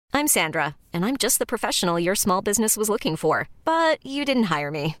I'm Sandra, and I'm just the professional your small business was looking for. But you didn't hire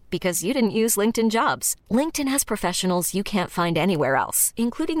me because you didn't use LinkedIn Jobs. LinkedIn has professionals you can't find anywhere else,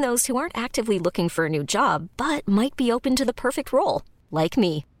 including those who aren't actively looking for a new job, but might be open to the perfect role, like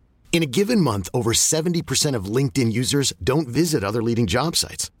me. In a given month, over 70% of LinkedIn users don't visit other leading job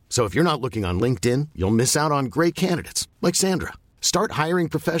sites. So if you're not looking on LinkedIn, you'll miss out on great candidates like Sandra. Start hiring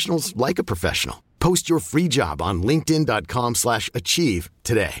professionals like a professional. Post your free job on linkedin.com/achieve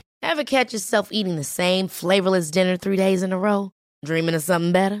today. Ever catch yourself eating the same flavorless dinner 3 days in a row? Dreaming of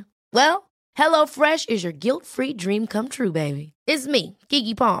something better? Well, HelloFresh is your guilt-free dream come true, baby. It's me,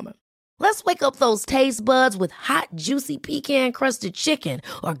 Keke Palmer. Let's wake up those taste buds with hot, juicy pecan-crusted chicken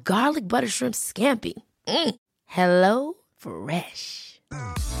or garlic butter shrimp scampi. Hello Fresh.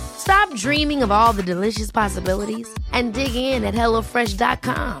 Stop dreaming of all the delicious possibilities and dig in at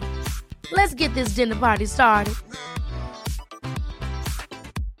HelloFresh.com. Let's get this dinner party started.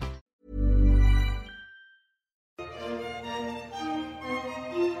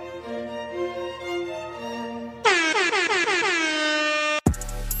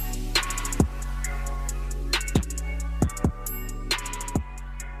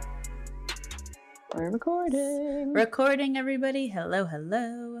 We're recording. Recording, everybody. Hello,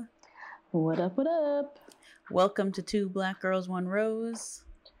 hello. What up, what up? Welcome to Two Black Girls, One Rose.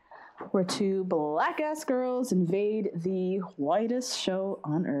 Where two black-ass girls invade the whitest show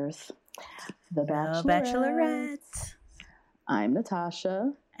on earth, The Bachelorette. I'm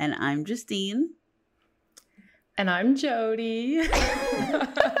Natasha. And I'm Justine. And I'm Jody.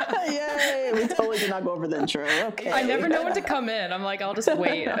 Yay! We totally did not go over the intro. Okay. I never know when to come in. I'm like, I'll just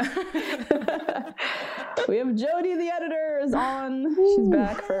wait. We have Jody, the editor, is on. She's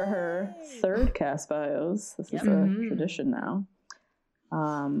back for her third cast bios. This is a tradition now.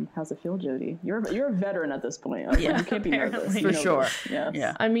 How's it feel, Jody? You're a veteran at this point. Yeah, you can't be nervous. For sure. Yes.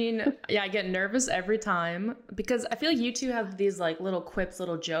 Yeah. I mean, yeah, I get nervous every time because I feel like you two have these like little quips,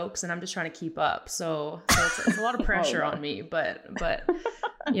 little jokes, and I'm just trying to keep up. So it's a lot of pressure on me, but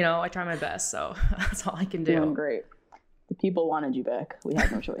you know, I try my best. So that's all I can do. Doing great. The people wanted you back. We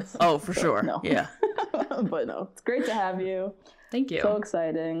had no choice. Oh, for sure. No. Yeah. But no, it's great to have you. Thank you. So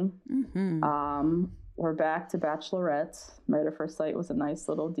exciting. Mm-hmm. We're back to Bachelorette. Married at First Sight was a nice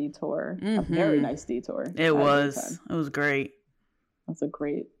little detour. A very nice detour. It was. It was great. That's a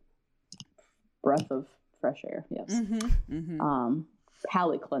great breath of fresh air. Yes.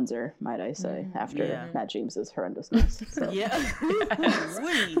 Palate cleanser, might I say, after Matt James's horrendous mess. So. Yeah.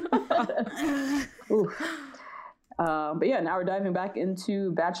 Sweet. Oof. But yeah, now we're diving back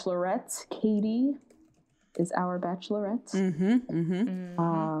into Bachelorette. Katie is our Bachelorette.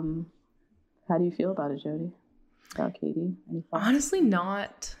 How do you feel about it, Jody? About Katie? Any thoughts? Honestly,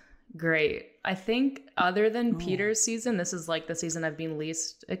 not great. I think other than Peter's season, this is like the season I've been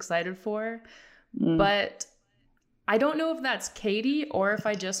least excited for. But I don't know if that's Katie or if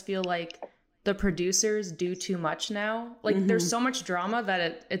I just feel like the producers do too much now. Like there's so much drama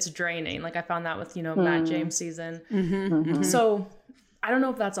that it's draining. Like I found that with, Matt James season. So I don't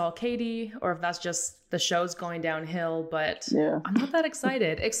know if that's all Katie or if that's just the show's going downhill, but I'm not that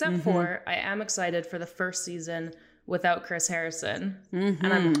excited, except for I am excited for the first season without Chris Harrison.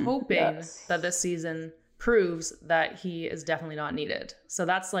 And I'm hoping that this season proves that he is definitely not needed. So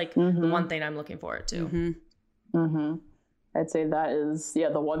that's like the one thing I'm looking forward to. I'd say that is,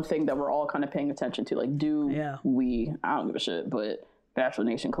 the one thing that we're all kind of paying attention to. Like, we, I don't give a shit, but Bachelor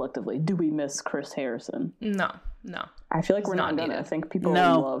Nation collectively, do we miss Chris Harrison? No. I feel like we're not gonna. I think people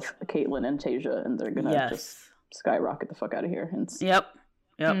love Caitlyn and Tasia, and they're gonna just skyrocket the fuck out of here and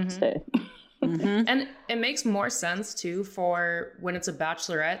stay. And it makes more sense too for when it's a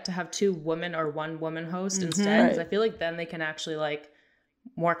Bachelorette to have two women or one woman host instead, because I feel like then they can actually like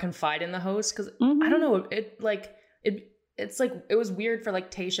more confide in the host. Because I don't know, it's like it was weird for like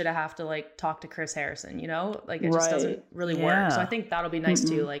Tayshia to have to like talk to Chris Harrison, like it just doesn't really work. So I think that'll be nice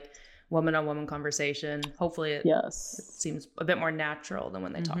too, like woman on woman conversation. Hopefully it seems a bit more natural than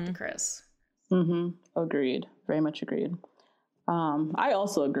when they talk to Chris. Agreed. Very much agreed. I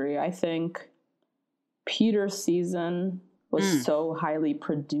also agree. I think Peter's season was so highly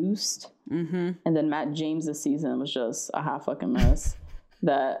produced, and then Matt James's season was just a hot fucking mess.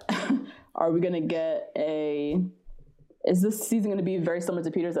 That are we gonna get is this season going to be very similar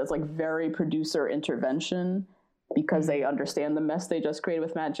to Peter's? That's like very producer intervention because they understand the mess they just created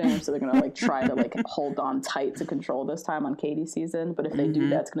with Matt James. So they're going to like try to like hold on tight to control this time on Katie's season. But if they do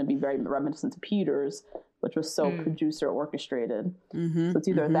that, it's going to be very reminiscent to Peter's, which was so producer orchestrated. So it's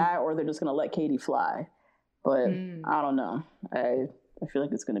either that or they're just going to let Katie fly. But I don't know. I feel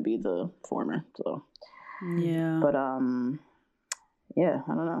like it's going to be the former. So yeah. But Yeah,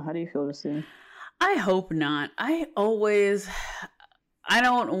 I don't know. How do you feel, Justine? I hope not. I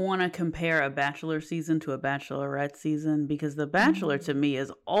don't want to compare a Bachelor season to a Bachelorette season because The Bachelor to me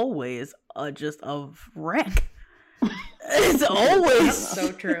is always just a wreck. It's always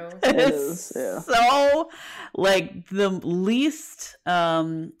so true. It is, yeah. So like the least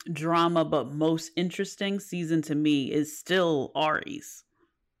drama but most interesting season to me is still Ari's.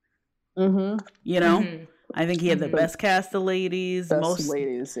 Mm-hmm. You know? Mm-hmm. I think he had the best cast of ladies, Best most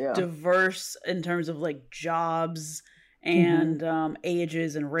ladies, yeah. diverse in terms of like jobs and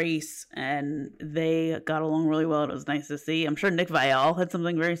ages and race, and they got along really well. It was nice to see. I'm sure Nick Viall had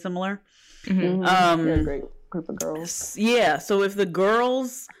something very similar. Mm-hmm. They're a great group of girls. Yeah, so if the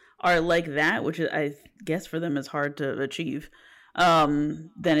girls are like that, which I guess for them is hard to achieve, then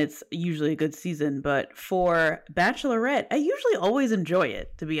it's usually a good season. But for Bachelorette, I usually always enjoy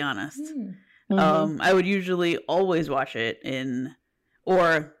it, to be honest. I would usually always watch it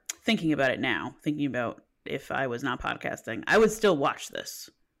or thinking about it now, thinking about if I was not podcasting, I would still watch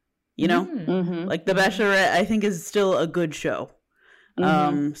this, you know? Like The Bachelorette, I think is still a good show.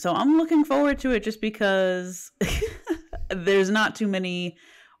 So I'm looking forward to it just because there's not too many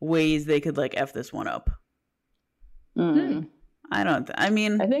ways they could like F this one up. I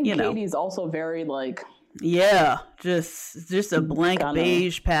think Katie's also very like, yeah, just a blank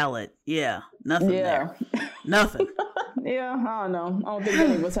beige palette. Yeah, nothing there. Nothing. Yeah, I don't know. I don't think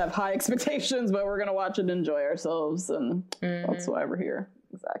any of us have high expectations, but we're going to watch it and enjoy ourselves, and that's why we're here.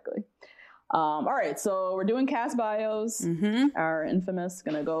 Exactly. All right, so we're doing cast bios. Our infamous,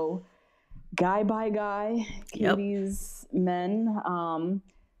 going to go guy by guy, Katie's men.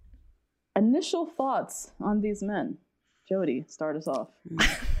 Initial thoughts on these men. Jody, start us off.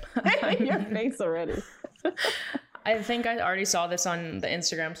 Your face already. I think I already saw this on the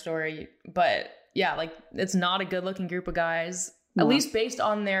Instagram story, but yeah, like it's not a good looking group of guys, at least based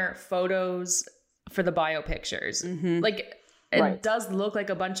on their photos for the bio pictures. Like it does look like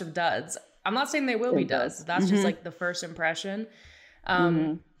a bunch of duds. I'm not saying they will be duds. That's just like the first impression.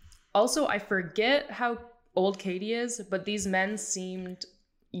 Also, I forget how old Katie is, but these men seemed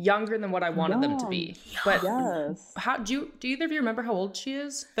younger than what I wanted them to be. But how do either of you remember how old she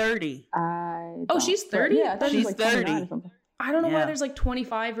is? 30. She's 30? Yeah, I thought she's like 30. I don't know why there's like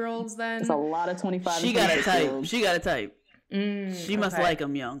 25-year-olds then. There's a lot of 25. She got a type. She must like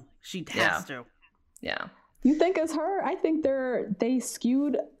them young. She has to. Yeah. You think it's her? I think they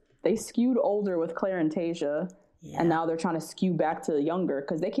skewed older with Claire and Tasia. Yeah. And now they're trying to skew back to younger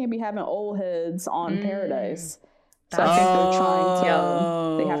because they can't be having old heads on Paradise. So I think they're trying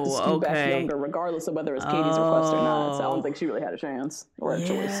to, they have to skew back younger regardless of whether it's Katie's request or not. So I don't think she really had a chance or a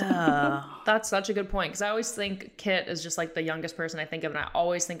choice. That's such a good point because I always think Kit is just like the youngest person I think of, and I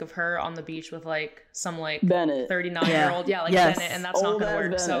always think of her on the beach with like some like Bennett. 39-year-old. Yeah, like Bennett, and that's not going to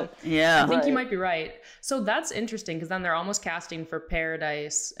work. Bennett. So I think you might be right. So that's interesting because then they're almost casting for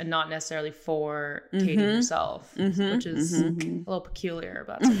Paradise and not necessarily for Katie herself, which is a little peculiar,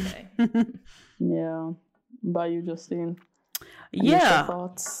 but that's okay. Yeah. By you, Justine? Yeah.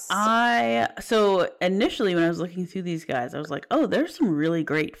 So initially when I was looking through these guys, I was like, oh, there's some really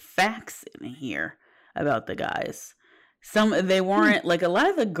great facts in here about the guys. They weren't like a lot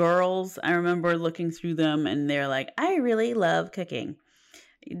of the girls. I remember looking through them and they're like, I really love cooking.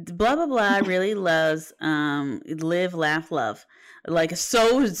 Blah, blah, blah. Really loves live, laugh, love. Like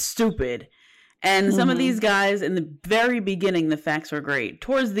so stupid. And some of these guys in the very beginning, the facts were great.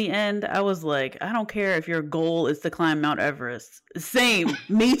 Towards the end, I was like, I don't care if your goal is to climb Mount Everest. Same.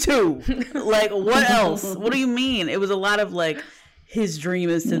 Me too. Like, what else? What do you mean? It was a lot of like, his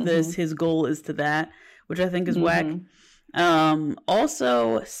dream is to this, his goal is to that, which I think is whack.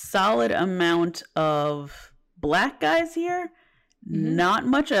 Also, solid amount of black guys here. Not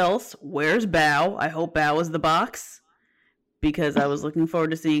much else. Where's Bao? I hope Bao is the box. Because I was looking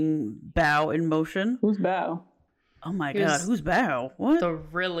forward to seeing Bao in motion. Who's Bao? Oh my god, who's Bao? What? The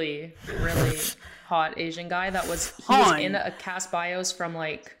really, really hot Asian guy that was in a cast bios from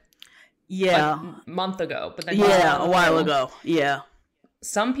like a month ago. But then a while ago. Yeah.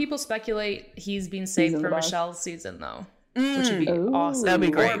 Some people speculate he's being saved for Michelle's season though. Which would be awesome. That'd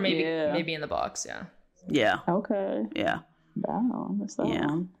be great. Or maybe in the box, Yeah. Okay. Yeah. Wow, that's that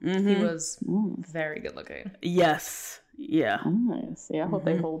one. He was very good looking. Yes. Yeah. Nice. Yeah, I hope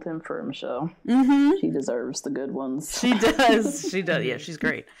they hold him for Michelle. She deserves the good ones. She does. She does. Yeah, she's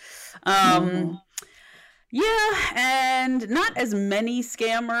great. Yeah, and not as many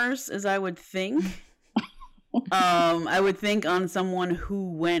scammers as I would think. I would think on someone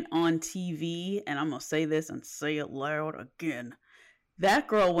who went on TV, and I'm going to say this and say it loud again. That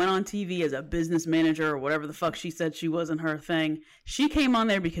girl went on TV as a business manager or whatever the fuck she said she wasn't her thing. She came on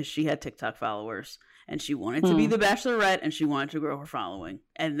there because she had TikTok followers and she wanted to be the Bachelorette and she wanted to grow her following.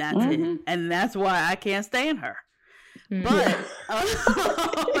 And that's it. And that's why I can't stand her. But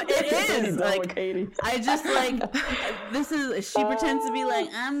it is like I just like this is she pretends to be like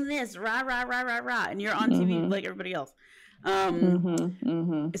I'm this rah rah rah rah rah and you're on TV like everybody else.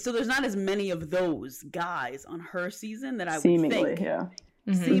 So there's not as many of those guys on her season that I would think.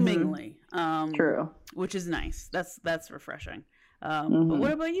 Seemingly, true, which is nice. That's refreshing. But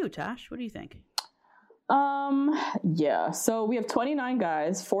what about you, Tosh? What do you think? Yeah. So we have 29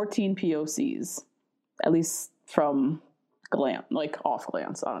 guys, 14 POCs, at least from like off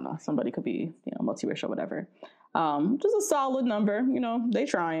glance. I don't know. Somebody could be, multiracial, whatever. Just a solid number. They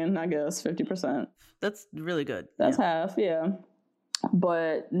trying, I guess, 50%. That's really good. That's half, yeah.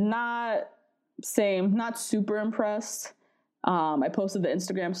 But not super impressed. I posted the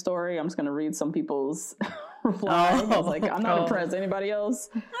Instagram story. I'm just going to read some people's reply. I was like, I'm not impressed. Anybody else?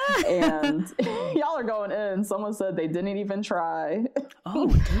 And y'all are going in. Someone said they didn't even try. Oh,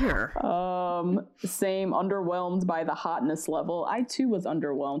 dear. Same, underwhelmed by the hotness level. I, too, was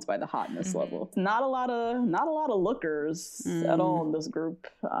underwhelmed by the hotness level. Not a lot of lookers at all in this group.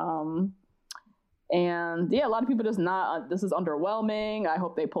 And yeah, a lot of people just this is underwhelming. I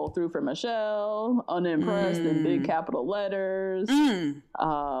hope they pull through for Michelle. Unimpressed in big capital letters.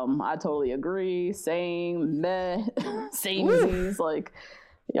 I totally agree. Same, meh, samesies. Like,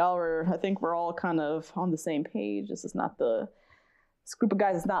 I think we're all kind of on the same page. This group of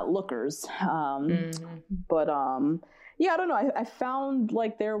guys is not lookers. But yeah, I don't know. I found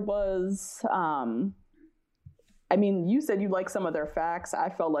like there was, you said you like some of their facts. I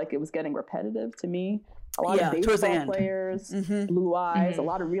felt like it was getting repetitive to me. A lot of baseball players, blue eyes, a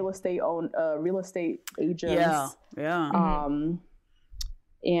lot of real estate agents. Yeah.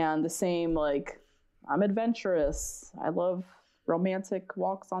 And the same, like, I'm adventurous. I love romantic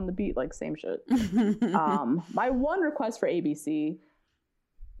walks on the beach, like same shit. My one request for ABC,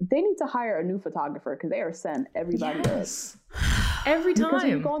 they need to hire a new photographer because they are sending everybody else. Every time. Because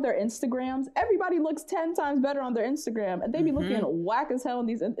when you go on their Instagrams, everybody looks 10 times better on their Instagram, and they be looking whack as hell in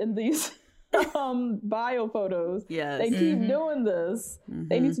these bio photos. Yes. They keep doing this.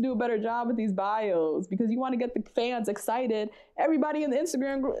 They need to do a better job with these bios because you want to get the fans excited. Everybody in the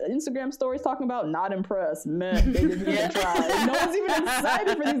Instagram stories talking about not impressed. Meh, they didn't even try. No one's even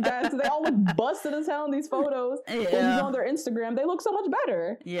excited for these guys because they all look busted as hell in these photos. When you go on their Instagram, they look so much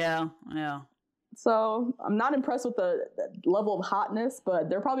better. Yeah. So I'm not impressed with the level of hotness, but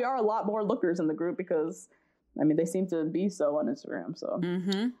there probably are a lot more lookers in the group because, they seem to be so on Instagram. So,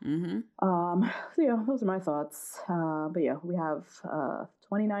 so yeah, those are my thoughts. But yeah, we have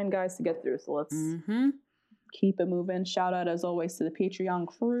 29 guys to get through, so let's keep it moving. Shout out as always to the Patreon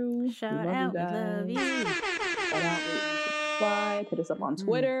crew. Shout out, we love you. Shout out, subscribe. Hit us up on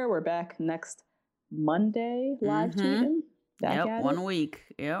Twitter. We're back next Monday, live tweeting. Yep, 1 week.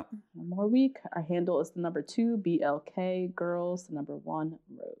 Yep. One more week. Our handle is the number 2 BLK Girls, the number 1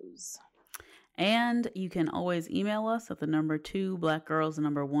 Rose. And you can always email us at the number 2 blackgirls, the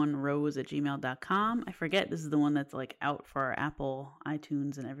number 1 rose @gmail.com. I forget this is the one that's like out for our Apple,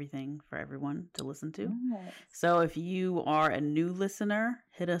 iTunes, and everything for everyone to listen to. Nice. So if you are a new listener,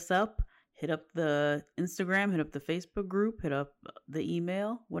 hit us up. Hit up the Instagram, hit up the Facebook group, hit up the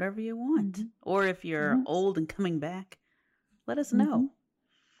email, whatever you want. Or if you're old and coming back, let us know.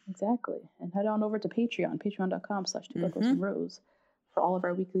 Exactly. And head on over to patreon.com/2blackgirls1rose for all of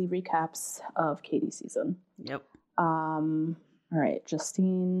our weekly recaps of Katie's season. Yep. All right,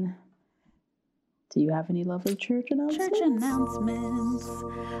 Justine, do you have any lovely church announcements?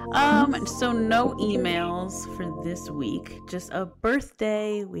 So no emails for this week. Just a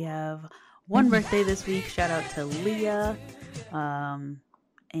birthday. We have one birthday this week. Shout out to Leah. And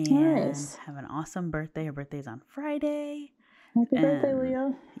have an awesome birthday. Her birthday's on Friday. Happy birthday,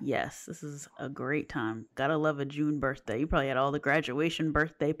 Leah. Yes, this is a great time. Gotta love a June birthday. You probably had all the graduation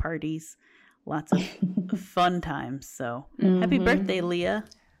birthday parties. Lots of fun times. So happy birthday, Leah.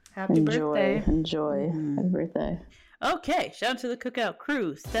 Happy birthday. Enjoy. Happy birthday. Okay, shout out to the Cookout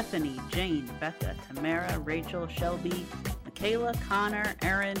crew. Stephanie, Jane, Becca, Tamara, Rachel, Shelby, Michaela, Connor,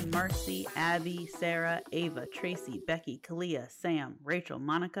 Erin, Marcy, Abby, Sarah, Ava, Tracy, Becky, Kalia, Sam, Rachel,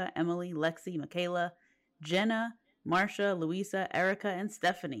 Monica, Emily, Lexi, Michaela, Jenna, Marsha, Louisa, Erica, and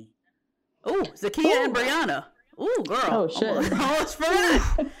Stephanie. Oh, Zakia and Brianna. Oh, girl. Oh, shit. Almost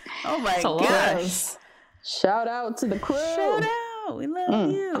forgot. Oh, my gosh. Shout out to the crew. Shout out. We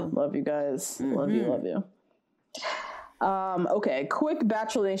love you. Love you guys. Love you. Okay, quick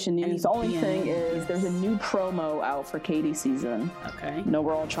Bachelor Nation news. The only thing is there's a new promo out for Katie season. Okay. You know,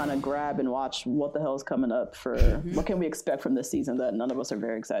 we're all trying to grab and watch what the hell is coming up for what can we expect from this season that none of us are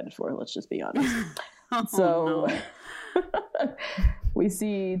very excited for. Let's just be honest. No. We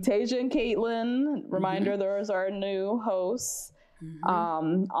see Tasia and Caitlyn. Reminder, those are our new hosts.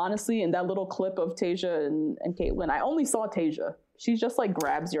 Honestly, in that little clip of Tasia and Caitlyn, I only saw Tasia. She just like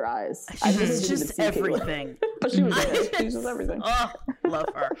grabs your eyes. She's just everything. But she was there. She's just everything. Oh, love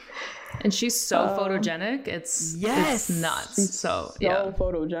her. And she's so photogenic. It's nuts. She's so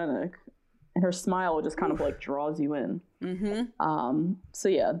photogenic. And her smile just kind of like draws you in. So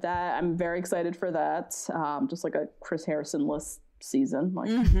yeah, that I'm very excited for that. Just like a Chris Harrison-less season, like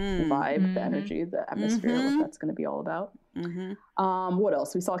the vibe, the energy, the atmosphere, what that's going to be all about. What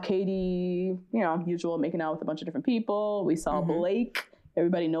else? We saw Katie, usual, making out with a bunch of different people. We saw Blake.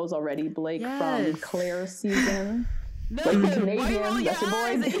 Everybody knows already Blake from Claire's season. Blake Canadian. That's your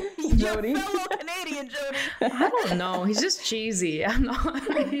boy, Jody. Fellow Canadian Jody. I don't know. He's just cheesy.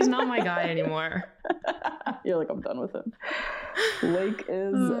 He's not my guy anymore. You're like, I'm done with him. Blake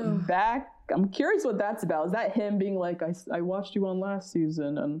is back. I'm curious what that's about. Is that him being like, I watched you on last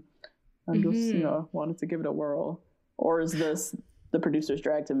season and I'm just, wanted to give it a whirl? Or is this the producers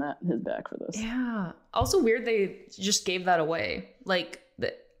dragged him at his back for this? Yeah. Also weird they just gave that away. Like,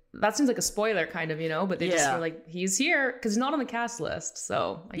 that seems like a spoiler kind of, but they just were like, he's here because he's not on the cast list.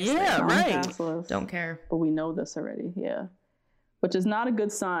 So I guess don't care. But we know this already. Yeah. Which is not a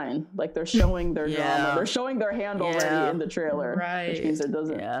good sign. Like they're showing their drama. They're showing their hand already in the trailer. Right. Which means it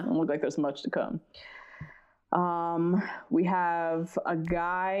doesn't look like there's much to come. We have a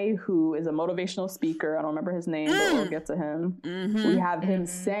guy who is a motivational speaker. I don't remember his name, but we'll get to him. We have him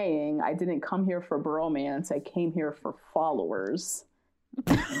saying, I didn't come here for bromance. I came here for followers.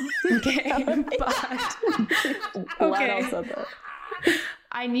 Okay.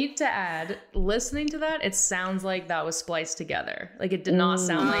 I need to add, listening to that, it sounds like that was spliced together. Like it did not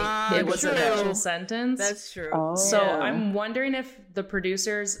sound like it was an actual sentence. That's true. So I'm wondering if the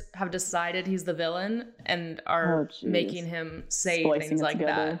producers have decided he's the villain and are making him say things like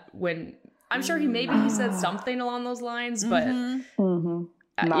that. When I'm sure he said something along those lines, but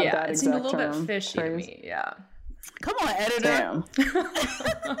it seemed a little bit fishy to me. Yeah. Come on, editor. Damn.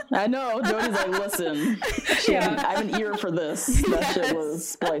 I know. Jody's like, listen, I have an ear for this. That shit was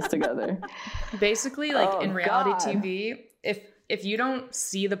spliced together. Basically, like in reality TV, if you don't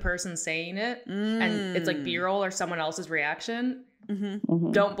see the person saying it and it's like B-roll or someone else's reaction,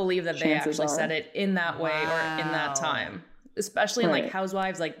 don't believe that they actually said it in that way or in that time. Especially in like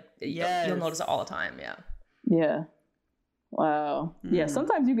Housewives, like you'll notice it all the time. Yeah. Yeah. Wow. Yeah,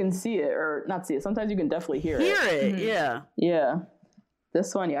 sometimes you can see it or not see it. Sometimes you can definitely hear it. Yeah. Yeah.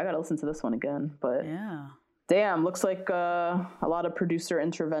 This one, I got to listen to this one again. But damn, looks like a lot of producer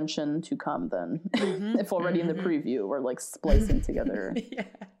intervention to come then. If already in the preview, we're like splicing together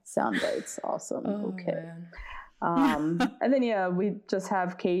sound bites. Awesome. Okay. And then, we just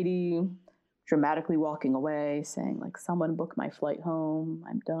have Katie dramatically walking away saying like, someone book my flight home.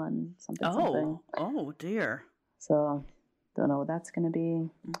 I'm done. Something. Oh, dear. So... don't know what that's going to be.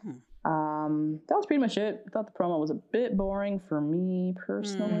 That was pretty much it. I thought the promo was a bit boring for me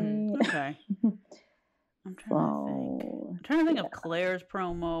personally. Okay. I'm trying to think of Claire's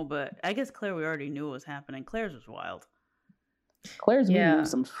promo, but I guess Claire, we already knew what was happening. Claire's was wild. Claire's knew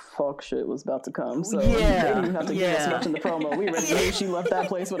some fuck shit was about to come, so they didn't even have to give us much in the promo. We already knew she left that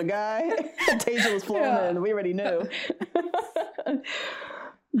place with a guy. Tasia was flown in. We already knew.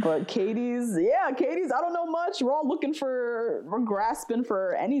 But Katie's, I don't know much. We're grasping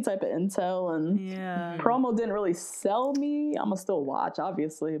for any type of intel, and promo didn't really sell me. I'm gonna still watch,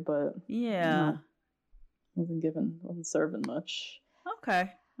 obviously, but wasn't serving much. Okay.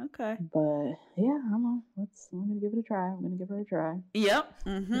 But I don't know. I'm gonna give it a try. I'm gonna give her a try. Yep.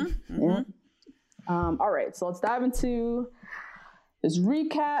 Yeah. All right, so let's dive into this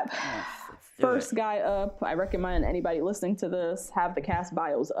recap. First guy up. I recommend anybody listening to this have the cast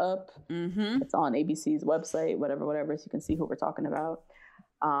bios up. It's on ABC's website, whatever, so you can see who we're talking about.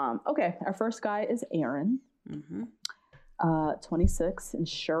 Okay, our first guy is Aaron, 26,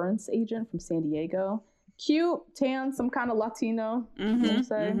 insurance agent from San Diego. Cute, tan, some kind of Latino, I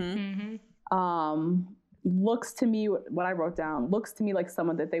say. Looks to me, what I wrote down, looks to me like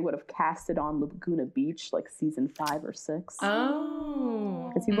someone that they would have casted on Laguna Beach, like season 5 or 6. Oh.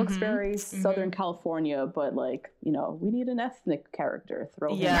 Because he looks very Southern California, but like, we need an ethnic character.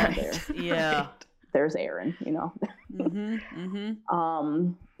 Throw him out there. Yeah. There's Aaron,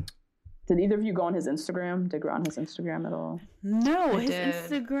 Did either of you go on his Instagram? Dig around his Instagram at all? No, his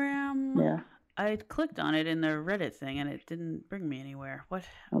Instagram. Yeah. I clicked on it in the Reddit thing and it didn't bring me anywhere. What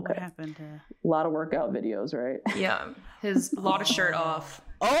happened to... A lot of workout videos, right? Yeah. His a lot of shirt off.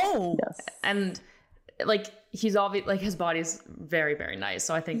 Oh! Yes. And like he's obvious, like his body's very, very nice.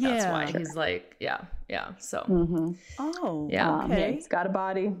 So I think that's why he's like, yeah. So Oh, yeah. Okay. Yeah, he's got a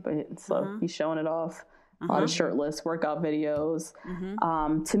body, but he's showing it off. A lot of shirtless workout videos.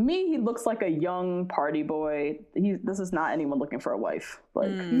 To me, he looks like a young party boy. This is not anyone looking for a wife. Like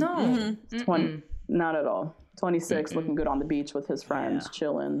No. 20, not at all. 26, looking good on the beach with his friends,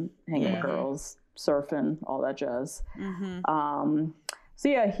 chilling, hanging with girls, surfing, all that jazz. So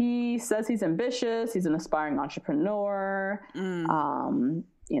yeah, he says he's ambitious. He's an aspiring entrepreneur.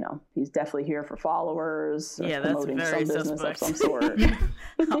 You know, he's definitely here for followers. Yeah, that's promoting very some business suspect. of some sort.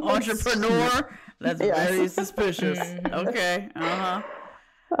 Entrepreneur? That's very suspicious. Okay. Yeah,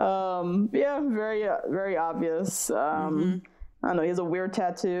 very obvious. I don't know. He has a weird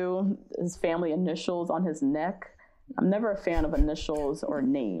tattoo. His family initials on his neck. I'm never a fan of initials or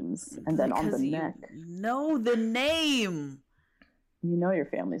names. And then on the neck. Know the name. You know your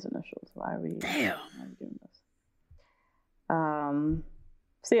family's initials. Why are we doing this?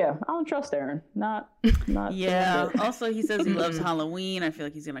 So yeah, I don't trust Aaron. Not. Yeah. Also, he says he loves Halloween. I feel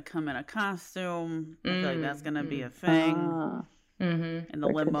like he's gonna come in a costume. I feel like that's gonna be a thing. In the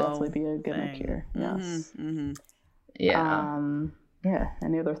limo. Could definitely be a gimmick here. Yes. Yeah. Yeah.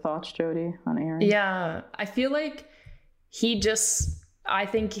 Any other thoughts, Jody, on Aaron? Yeah. I feel like I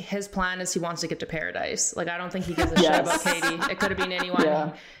think his plan is he wants to get to paradise. Like, I don't think he gives a shit about Katie. It could have been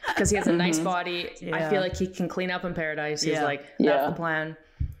anyone because he has a nice body. Yeah. I feel like he can clean up in paradise. He's like, that's the plan.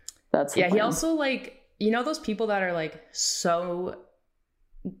 That's the plan. He also, like, you know those people that are like so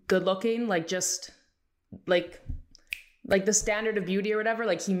good looking, like just like the standard of beauty or whatever,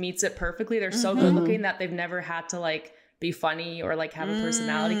 like he meets it perfectly. They're so good looking that they've never had to like be funny or like have a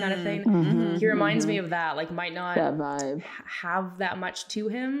personality kind of thing. He reminds me of that, like might not that vibe. Have that much to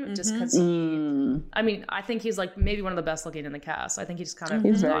him just because I mean, I think he's like maybe one of the best looking in the cast. I think he just kind of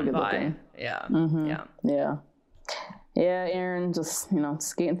he's gone very good by. looking. Yeah, Aaron just, you know,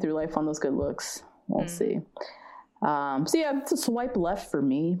 skating through life on those good looks. We'll see. So yeah, it's a swipe left for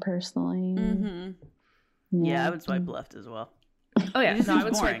me personally. Yeah, I would swipe left as well. Oh yeah, no,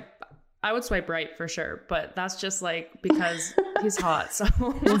 I would swipe right for sure, but that's just like because he's hot. So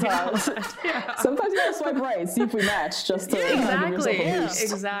he's hot. Yeah. Sometimes you gotta swipe right, see if we match, just to exactly.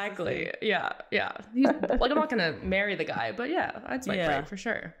 Yeah. He's like, I'm not gonna marry the guy, but yeah, I'd swipe right for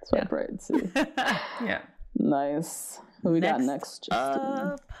sure. Swipe right. See. Yeah. Nice. Who we got next?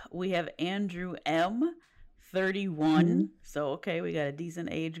 We have Andrew M, 31. So okay, we got a decent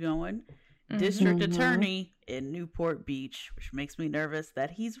age going. District attorney in Newport Beach, which makes me nervous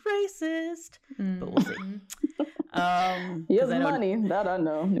that he's racist, but we'll see. He has money, that I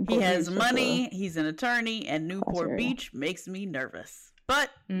know. He has money, he's an attorney, and Newport Beach makes me nervous. But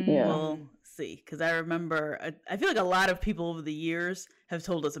we'll see, because I remember, I feel like a lot of people over the years have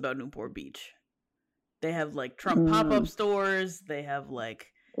told us about Newport Beach. They have like Trump pop-up stores, they had like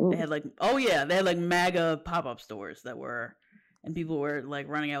MAGA pop-up stores that were, and people were like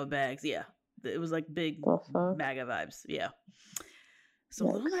running out with bags. Yeah. It was like big MAGA vibes. Yeah. So a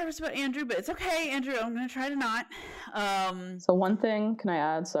little nervous about Andrew, but it's okay, Andrew. I'm going to try to not. So one thing, can I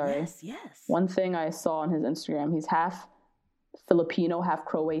add? Sorry. Yes. One thing I saw on his Instagram, he's half Filipino, half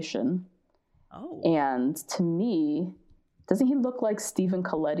Croatian. Oh. And to me, doesn't he look like Stephen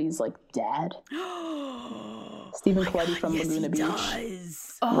Coletti's like dad? Stephen Coletti from Laguna Beach.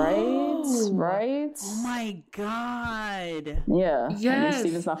 Does. Right? Oh my God. Yeah. Yes. I mean,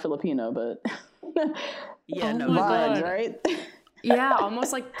 Stephen's not Filipino, but vibes, right? Yeah,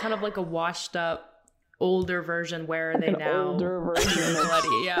 almost like kind of like a washed up older version. Where are they now? Older version of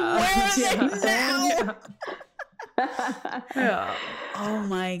Coletti, yeah. Yeah. Oh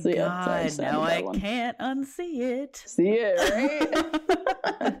my God. Now I can't unsee it. See it, right?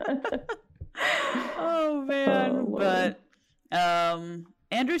 Oh man. But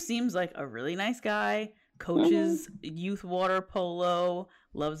Andrew seems like a really nice guy, coaches youth water polo,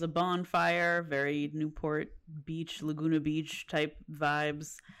 loves a bonfire, very Newport Beach, Laguna Beach type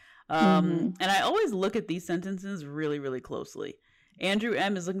vibes. And I always look at these sentences really, really closely. Andrew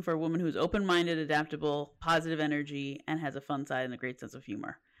M is looking for a woman who's open-minded, adaptable, positive energy, and has a fun side and a great sense of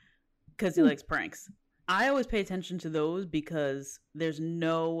humor. Because he likes pranks. I always pay attention to those because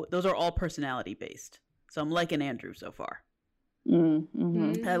those are all personality based. So I'm liking Andrew so far.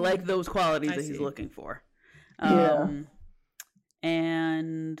 I like those qualities that he's looking for.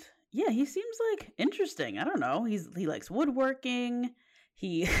 And yeah, he seems like interesting. I don't know. He likes woodworking.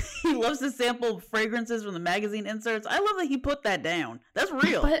 He loves to sample fragrances from the magazine inserts. I love that he put that down. That's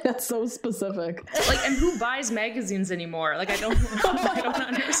real. But, That's so specific. like, and who buys magazines anymore? Like, I don't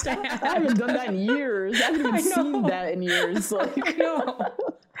understand. I haven't done that in years. I haven't even seen that in years. Like, I know.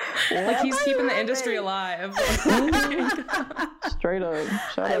 Like, he's keeping the industry alive. straight up.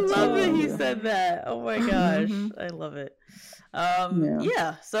 Shout I out love to that he you. said that. Oh my gosh. I love it.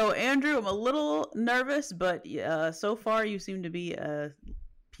 Yeah. So Andrew, I'm a little nervous, but so far you seem to be a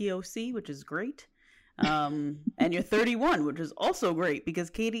POC, which is great. And you're 31, which is also great because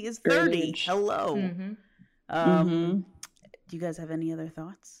Katie is 30. Hello. Do you guys have any other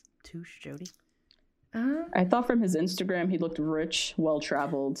thoughts? Touche, Jody? I thought from his Instagram he looked rich,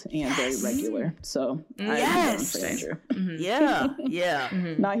 well-traveled, and very regular. So Yes. I'm Andrew. Yeah.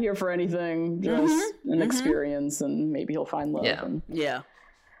 Not here for anything, just an experience, and maybe he'll find love. Yeah. And Yeah.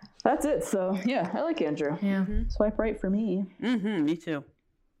 that's it. So yeah, I like Andrew. Yeah. Swipe right for me. Me too.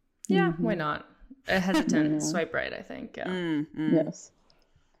 Yeah, why not? A hesitant swipe right, I think. Yeah. Yes.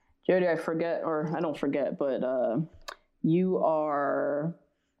 Jody, I don't forget, but you are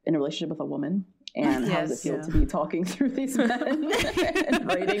in a relationship with a woman. And how does it feel to be talking through these men and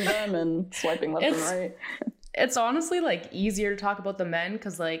rating them and swiping left and right? It's honestly like easier to talk about the men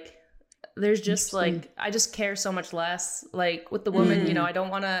because like there's just like I just care so much less. Like with the woman, you know, I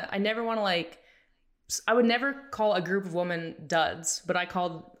would never call a group of women duds, but I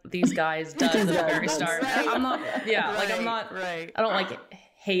called these guys duds at the very start. Right. I'm not, Right. I don't like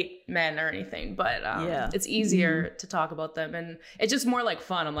hate men or anything, but it's easier to talk about them, and it's just more like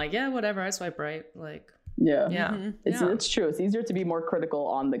fun. I'm like, yeah, whatever, I swipe right. Like, it's true. It's easier to be more critical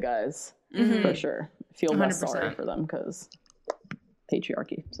on the guys for sure. Feel less sorry for them because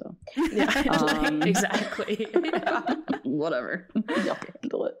patriarchy. So exactly. Whatever, y'all can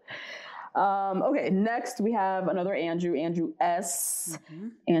handle it. Okay, next we have another Andrew S.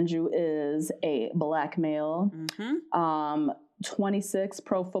 Andrew is a Black male, 26,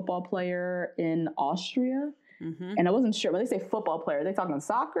 pro football player in Austria. And I wasn't sure when they say football player, are they talking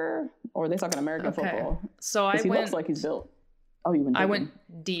soccer or are they talking American football? So he looks like he's built. Oh, you went. I went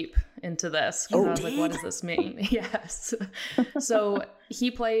deep into this because I was like, what does this mean? Yes. So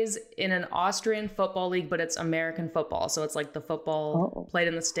he plays in an Austrian football league, but it's American football. So it's like the football played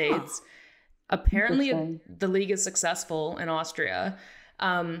in the States. Apparently the league is successful in Austria.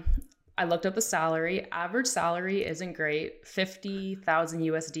 I looked up the salary. Average salary isn't great. 50,000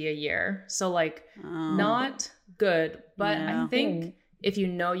 USD a year. So like not good, but I think if you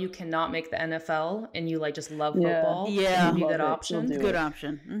know you cannot make the NFL and you like just love football, it would be a good option. Good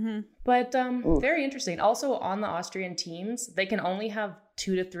option. But very interesting. Also on the Austrian teams, they can only have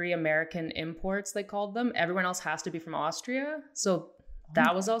 2 to 3 American imports, they called them. Everyone else has to be from Austria. So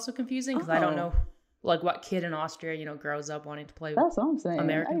that was also confusing because I don't know like what kid in Austria, you know, grows up wanting to play. That's what I'm saying.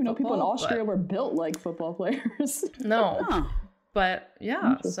 American I didn't know people in football, Austria were built like football players. No. But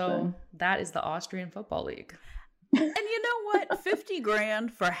yeah, so that is the Austrian Football League. And you know what? 50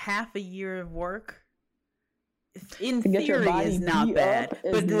 grand for half a year of work, in theory, is not bad.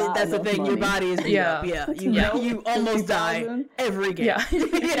 But that's the thing, your body is beat up. Yeah. You almost die every game.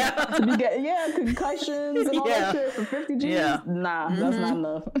 Concussions and all that shit for 50 G's. Nah, that's not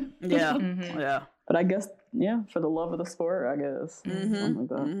enough. Yeah. But I guess, for the love of the sport, I guess. Oh my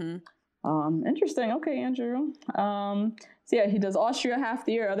God. Interesting. Okay, Andrew. So yeah, he does Austria half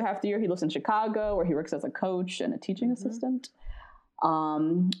the year. Other half the year, he lives in Chicago, where he works as a coach and a teaching assistant.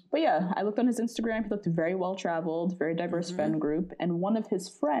 But yeah, I looked on his Instagram. He looked very well traveled, very diverse friend group, and one of his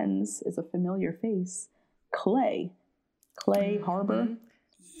friends is a familiar face, Clay Harbor,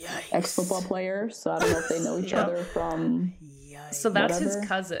 ex-football player. So I don't know if they know each other from. So that's his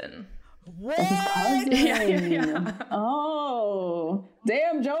cousin. What? Yeah. Oh,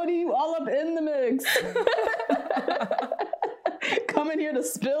 damn, Jody, you all up in the mix. Coming here to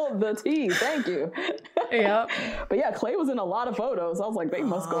spill the tea. Thank you. Yep. But yeah, Clay was in a lot of photos. I was like, they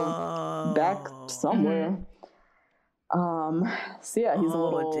must go back somewhere. So yeah, he's a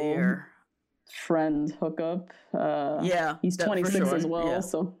little friend hookup. He's 26 as well. Yeah.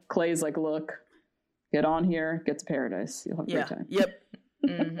 So Clay's like, look, get on here, get to paradise. You'll have a great time. Yep.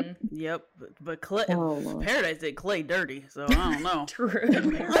 But Clay, Paradise did Clay dirty, so I don't know. True.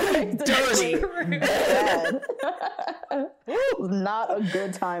 Dirty. Not a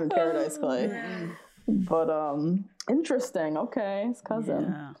good time in Paradise, Clay. But interesting. Okay, his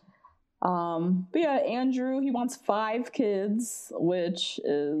cousin. But yeah, Andrew, he wants 5 kids, which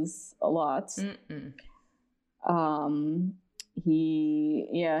is a lot.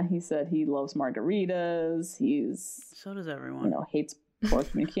 He said he loves margaritas. So does everyone. Hates poor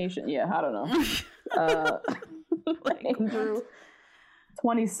communication. Yeah, I don't know. Andrew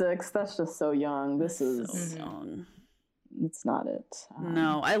 26. That's just so young. This is so young. It's not it.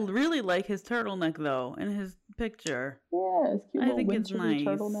 No, I really like his turtleneck though in his picture. Yeah, it's cute. I think it's nice.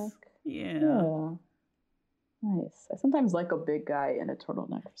 Turtleneck. Yeah. Nice. I sometimes like a big guy in a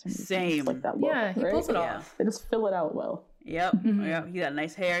turtleneck for some reason. Same. Like that look, yeah, he pulls it off. They just fill it out well. Yep. Yep. He got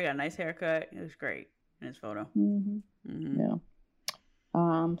nice hair. Got a nice haircut. It was great in his photo. Yeah.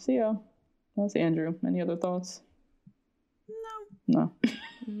 So yeah, that's Andrew. Any other thoughts? No.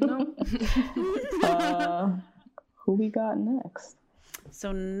 Who we got next?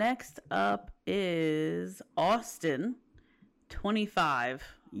 So next up is Austin, 25,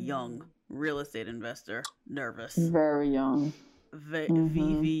 young, real estate investor, nervous. Very young.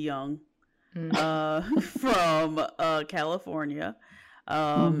 VV Young, from California.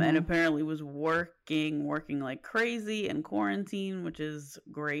 And apparently was working like crazy in quarantine, which is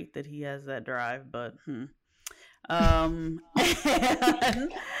great that he has that drive, but and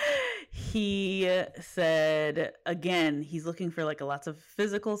he said again he's looking for like lots of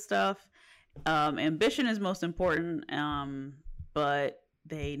physical stuff. Ambition is most important, but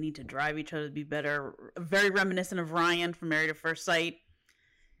they need to drive each other to be better. Very reminiscent of Ryan from Married at First Sight.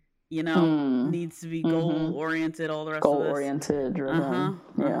 You know, needs to be goal oriented. All the rest of this. Goal oriented, driven.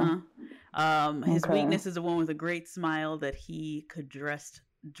 His weakness is a woman with a great smile that he could dress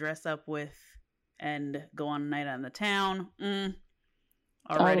up with and go on a night on the town.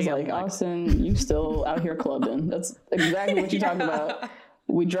 Already, I was like, Austin, you still out here clubbing. That's exactly what you're talking about.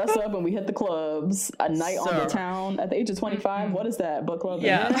 We dress up and we hit the clubs. A night on the town at the age of 25. What is that? Book clubbing?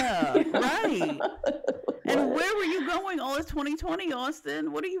 Yeah, right. And where were you going? Oh, it's 2020,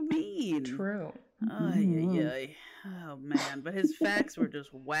 Austin. What do you mean? True. Oh man, but his facts were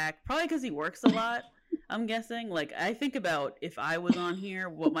just whack. Probably because he works a lot. I'm guessing. Like, I think about if I was on here,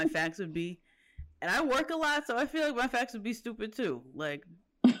 what my facts would be. And I work a lot, so I feel like my facts would be stupid too. Like,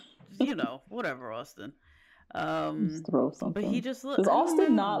 you know, whatever, Austin. Just throw something. But he just does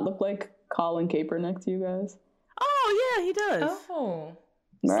Austin not look like Colin Kaepernick to you guys? Oh yeah, he does. Oh,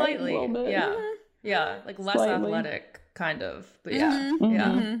 right? slightly. A little bit. Yeah, like less athletic, kind of. But yeah.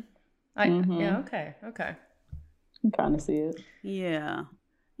 Okay. I kind of see it. Yeah,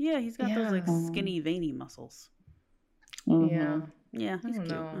 he's got those like skinny, veiny muscles. Yeah, he's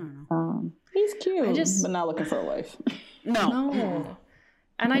cute. He's cute, but not looking for a wife. No.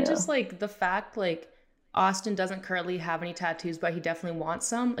 And I just like the fact like Austin doesn't currently have any tattoos, but he definitely wants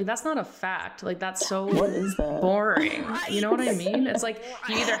some. Like, that's not a fact. Like, that's so what is that? Boring. You know what I mean? It's like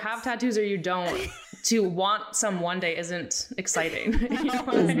you either have tattoos or you don't. To want some one day isn't exciting. You know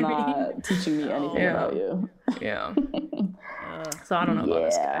what I mean? Not teaching me anything about you. Yeah. So I don't know about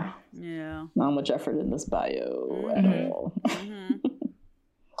this guy. Yeah. Not much effort in this bio at all.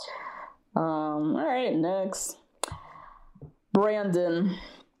 All right, next. Brandon.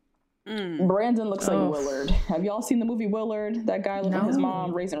 Brandon looks like Willard. Have y'all seen the movie Willard? That guy looking at his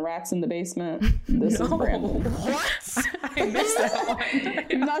mom raising rats in the basement. This is Brandon. What? I missed that one.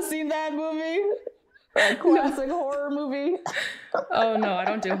 You've not seen that movie? A classic horror movie. Oh no, I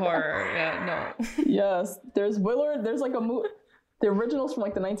don't do horror. Yeah, no. Yes, there's Willard. There's like a movie. The original's from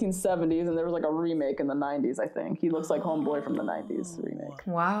like the 1970s, and there was like a remake in the 90s. I think he looks like Homeboy from the 90s remake.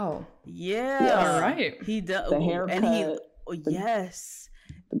 Wow. Yeah. All right. He does. The haircut. And yes.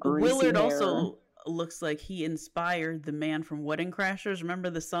 Willard also looks like he inspired the man from Wedding Crashers. Remember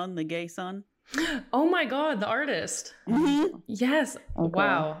the son, the gay son? Oh my God, the artist. Mm-hmm. Yes. Okay.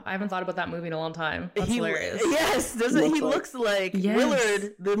 Wow. I haven't thought about that movie in a long time. That's hilarious. Yes. He looks like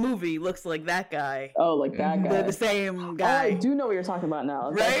Willard, the movie, looks like that guy. Oh, like that guy. The same guy. Oh, I do know what you're talking about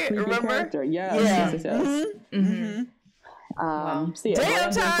now. Right? Remember? Character. Yes. Damn,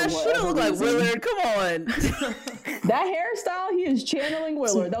 Tosh, you don't look like Willard. Come on. That hairstyle, he is channeling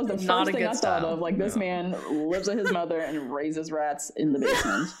Willard. That was the first thing I thought of. Like, this man lives with his mother and raises rats in the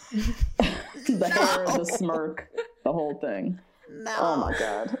basement. The hair, the smirk, the whole thing. No. Oh my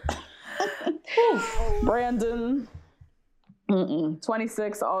God. Brandon,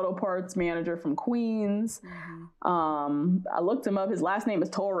 26, auto parts manager from Queens. I looked him up. His last name is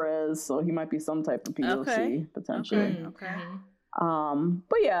Torres, so he might be some type of POC potentially. Okay.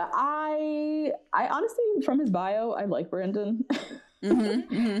 But yeah, I honestly, from his bio, I like Brandon.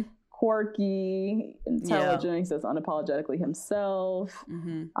 Quirky, intelligent. He says unapologetically himself.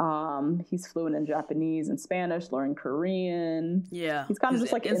 He's fluent in Japanese and Spanish, learning Korean. Yeah, he's kind of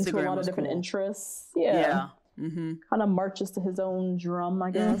just like into a lot of different interests. Kind of marches to his own drum,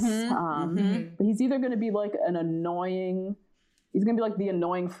 I guess. But he's either going to be like he's going to be like the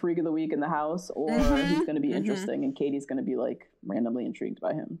annoying freak of the week in the house, or he's going to be interesting and Katie's going to be like randomly intrigued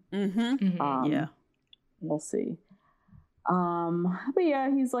by him. We'll see. But yeah,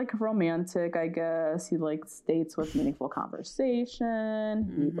 he's like romantic, I guess. He likes dates with meaningful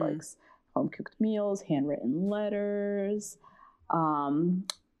conversation. He likes home cooked meals, handwritten letters.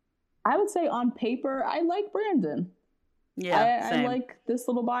 I would say on paper, I like Brandon. Yeah, I like this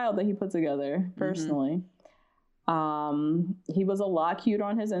little bio that he put together personally. He was a lot cute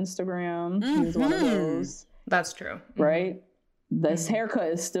on his Instagram. He was one of those. That's true. Right? This haircut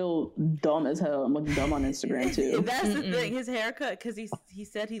is still dumb as hell and looks dumb on Instagram too. That's the thing. His haircut, because he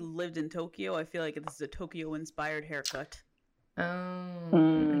said he lived in Tokyo. I feel like this is a Tokyo-inspired haircut. Oh,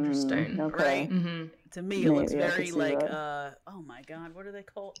 interesting. Okay. Right? To me, it looks very like, oh my God, what are they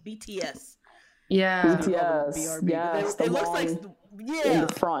called? BTS. Yeah. BTS. Yes. It looks like, in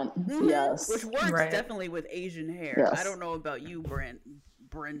the front. Yes. Which works definitely with Asian hair. Yes. I don't know about you, Brent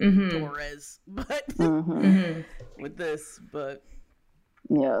Torres, but with this, but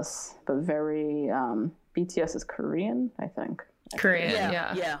yes, but very BTS is Korean, I think. Korean,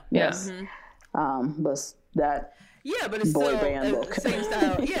 yeah. Yes. But that but it's boy still band look. Same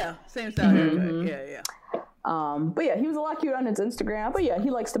style. Same style haircut. Yeah. But yeah, he was a lot cute on his Instagram. But yeah, he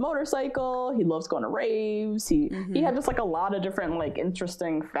likes to motorcycle. He loves going to raves. He had just like a lot of different like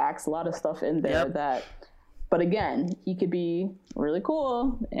interesting facts, a lot of stuff in there that. But again, he could be really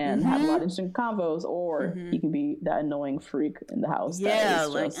cool and have a lot of interesting convos, or he could be that annoying freak in the house that is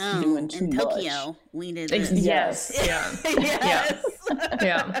like just doing too in much. Tokyo, we did this. Yes. Yeah.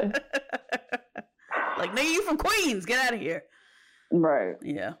 Like, nigga, you from Queens? Get out of here. Right.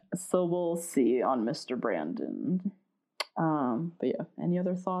 Yeah. So we'll see on Mr. Brandon. But yeah, any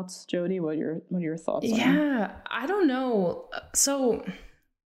other thoughts, Jody? What are your thoughts on him? Yeah, I don't know. So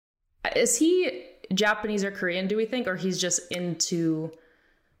is he Japanese or Korean, do we think, or he's just into,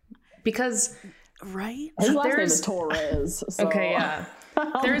 because his last name is Torres, so okay, yeah.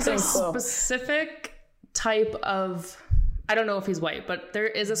 There's a specific type of, I don't know if he's white, but there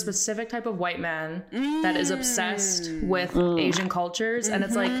is a specific type of white man that is obsessed with Asian cultures, and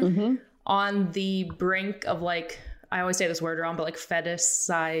it's like on the brink of like, I always say this word wrong, but like fetish.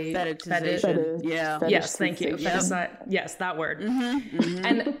 Yeah. Yes, thank you. Yep. Yes, that word.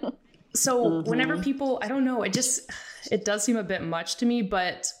 And so whenever people, I don't know, it does seem a bit much to me,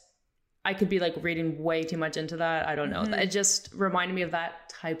 but I could be like reading way too much into that. I don't know. It just reminded me of that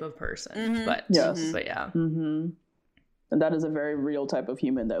type of person. But but yeah. And that is a very real type of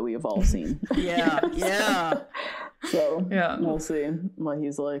human that we have all seen. Yeah. So we'll see what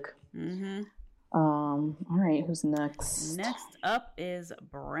he's like. All right, who's next? Next up is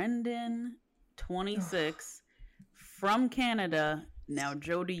Brendan, 26, from Canada. Now,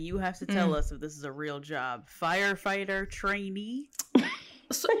 Jody, you have to tell us if this is a real job. Firefighter trainee.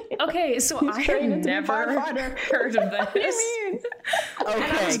 So I have never heard of this. What do you mean? Okay,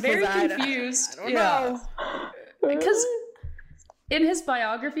 and I was very confused. I don't know. Because in his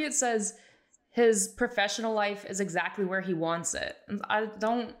biography, it says his professional life is exactly where he wants it. And I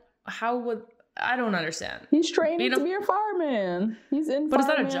don't understand. He's training to be a fireman. He's in but is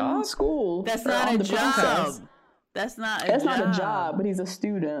that a job? School. That's not a job. Process. That's not a job, but he's a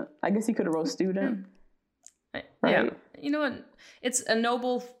student. I guess he could have wrote student. Right? Yeah. You know what? It's a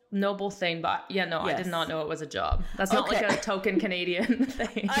noble thing, but I did not know it was a job. That's not like a token Canadian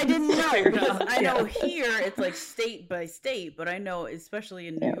thing. I didn't know, because I know here it's like state by state, but I know especially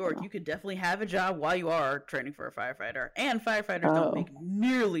in New York, you could definitely have a job while you are training for a firefighter, and firefighters don't make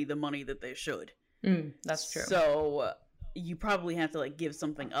nearly the money that they should. That's true. So you probably have to like give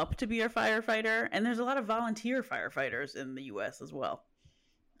something up to be a firefighter, and there's a lot of volunteer firefighters in the US as well.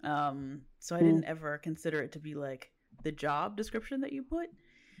 So I didn't ever consider it to be like the job description that you put.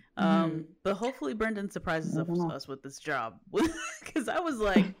 But hopefully Brendan surprises us with this job, because I was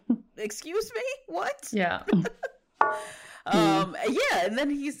like, excuse me, what? Yeah. And then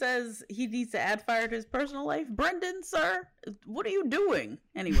he says he needs to add fire to his personal life. Brendan, sir, what are you doing?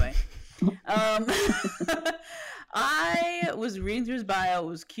 Anyway, I was reading through his bio. It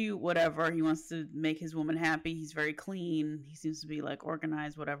was cute, whatever. He wants to make his woman happy. He's very clean. He seems to be like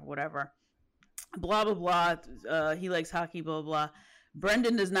organized, whatever. Blah, blah, blah. He likes hockey, blah, blah.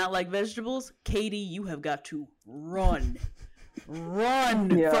 Brendan does not like vegetables. Katie, you have got to run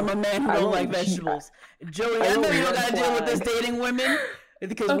from a man who don't like vegetables. Joey, I know you don't got to deal with this dating women,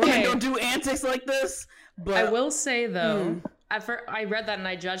 because women don't do antics like this. But I will say, though, I read that and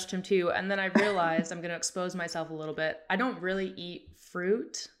I judged him too, and then I realized I'm going to expose myself a little bit. I don't really eat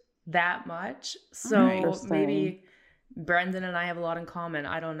fruit that much, so maybe Brendan and I have a lot in common.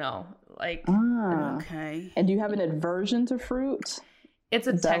 I don't know. Like, okay. And do you have an aversion to fruit? It's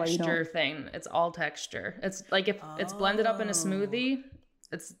a texture thing. It's all texture. It's like if it's blended up in a smoothie,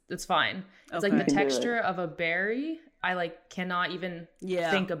 it's fine. It's like the texture of a berry I like cannot even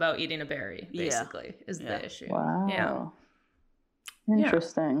think about eating a berry, basically, is the issue. Wow. Yeah.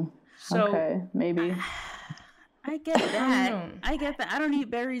 Interesting. So, okay, maybe. I get that. I get that. I don't eat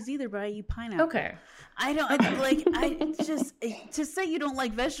berries either, but I eat pineapple. Okay. I don't like. I just to say you don't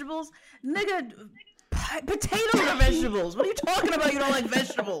like vegetables, nigga. Potatoes are vegetables. What are you talking about? You don't like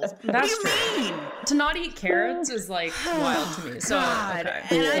vegetables. What do you mean? To not eat carrots is like wild to me. So, okay.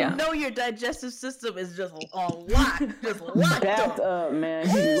 And I know your digestive system is just on lock, just locked Backed up, man.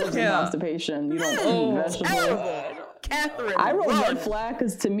 He lives in constipation. You don't eat vegetables. Terrible. Catherine, I wrote red flag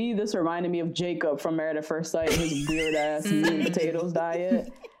because to me this reminded me of Jacob from Married at First Sight, his weird ass meat and potatoes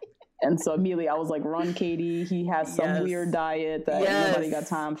diet. And so immediately I was like, run, Katie. He has some weird diet that nobody got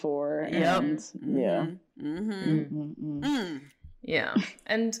time for. And yeah.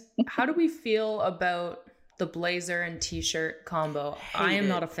 And how do we feel about the blazer and t-shirt combo? I am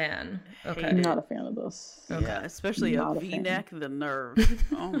not a fan. Okay. I'm not a fan of this. Okay. Yeah, especially a V-neck, the nerve.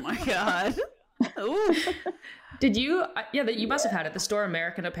 Oh my God. Ooh. Did you? You must have had it. The store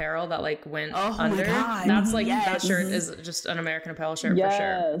American Apparel that like went under. My God. That's like that shirt is just an American Apparel shirt for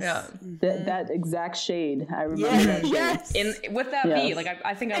sure. Yeah, that exact shade. I remember that shade. Yes. With that V, like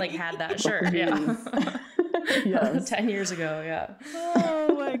I think I like had that shirt. Yeah, 10 years ago. Yeah.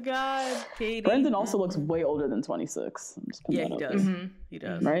 Oh my God, Katie. Brendan also looks way older than 26. Yeah, he does. He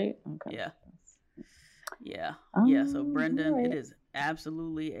does. Right? Okay. Yeah. So Brendan, it is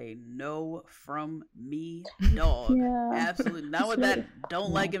absolutely a no from me, dog. Absolutely not with that.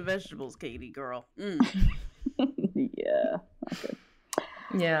 Don't like it vegetables, Katie girl. Yeah. Okay.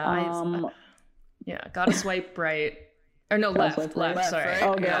 Yeah. Gotta swipe right. Or no, left. Sorry. Right?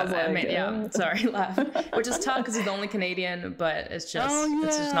 Okay, left. Sorry, left. Which is tough because he's the only Canadian, but it's just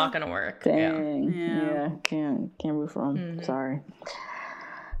it's just not gonna work. Dang. Yeah. Can't root for him. Sorry.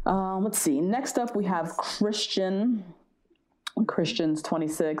 Let's see. Next up, we have Christian. Christian's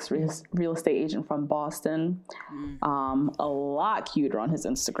 26, real estate agent from Boston. A lot cuter on his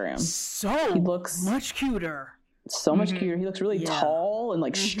Instagram. He looks much cuter. So much cuter. He looks really tall and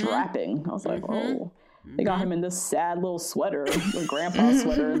like strapping. I was like, oh. They got him in this sad little sweater, the grandpa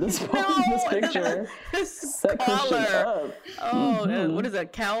sweater in this picture. Set Christian up. What is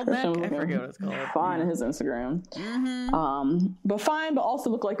that, cowl neck? I forget what it's called. Fine on his Instagram. But also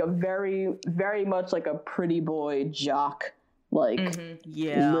look like a very, very much like a pretty boy jock. Like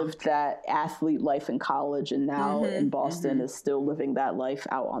lived that athlete life in college and now in Boston is still living that life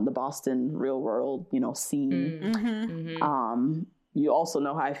out on the Boston real world, scene. You also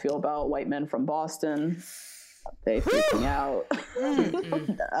know how I feel about white men from Boston. They freak me out.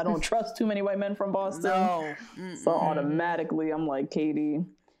 I don't trust too many white men from Boston. No. So automatically I'm like, Katie,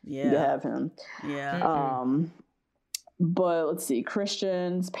 you have him. But let's see,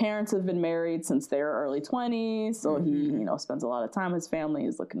 Christian's parents have been married since their early 20s. So he, spends a lot of time with his family.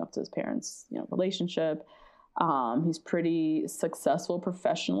 He's looking up to his parents' relationship. He's pretty successful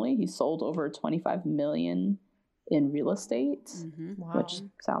professionally. He sold over $25 million in real estate, which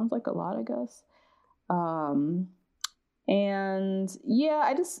sounds like a lot, I guess.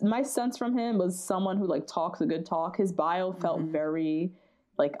 My sense from him was someone who like talks a good talk. His bio felt very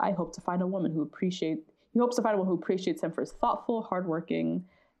like, I hope to find a woman who appreciates him for his thoughtful, hardworking,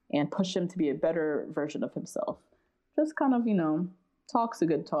 and push him to be a better version of himself. Just kind of, talks a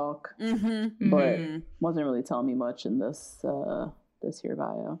good talk, but wasn't really telling me much in this here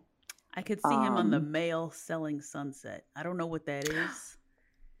bio. I could see him on the Mail selling Sunset. I don't know what that is.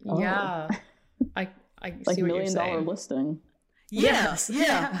 Yeah. I like see what $1 you're saying. million listing. Yes.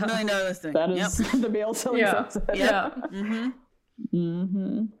 Yeah. $1 million listing. That is the Mail selling Sunset. Yeah.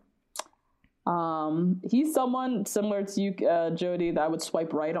 He's someone similar to you, Jody, that I would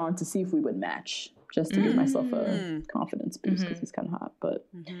swipe right on to see if we would match, just to give myself a confidence boost because he's kind of hot.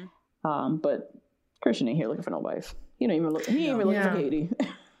 But Christian ain't here looking for no wife. He ain't even looking for Katie.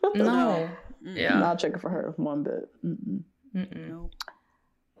 No. Not checking for her one bit. Nope.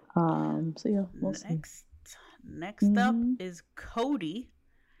 We'll see. Next up is Cody,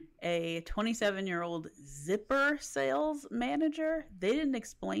 a 27-year-old zipper sales manager. They didn't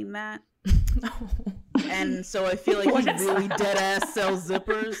explain that. And so I feel like he really dead ass sells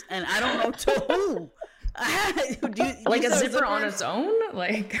zippers, and I don't know to who. Like a zipper on its own?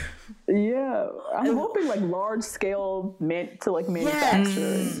 Like, yeah, I'm hoping like large scale manufacturing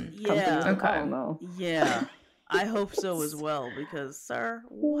companies. Okay. I don't know. Yeah, I hope so as well because, sir,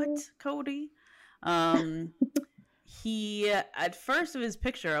 what, Cody? He at first of his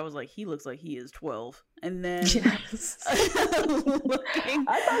picture, I was like, he looks like he is 12, and then I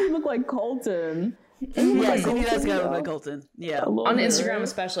thought he looked like Colton Yes, he does kind of look like Colton. Yeah. On Instagram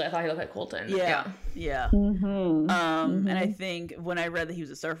especially, I thought he looked like Colton. Yeah. Mm-hmm. And I think when I read that he was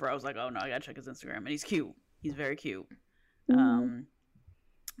a surfer, I was like, oh no, I gotta check his Instagram. And he's cute. He's very cute.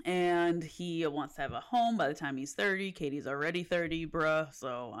 And he wants to have a home by the time he's 30. Katie's already 30, bruh.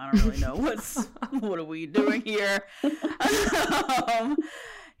 So I don't really know what are we doing here.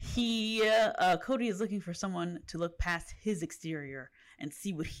 Cody is looking for someone to look past his exterior and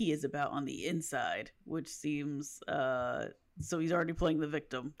see what he is about on the inside, which seems so he's already playing the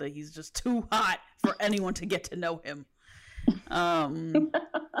victim, that he's just too hot for anyone to get to know him.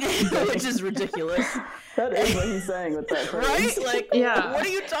 Which is ridiculous. That is what he's saying with that phrase. Right? Like, what are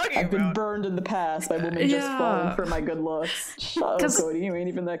you talking about? I've been burned in the past by women just falling for my good looks. Shut up, Cody, you ain't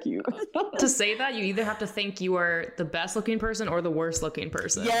even that cute. To say that, you either have to think you are the best looking person or the worst looking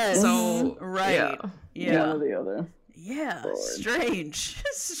person. Yes. So, right. Yeah. One or the other. Yeah. Lord. Strange.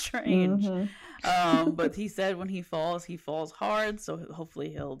 But he said when he falls hard, so hopefully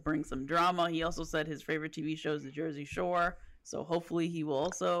he'll bring some drama. He also said his favorite TV show is The Jersey Shore, so hopefully he will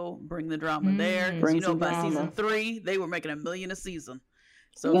also bring the drama there. Because you know, by season 3, they were making $1 million a season.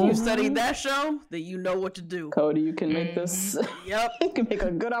 So if you studied that show, then you know what to do. Cody, you can make this. Yep. You can make a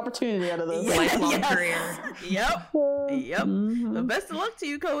good opportunity out of this. Lifelong career. Yep. The best of luck to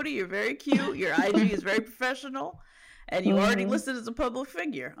you, Cody. You're very cute. Your IG is very professional. And you already listed as a public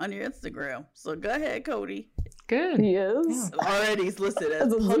figure on your Instagram. So go ahead, Cody. Good. He is. Already he's listed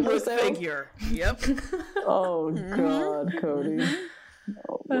as a public figure. Yep. Oh, God, Cody.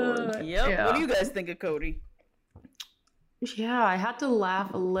 Oh, Lord. Yep. What do you guys think of Cody? Yeah, I had to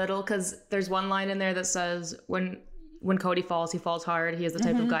laugh a little because there's one line in there that says, when Cody falls, he falls hard. He is the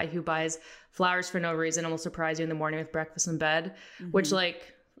type of guy who buys flowers for no reason and will surprise you in the morning with breakfast in bed. Which,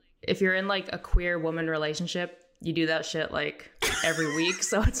 like, if you're in, like, a queer woman relationship, you do that shit like every week,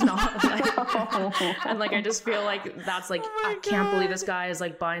 so it's not like, and like I just feel like that's like I can't believe this guy is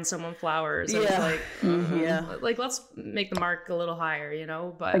like buying someone flowers. And it's like, like let's make the mark a little higher, you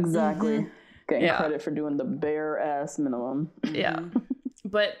know? But exactly, getting credit for doing the bare ass minimum.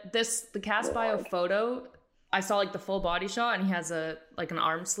 But the cast bio photo, I saw like the full body shot, and he has an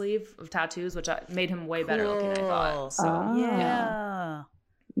arm sleeve of tattoos, which made him way better looking, I thought. So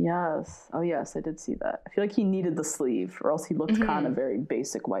Yes. Oh, yes, I did see that. I feel like he needed the sleeve, or else he looked kind of very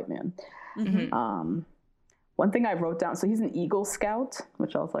basic white man. One thing I wrote down, so he's an Eagle Scout,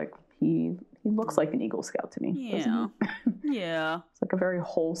 which I was like, he looks like an Eagle Scout to me. Yeah. Yeah. It's like a very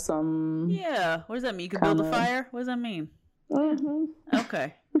wholesome. Yeah. What does that mean? You can build a fire? What does that mean?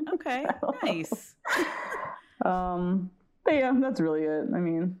 Okay. Nice. But yeah, that's really it. I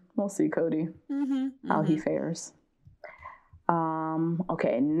mean, we'll see Cody, how he fares.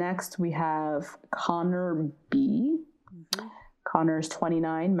 Okay, next we have Connor B. Connor's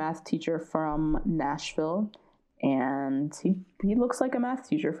 29, math teacher from Nashville, and he looks like a math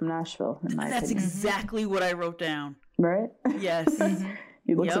teacher from Nashville, in my opinion. That's exactly what I wrote down. Right? Yes.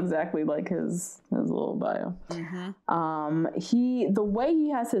 He looks exactly like his little bio. The way he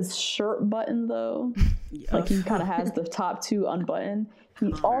has his shirt buttoned though, like he kind of has the top 2 unbuttoned.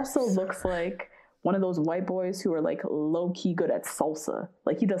 He also looks like one of those white boys who are like low key good at salsa.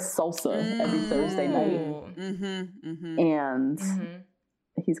 Like he does salsa every Thursday night, and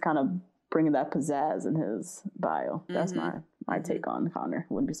he's kind of bringing that pizzazz in his bio. That's my take on Connor.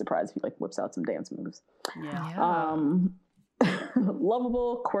 Wouldn't be surprised if he like whips out some dance moves.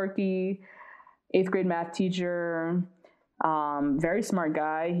 Lovable, quirky, 8th grade math teacher, very smart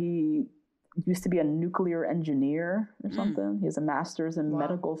guy. He used to be a nuclear engineer or something. He has a master's in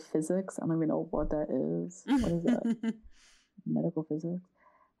medical physics. I don't even know what that is. What is that? Medical physics.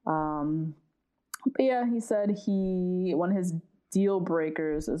 But yeah, he said one of his deal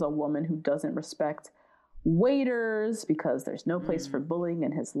breakers is a woman who doesn't respect waiters because there's no place for bullying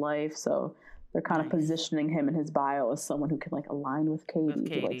in his life. So they're kind of positioning him in his bio as someone who can like align with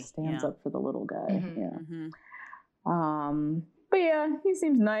Katie. Who like stands up for the little guy. But yeah, he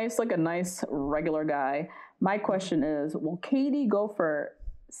seems nice, like a nice regular guy. My question is, will Katie go for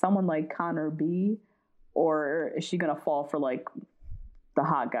someone like Connor B, or is she gonna fall for like the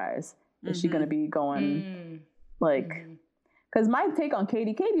hot guys? Is she gonna be going like? Because my take on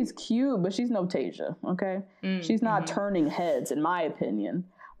Katie's cute, but she's no Tasia. Okay, she's not turning heads, in my opinion.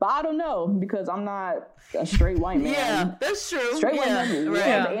 But I don't know, because I'm not a straight white man. Yeah, that's true. Straight white man.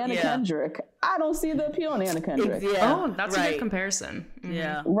 Right. Anna Kendrick. I don't see the appeal in Anna Kendrick. Oh, that's a good comparison.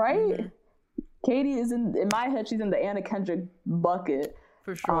 Right? Katie is in my head, she's in the Anna Kendrick bucket.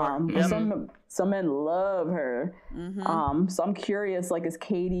 for sure. Some men love her. So I'm curious, like, is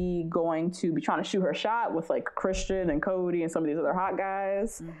Katie going to be trying to shoot her shot with like Christian and Cody and some of these other hot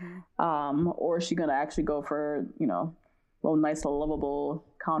guys, or is she going to actually go for, you know, a nice, lovable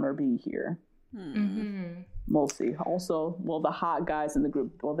Connor B here? We'll see. Also, will the hot guys in the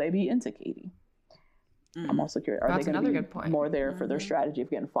group, will they be into Katie? I'm also curious. Are they going to be more there for their strategy of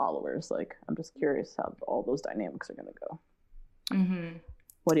getting followers? Like, I'm just curious how all those dynamics are going to go.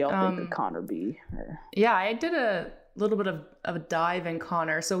 What do y'all think of Connor B? Yeah, I did a little bit of a dive in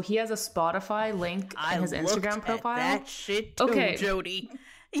Connor. So he has a Spotify link in his Instagram profile. That shit too, Jody.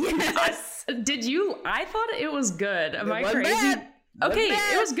 Yes. Did you? I thought it was good. Am I crazy? Okay,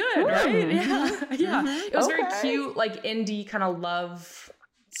 it was good, right? Yeah. It was very cute, like indie kind of love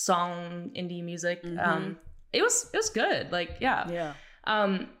song, indie music. It was good. Like, yeah.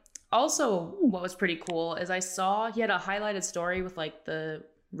 Also, what was pretty cool is I saw he had a highlighted story with like the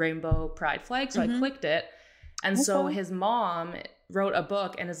rainbow pride flag. So I clicked it. And so his mom wrote a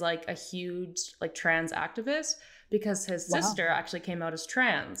book and is like a huge like trans activist because his sister actually came out as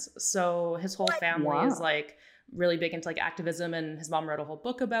trans. So his whole family is like really big into like activism, and his mom wrote a whole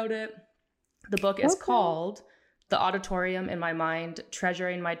book about it. The book is called The Auditorium in My Mind,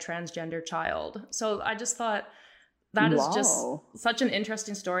 Treasuring My Transgender Child. So I just thought that is just such an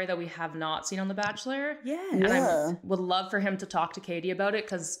interesting story that we have not seen on The Bachelor. And I would love for him to talk to Katie about it,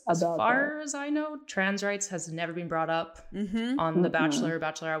 because as far as I know, trans rights has never been brought up on The Bachelor,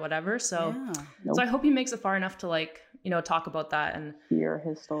 Bachelorette, whatever. So, so I hope he makes it far enough to like, you know, talk about that and hear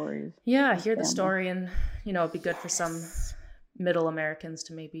his stories. Yeah, hear the story, and, you know, it'd be good for some middle Americans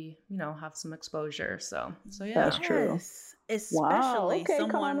to maybe, you know, have some exposure. So yeah. That's true. Especially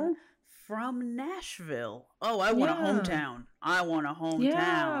someone from Nashville. Oh, I want a hometown. I want a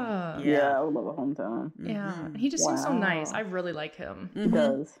hometown. Yeah, I would love a hometown. Yeah. He just seems so nice. I really like him. He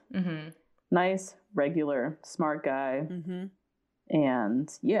does. Nice, regular, smart guy. And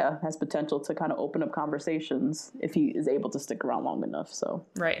has potential to kind of open up conversations if he is able to stick around long enough. So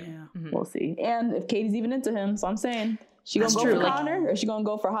we'll see. And if Katie's even into him, so I'm saying, she gonna go for Connor, or she gonna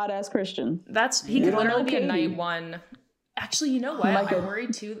go for hot ass Christian? He could literally be a night one. Actually, you know what? I worry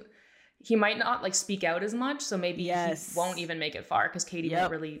too. He might not like speak out as much, so maybe he won't even make it far because Katie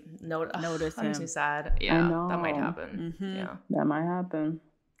won't really notice him. That makes me sad. Yeah, that might happen. Yeah, that might happen.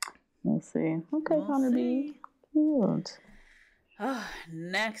 We'll see. Okay, Connor B. Cute.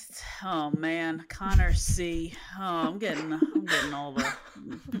 Next, man, Connor C. I'm getting all the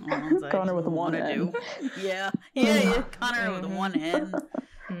Connor with one N. Yeah, Connor with one N.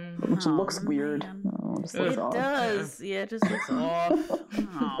 Which looks weird. It does. Yeah, it just looks off.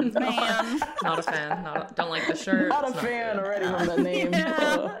 Oh man, not a fan. Don't like the shirt. Not a fan already from the name.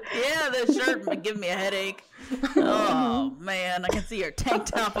 Yeah, the shirt giving me a headache. Oh man, I can see your tank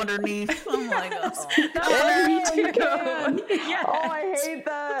top underneath. I'm like, me too. Yes. Oh, I hate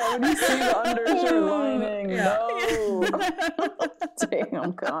that when you see the undershirt lining. No.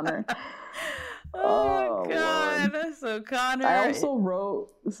 Damn, Connor. Oh God. Lord. So Connor. I also wrote,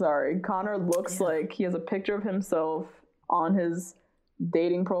 Connor looks like he has a picture of himself on his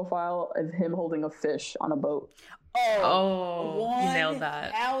dating profile of him holding a fish on a boat. Oh, you nailed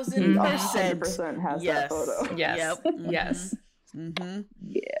that. 1,000% has that photo. Yes. Yes.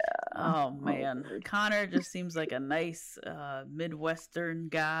 Yeah. Oh man, Connor just seems like a nice Midwestern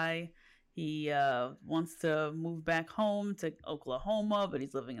guy. He wants to move back home to Oklahoma, but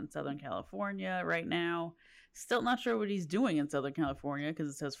he's living in Southern California right now. Still not sure what he's doing in Southern California because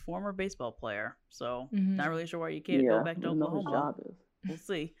it says former baseball player. So not really sure why you can't go back to Oklahoma. We'll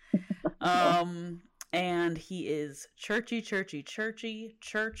see. And he is churchy.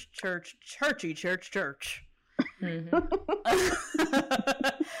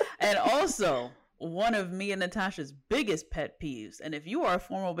 And also one of me and Natasha's biggest pet peeves. And if you are a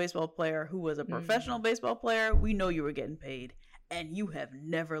former baseball player who was a professional baseball player, we know you were getting paid, and you have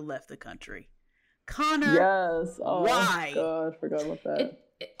never left the country. Connor, yes. Oh, why? God, I forgot about that.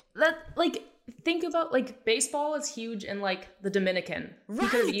 Think about, like, baseball is huge in, like, the Dominican. Right. He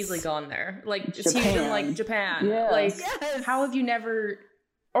could have easily gone there. Like, it's huge in, like, Japan. Yes. Like, how have you never...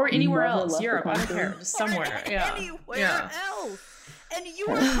 Or anywhere else, Europe, I don't care, just somewhere. Anywhere else. And you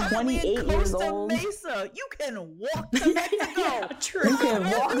are 28 years old. Mesa. You can walk to Mexico. True. You can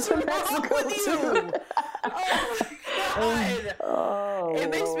walk to Mexico too. Oh my God. Oh, it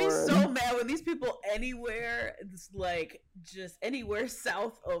makes me so mad when these people anywhere, it's like just anywhere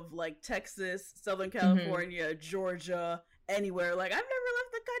south of like Texas, Southern California, Georgia, anywhere. Like, I've never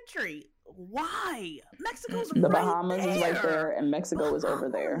left the country. Why? Mexico's the right Bahamas there. is right there, and Mexico is over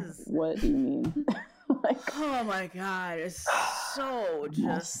there. What do you mean? Like, oh my God, it's so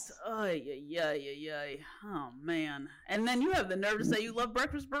just, yeah. Oh man. And then you have the nerve to say you love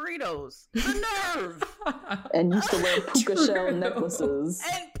breakfast burritos. The nerve. And used to wear puka shell necklaces.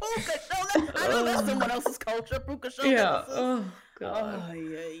 And puka shell. I know that's someone else's culture. Puka shell necklaces. Oh God. Oh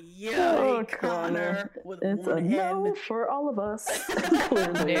yeah. Oh, Connor. With It's one a hand. no for all of us.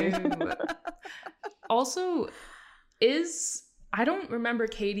 Clearly. No. Also, I don't remember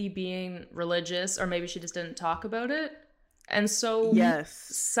Katie being religious, or maybe she just didn't talk about it. And so Yes.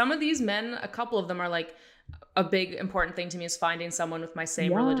 some of these men, a couple of them are like, a big important thing to me is finding someone with my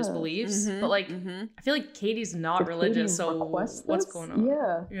same religious Yes. beliefs. But like, I feel like Katie's not Did religious, Katie so request what's this? going on?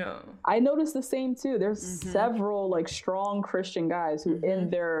 Yeah. Yeah. I noticed the same too. There's several like strong Christian guys who in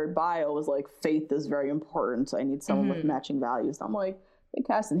their bio was like, faith is very important. So I need someone with matching values. And I'm like, they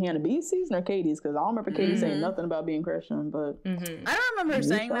casting Hannah B's season or Katie's? Because I don't remember Katie saying nothing about being Christian. But I don't remember her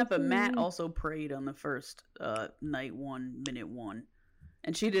saying that, but something? Matt also prayed on the first night 1, minute 1.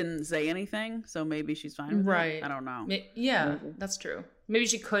 And she didn't say anything, so maybe she's fine with Right. it. I don't know. Yeah, that's true. Maybe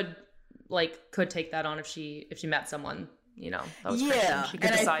she could take that on if she met someone, that was Christian. Yeah, She could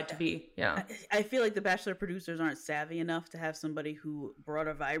and decide to be, I feel like the Bachelor producers aren't savvy enough to have somebody who brought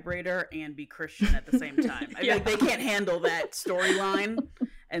a vibrator and be Christian at the same time. I feel like they can't handle that storyline,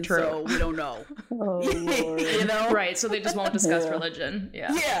 and True. so we don't know. oh, Lord. You know? Right, so they just won't discuss Yeah. religion.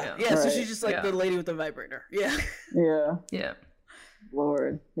 Yeah. So Right. she's just like Yeah. the lady with the vibrator. Yeah. Yeah. Yeah.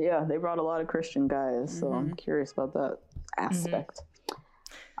 Lord. Yeah, they brought a lot of Christian guys, so I'm curious about that aspect.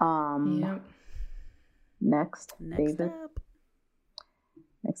 Yeah. Next, Next David. up.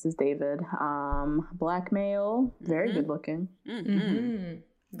 Next is David. Black male, very good looking,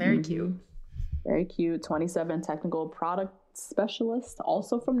 Very cute. very cute. 27, technical product specialist,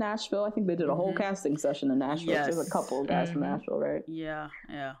 also from Nashville. I think they did a whole casting session in Nashville. Yes. There's a couple of guys from Nashville, right? Yeah.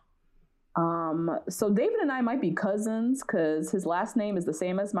 So David and I might be cousins because his last name is the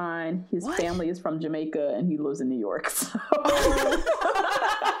same as mine. His What? family is from Jamaica and he lives in New York. So.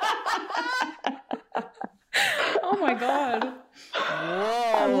 Oh my God.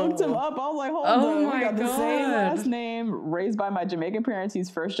 I looked him up. I was like, hold Oh on. my We got the same God. last name, raised by my Jamaican parents. He's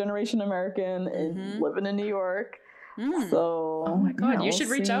first generation American and living in New York. So, Oh my God. yeah, You should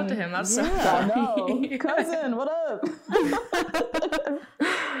reach out to him. That's so I funny. know. Cousin, what up?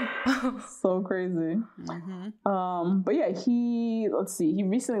 So crazy. But yeah, he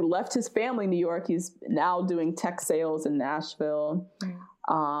recently left his family in New York. He's now doing tech sales in Nashville.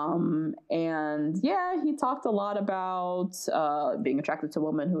 And yeah, he talked a lot about being attracted to a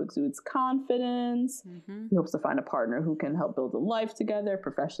woman who exudes confidence. He hopes to find a partner who can help build a life together,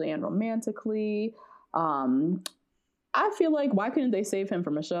 professionally and romantically. I feel like, why couldn't they save him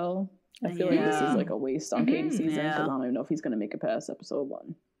for Michelle? I feel like this is like a waste on Katie's season because I don't even know if he's going to make it past episode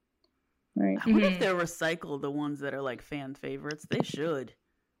 1. Right? I wonder if they'll recycle the ones that are like fan favorites. They should.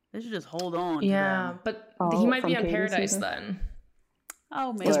 They should just hold on. To Yeah, them. but Oh, he might from be on Katie's Paradise season? then.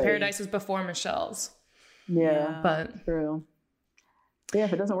 Oh, Because maybe. Paradise is before Michelle's. Yeah, But true. Yeah,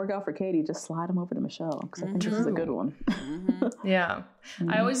 if it doesn't work out for Katie, just slide him over to Michelle because I think this is a good one. yeah.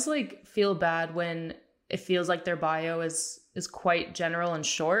 I always feel bad when it feels like their bio is quite general and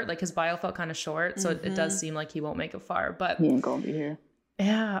short. Like his bio felt kind of short, so it does seem like he won't make it far. But He ain't gonna be here.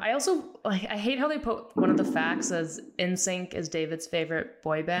 yeah, I also I hate how they put one of the facts as NSYNC is David's favorite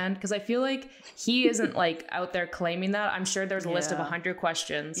boy band, because I feel like he isn't out there claiming that. I'm sure there's a list of 100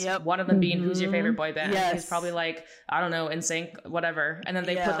 questions. Yep. One of them being who's your favorite boy band. Yes. He's probably I don't know, NSYNC, whatever. And then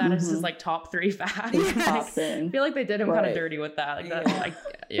they put that as his top 3 facts. Top I thing. feel like they did him kind Right. of dirty with that.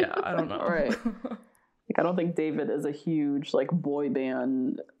 I don't know. Right. I don't think David is a huge boy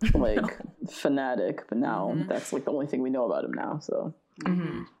band fanatic, but now that's the only thing we know about him now. So,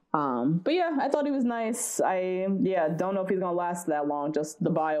 but yeah, I thought he was nice. I don't know if he's gonna last that long. Just the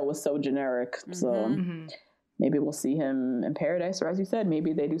bio was so generic. So maybe we'll see him in Paradise, or as you said,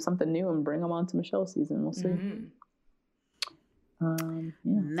 maybe they do something new and bring him on to Michelle's season. We'll see.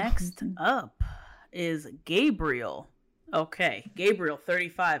 Next up is Gabriel. Okay, Gabriel,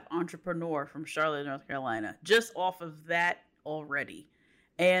 35, entrepreneur from Charlotte, North Carolina. Just off of that already.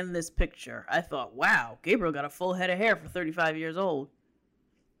 And this picture, I thought, wow, Gabriel got a full head of hair for 35 years old.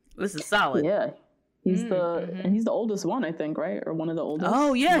 This is solid. Yeah, he's and he's the oldest one, I think, right? Or one of the oldest.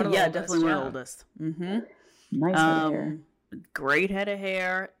 Oh, yeah, One of the oldest, definitely one of the yeah. oldest. Nice head of hair. Great head of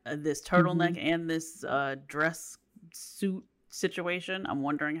hair, this turtleneck and this dress suit situation. I'm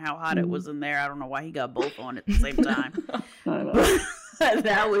wondering how hot it was in there. I don't know why he got both on at the same time. I don't know.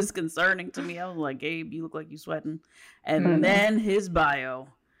 That was concerning to me. I was like, Gabe, you look like you sweating. And then his bio.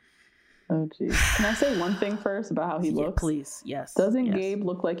 Oh, geez. Can I say one thing first about how he looks? Please, yes. Doesn't yes. Gabe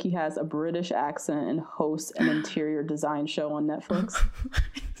look like he has a British accent and hosts an interior design show on Netflix?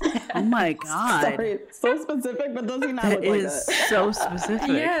 Oh my God. Sorry, it's so specific, but does he not look It like is that? so specific.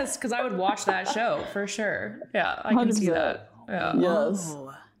 Yes, because I would watch that show for sure. Yeah, I can see 100%. that. Yeah. Yes.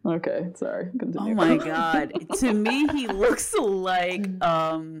 Oh. Okay, sorry. Continue. Oh my God. To me, he looks like,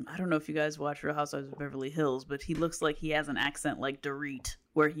 I don't know if you guys watch Real Housewives of Beverly Hills, but he looks like he has an accent like Dorit,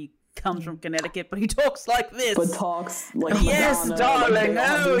 where he comes from Connecticut, but he talks like this. But talks like yes, Madonna, darling. Like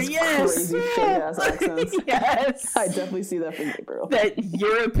Oh, yes. Crazy fake-ass accents. Yes. I definitely see that from Gabriel. That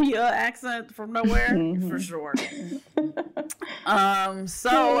European accent from nowhere, for sure.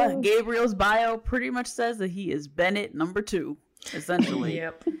 So Gabriel's bio pretty much says that he is Bennett number 2, essentially.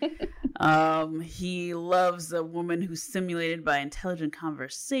 Yep. He loves a woman who's stimulated by intelligent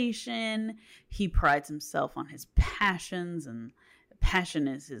conversation. He prides himself on his passions, and passion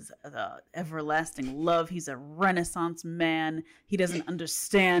is his everlasting love. He's a Renaissance man. He doesn't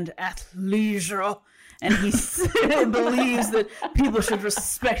understand athleisure, and he believes that people should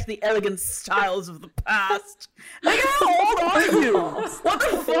respect the elegant styles of the past. Like, how old are you? What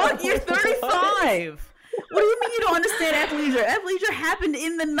the fuck? You're 35. What do you mean you don't understand athleisure? Athleisure happened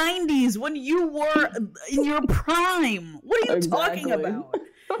in the 90s when you were in your prime. What are you talking about?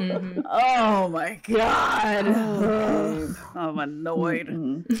 Mm-hmm. Oh my God. I'm annoyed.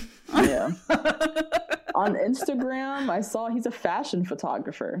 Mm-hmm. Yeah. On Instagram, I saw he's a fashion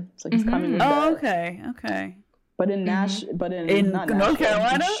photographer. So he's coming with that. Okay. But in not North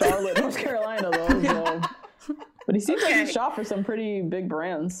Carolina? Charlotte, North Carolina, though. So. But he seems like he shot for some pretty big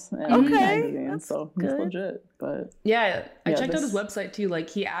brands and magazines, so he's legit. But yeah, I checked out his website too. Like,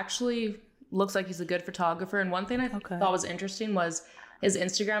 he actually looks like he's a good photographer. And one thing I thought was interesting was his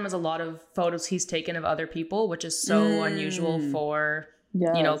Instagram has a lot of photos he's taken of other people, which is so unusual for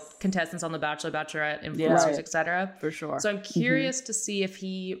contestants on The Bachelor, Bachelorette, influencers, etc. For sure. So I'm curious to see if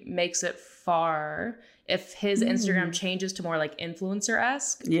he makes it far, if his Instagram changes to more like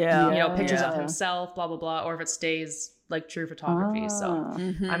influencer-esque. Pictures of himself, blah, blah, blah, or if it stays like true photography. So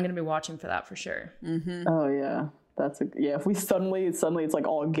I'm going to be watching for that for sure. Mm-hmm. Oh, yeah. If we suddenly it's like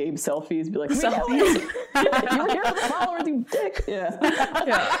all Gabe selfies, be like, selfies? You were here for the followers, you dick. Yeah.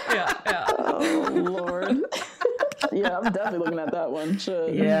 Oh, Lord. Yeah, I'm definitely looking at that one.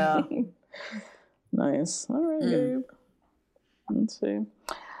 Shit. Yeah. Nice. All right, Gabe. Let's see.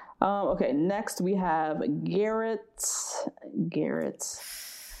 Okay, next we have Garrett.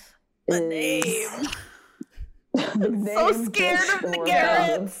 The name. The name so scared of the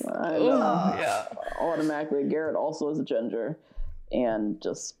Garretts. I know. Yeah. Automatically, Garrett also is a ginger and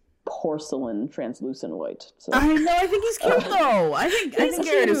just porcelain translucent white. So. I know. I think he's cute though. I think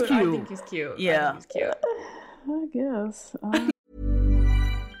Garrett is cute. I think he's cute. Yeah. I guess.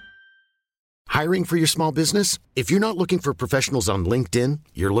 Hiring for your small business? If you're not looking for professionals on LinkedIn,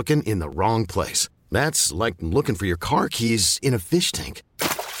 you're looking in the wrong place. That's like looking for your car keys in a fish tank.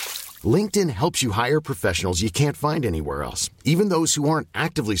 LinkedIn helps you hire professionals you can't find anywhere else, even those who aren't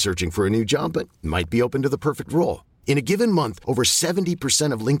actively searching for a new job but might be open to the perfect role. In a given month, over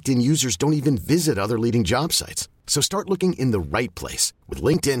 70% of LinkedIn users don't even visit other leading job sites. So start looking in the right place. With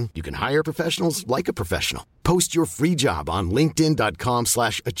LinkedIn, you can hire professionals like a professional. Post your free job on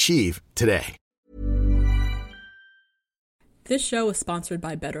linkedin.com/achieve today. This show is sponsored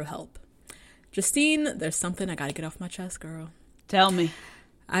by BetterHelp. Justine, there's something I gotta get off my chest, girl. Tell me.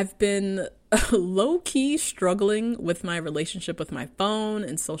 I've been low-key struggling with my relationship with my phone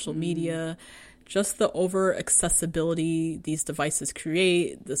and social media. Just the over-accessibility these devices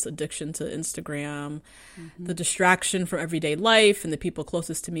create, this addiction to Instagram, the distraction from everyday life and the people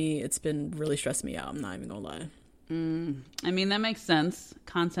closest to me, it's been really stressing me out. I'm not even gonna lie. I mean, that makes sense.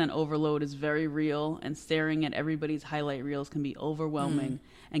 Content overload is very real, and staring at everybody's highlight reels can be overwhelming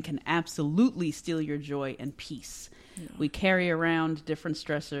and can absolutely steal your joy and peace. Yeah. We carry around different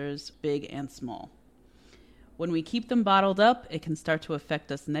stressors, big and small. When we keep them bottled up, it can start to affect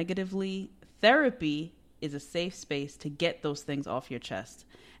us negatively. Therapy is a safe space to get those things off your chest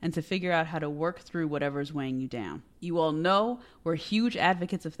and to figure out how to work through whatever's weighing you down. You all know we're huge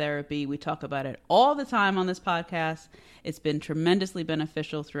advocates of therapy. We talk about it all the time on this podcast. It's been tremendously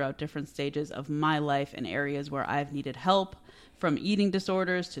beneficial throughout different stages of my life and areas where I've needed help, from eating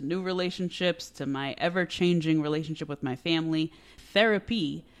disorders to new relationships to my ever-changing relationship with my family.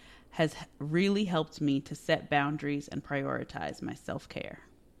 Therapy has really helped me to set boundaries and prioritize my self-care.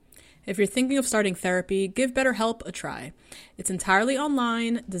 If you're thinking of starting therapy, give BetterHelp a try. It's entirely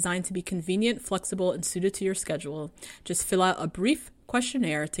online, designed to be convenient, flexible, and suited to your schedule. Just fill out a brief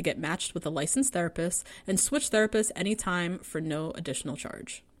questionnaire to get matched with a licensed therapist and switch therapists anytime for no additional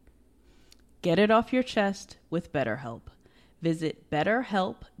charge. Get it off your chest with BetterHelp. Visit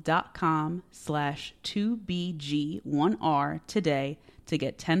betterhelp.com/2BG1R today to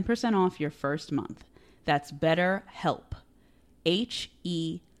get 10% off your first month. That's BetterHelp.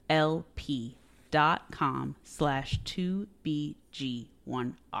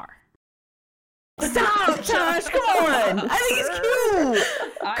 HELP.com/2BG1R. Stop, Josh! Come on! I think it's cute!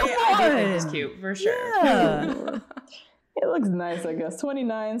 I do think it's cute, for sure. Yeah. It looks nice, I guess.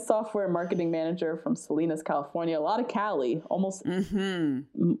 29, software marketing manager from Salinas, California. A lot of Cali. Almost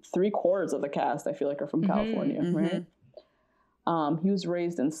 3/4 of the cast, I feel like, are from California, right? He was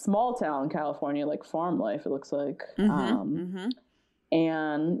raised in small town California, like farm life, it looks like.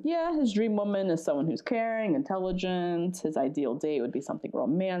 And yeah, his dream woman is someone who's caring, intelligent. His ideal date would be something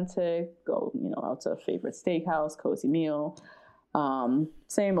romantic. Go, out to a favorite steakhouse, cozy meal.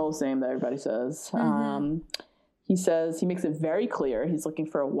 Same old same that everybody says. He says he makes it very clear he's looking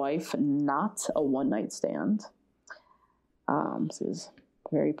for a wife, not a one-night stand. So he's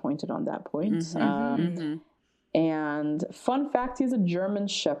very pointed on that point. And fun fact, he's a German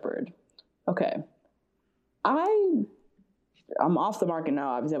Shepherd. Okay. I'm off the market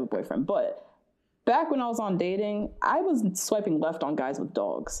now. Obviously, I have a boyfriend. But back when I was on dating, I was swiping left on guys with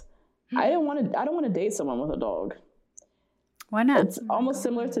dogs. I don't want to date someone with a dog. Why not? It's almost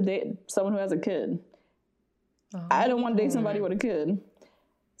similar to date someone who has a kid. I don't want to date somebody with a kid.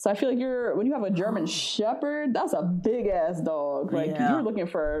 So I feel like when you have a German Shepherd, that's a big ass dog. Like you're looking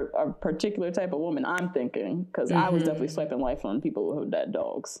for a particular type of woman, I'm thinking, because I was definitely swiping life on people who had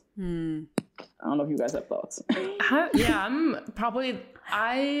dogs. I don't know if you guys have thoughts.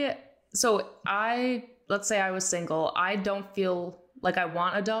 Let's say I was single. I don't feel like I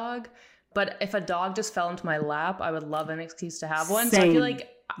want a dog, but if a dog just fell into my lap, I would love an excuse to have one. Same. So I feel like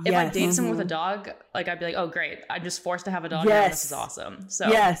if I date someone with a dog, like I'd be like, oh great, I'm just forced to have a dog now. This is awesome. So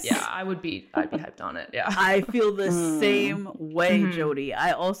yeah, I'd be hyped on it. Yeah. I feel the same way, Jody.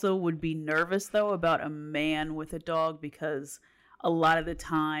 I also would be nervous though about a man with a dog because a lot of the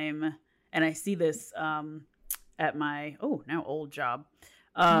time, and I see this at my now old job,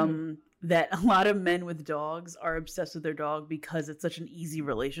 that a lot of men with dogs are obsessed with their dog because it's such an easy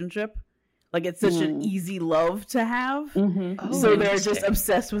relationship. Like, it's such an easy love to have. So they're just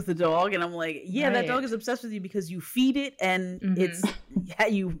obsessed with the dog. And I'm like, that dog is obsessed with you because you feed it and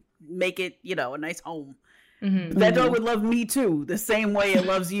you make it, a nice home. That dog would love me too, the same way it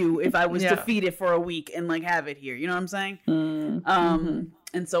loves you if I was to feed it for a week and like have it here. You know what I'm saying?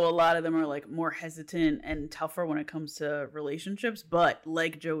 And so a lot of them are like more hesitant and tougher when it comes to relationships. But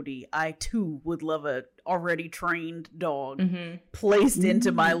like Jody, I too would love a already trained dog placed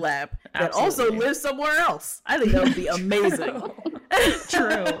into my lap that also lives somewhere else. I think that would be amazing.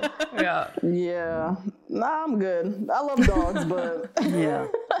 True. Yeah. Nah, I'm good. I love dogs, but I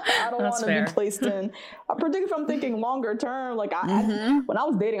don't want to be placed in. Particularly if I'm thinking longer term. Like when I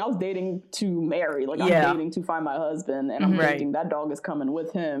was dating to marry. Like I'm dating to find my husband, and I'm thinking that dog is coming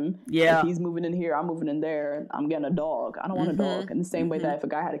with him. Yeah. If he's moving in here, I'm moving in there. I'm getting a dog. I don't want a dog. In the same way that if a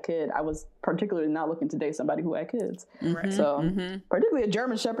guy had a kid, I was particularly not looking to date somebody who had kids. So particularly a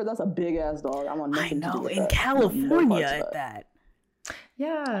German Shepherd, that's a big ass dog. I want nothing to do with in that. California at that.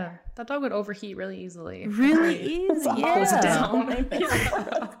 Yeah, that dog would overheat really easily. Really easy. Close it down.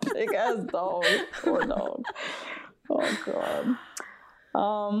 Big ass dog. Poor dog. Oh god.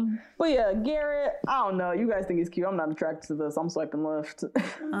 But yeah, Garrett, I don't know. You guys think he's cute. I'm not attracted to this. I'm swiping left.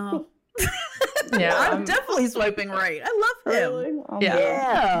 I'm definitely swiping right. I love him. Really?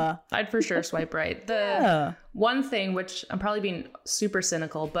 Yeah. I'd for sure swipe right. The one thing, which I'm probably being super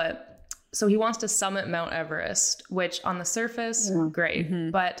cynical, but so he wants to summit Mount Everest, which on the surface,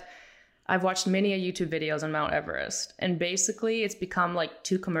 great. But I've watched many YouTube videos on Mount Everest, and basically it's become like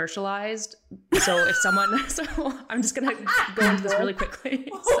too commercialized. So if someone, I'm just going to go into this really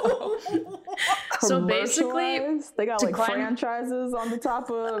quickly. So basically they got like franchises on the top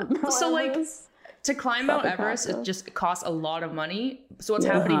of Mount Everest. To climb Mount Everest, it costs a lot of money. So what's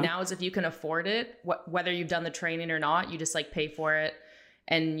happening now is if you can afford it, whether you've done the training or not, you just like pay for it.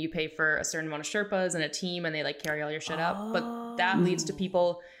 And you pay for a certain amount of Sherpas and a team, and they like carry all your shit up. But that leads to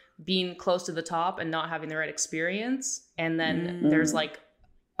people being close to the top and not having the right experience. And then there's like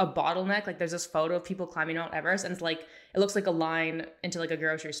a bottleneck. Like there's this photo of people climbing Mount Everest, and it's like it looks like a line into like a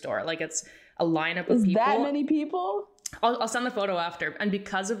grocery store. Like it's a lineup of people. That many people? I'll send the photo after. And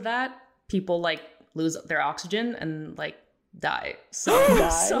because of that, people like lose their oxygen and like die. So yeah.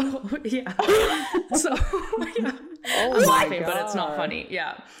 I'm laughing, but it's not funny.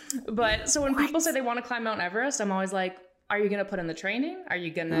 Yeah. But so when people say they want to climb Mount Everest, I'm always like, are you going to put in the training? Are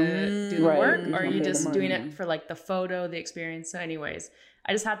you going to do the work? Or are you just doing it for like the photo, the experience? So anyways,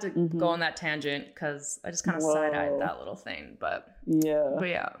 I just had to go on that tangent because I just kind of side-eyed that little thing. But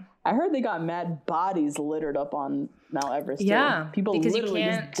yeah. I heard they got mad bodies littered up on Mount Everest. Yeah. Too. People literally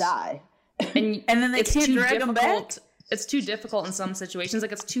just die. And then they can't drag them back? It's too difficult in some situations.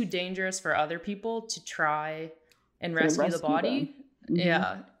 Like, it's too dangerous for other people to try and rescue the body.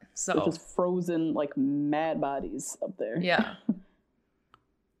 Yeah. So it's just frozen, like, mad bodies up there. Yeah.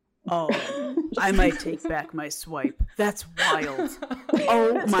 Oh, I might take back my swipe. That's wild.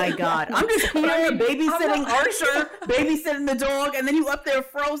 Oh my God. I'm just here babysitting Archer, babysitting the dog, and then you up there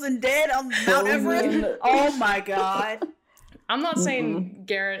frozen dead on Mount Everest. Oh my God. I'm not saying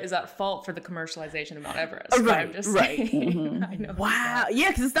Garrett is at fault for the commercialization of Mount Everest. Right, I'm just saying, I know. Wow. Yeah,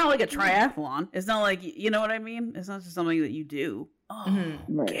 because it's not like a triathlon. It's not like, you know what I mean? It's not just something that you do. Oh,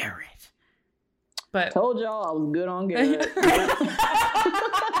 Garrett. But told y'all I was good on Garrett.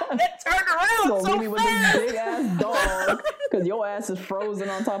 That turned around so with this big ass dog because your ass is frozen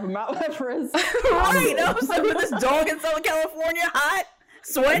on top of Mount Everest. Right. I was like, with this dog in Southern California, hot,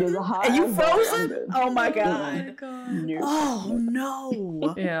 sweating, and you frozen? Oh my God. Oh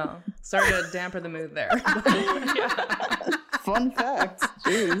no. Yeah. Sorry to dampen the mood there. Fun fact.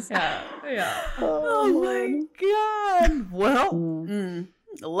 Jeez. Yeah. Oh my God. Well,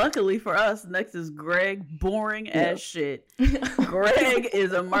 luckily for us, next is Greg, boring as shit. Greg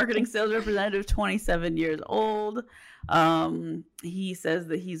is a marketing sales representative, 27 years old. He says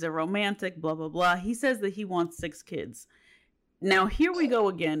that he's a romantic, blah, blah, blah. He says that he wants 6 kids. Now, here we go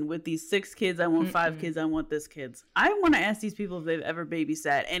again with these 6 kids. I want 5 kids. I want this kids. I want to ask these people if they've ever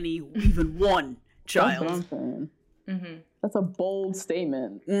babysat even one child. That's what I'm saying. That's a bold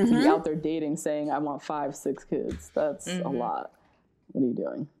statement to be out there dating, saying I want 5, 6 kids. That's a lot. What are you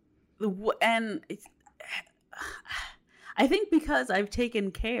doing? And I think because I've taken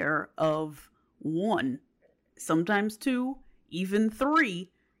care of 1, sometimes 2, even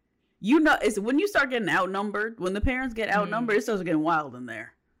 3, you know, it's when you start getting outnumbered, when the parents get outnumbered, it starts getting wild in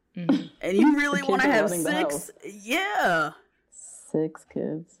there. And you really want to have 6? Yeah. 6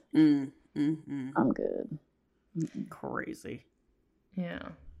 kids. I'm good. Crazy.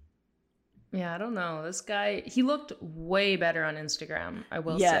 Yeah, I don't know. This guy, he looked way better on Instagram, I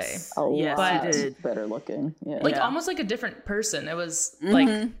will say. But he did. Better looking. Yeah. Like almost like a different person. It was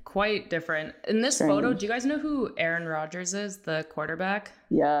like quite different. In this photo, do you guys know who Aaron Rodgers is, the quarterback?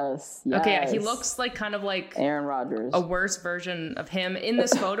 Yes. Okay, yeah, he looks like kind of like Aaron Rodgers. A worse version of him in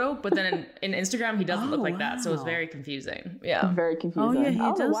this photo, but then in Instagram, he doesn't look like that. So it was very confusing. Yeah. Very confusing. Oh, yeah,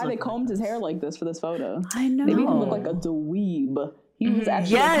 I don't know why they combed his hair like this for this photo. I know. They made him look like a dweeb. He was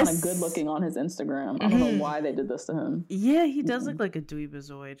actually kind of good looking on his Instagram. I don't know why they did this to him. Yeah, he does look like a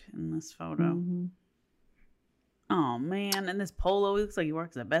dweebazoid in this photo. Oh, man. And this polo, he looks like he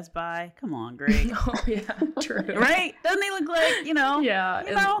works at Best Buy. Come on, Greg. Oh, yeah, true. Right? Doesn't he look like, you know? Yeah.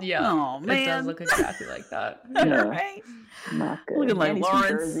 Oh, man. It does look exactly like that. Right? Not good. Looking like Lawrence.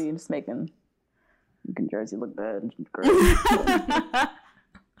 Jersey, just making Jersey look bad. Great.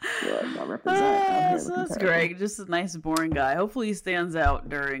 So that's Greg, just a nice boring guy. Hopefully he stands out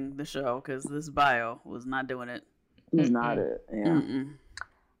during the show because this bio was not doing it. Was not it. Yeah.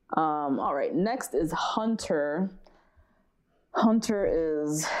 All right. Next is Hunter. Hunter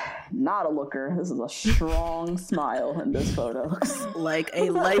is not a looker. This is a strong smile in this photo. Like a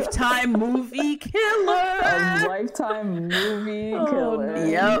Lifetime movie killer. A Lifetime movie killer. No.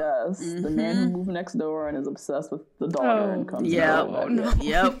 Yep. Yes. The man who moved next door and is obsessed with the daughter and comes Yep.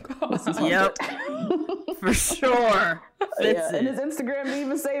 For sure. And his Instagram didn't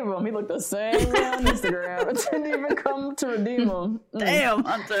even save him. He looked the same way on Instagram. It didn't even come to redeem him. Damn,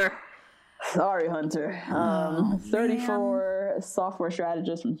 Hunter. Sorry, Hunter. 34, software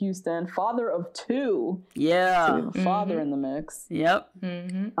strategist from Houston, father of 2. Yeah. So we have a father in the mix. Yep.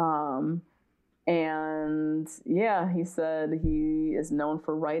 And yeah, he said he is known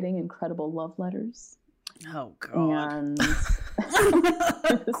for writing incredible love letters. Oh, God. And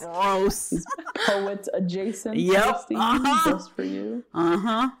gross. He's poet adjacent. Yep. Just for you.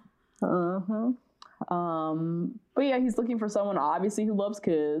 But yeah, he's looking for someone obviously who loves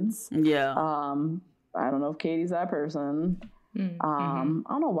kids. Yeah. I don't know if Katie's that person. I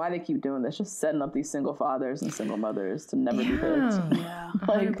don't know why they keep doing this, just setting up these single fathers and single mothers to never be picked. Yeah,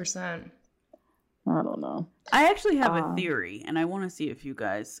 100%. I don't know. I actually have a theory, and I want to see if you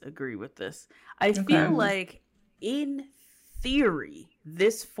guys agree with this. I feel like, in theory,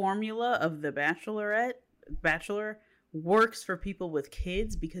 this formula of the Bachelor works for people with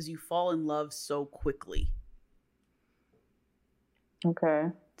kids because you fall in love so quickly. Okay.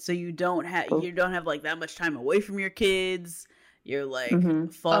 So you don't have like that much time away from your kids. you're like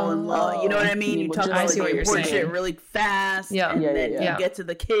fall in love. You know what I mean? You talk about like important shit really fast, and then you get to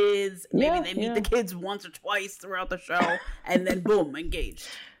the kids. Maybe they meet the kids once or twice throughout the show, and then boom, engaged.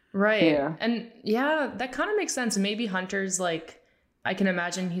 Right. Yeah. And that kind of makes sense. Maybe Hunter's like, I can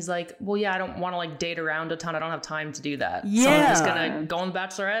imagine he's like, well, I don't want to like date around a ton. I don't have time to do that. Yeah. So I'm just going to go on The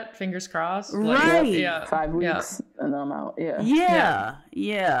Bachelorette, fingers crossed. Right. Like, 5 weeks and then I'm out.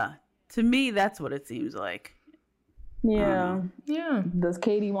 Yeah. To me, that's what it seems like. Yeah. Yeah. Does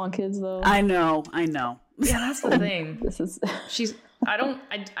Katie want kids though? I know. Yeah, that's the thing. She's I don't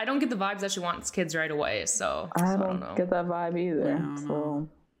get the vibes that she wants kids right away. So I don't get that vibe either. So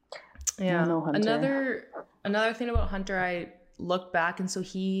yeah. Another thing about Hunter, I look back, and so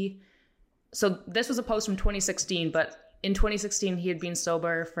this was a post from 2016, but in 2016 he had been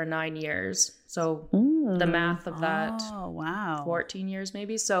sober for 9 years. So the math of that, 14 years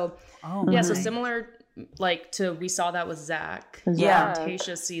maybe. So so similar like to we saw that with Zach in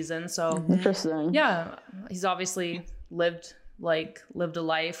Tayshia's season. So interesting. Yeah, he's obviously lived a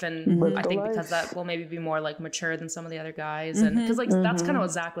life, and I think because that will maybe be more like mature than some of the other guys, and because like that's kind of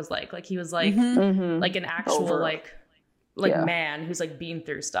what Zach was like he was like like an actual like man who's like been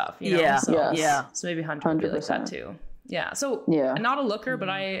through stuff, you know. So maybe Hunter would be like that too. So not a looker, but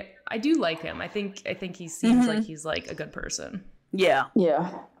I do like him. I think he seems like he's like a good person.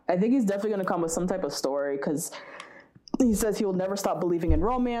 I think he's definitely going to come with some type of story, because he says he will never stop believing in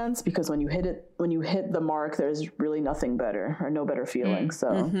romance, because when you hit the mark, there's really nothing better or no better feeling. So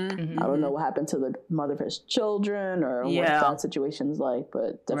I don't know what happened to the mother of his children or what that situation's like,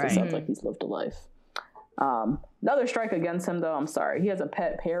 but definitely sounds like he's lived a life. Another strike against him, though. I'm sorry. He has a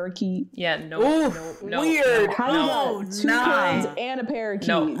pet parakeet. Yeah, no. Weird. How two kids and a parakeet?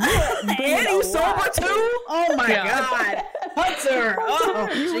 No. And you sober too? Oh my God. Hunter. Oh,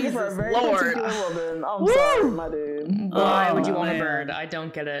 Jesus Lord. I'm sorry, my dude. Why would you want a bird? I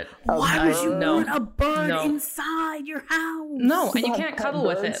don't get it. Why would you want a bird inside your house? No, and you can't cuddle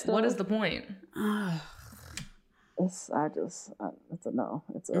with it. What is the point? It's a no.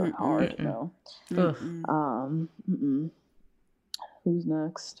 It's a hard no. Who's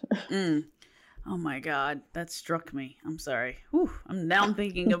next? Oh my God, that struck me. I'm sorry. Whew. I'm now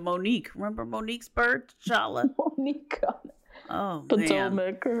thinking of Monique. Remember Monique's bird, T'Challa? Monique. Oh,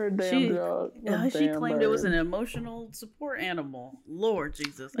 Potomac, her damn dog. She claimed it was an emotional support animal. Lord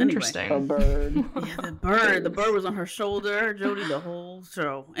Jesus. Interesting. Anyway. A bird. The bird. The bird was on her shoulder. Jody the whole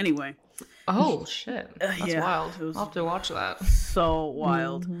show. Anyway. Oh shit. That's wild. I'll have to watch that. So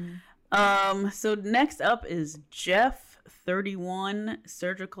wild. So next up is Jeff, 31,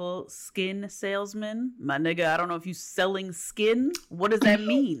 surgical skin salesman. My nigga, I don't know if you selling skin. What does that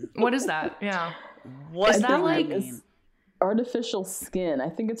mean? What is that? Yeah. What does that mean? Artificial skin. I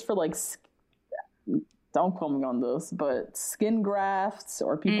think it's for like, don't quote me on this, but skin grafts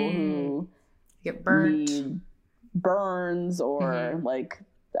or people who get burnt, need burns, or like,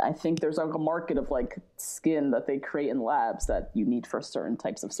 I think there's like a market of like skin that they create in labs that you need for certain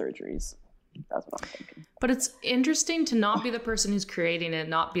types of surgeries. That's what I'm thinking. But it's interesting to not be the person who's creating it,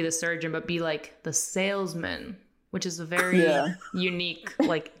 not be the surgeon, but be like the salesman, which is a very unique,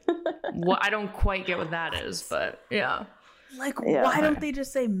 like, what I don't quite get what that is, but yeah. Like, why don't they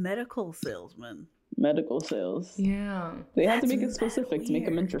just say medical salesman? Medical sales. Yeah. They have to make it specific to make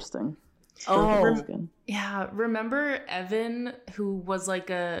them interesting. Yeah. Remember Evan, who was like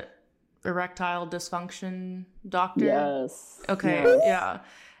a erectile dysfunction doctor? Yes. Okay. Yes. Yeah.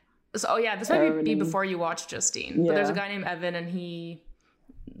 So, this might be before you watched Justine. But there's a guy named Evan, and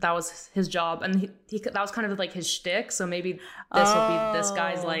that was his job, and he that was kind of like his shtick. So maybe this will be this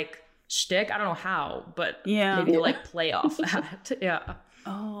guy's like shtick. I don't know how, but maybe like play off that. Yeah.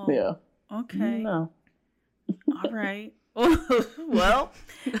 Oh. Yeah. Okay. No. All right. Well,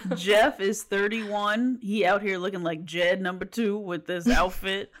 Jeff is 31. He out here looking like Jed number 2 with this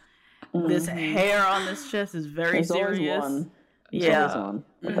outfit. This hair on this chest is very serious. There's one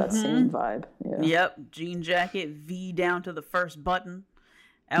with that same vibe. Yeah. Yep. Jean jacket, V down to the first button.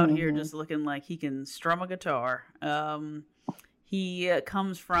 Out here just looking like he can strum a guitar. He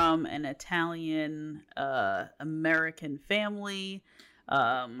comes from an Italian American family.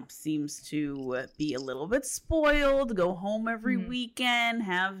 Seems to be a little bit spoiled, go home every weekend,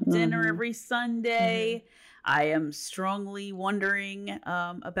 have dinner every Sunday. I am strongly wondering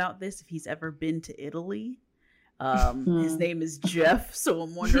about this, if he's ever been to Italy. His name is Jeff, so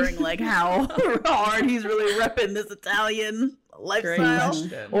I'm wondering like how hard he's really repping this Italian lifestyle,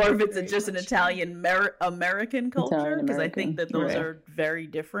 or if it's just an Italian American culture, because I think that those are very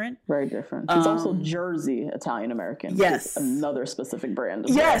different. Very different. It's also Jersey Italian American. Yes, another specific brand.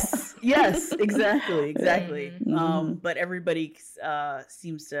 Yes, exactly. But everybody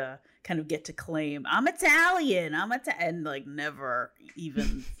seems to kind of get to claim I'm Italian, and like never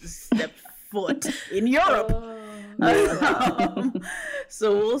even step foot in Europe.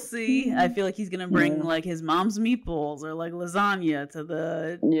 So we'll see. I feel like he's gonna bring like his mom's meatballs or like lasagna to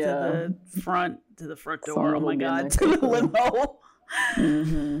the front door. Oh my god, to the limo.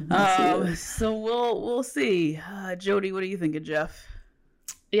 So we'll see. Jody, what do you think of Jeff?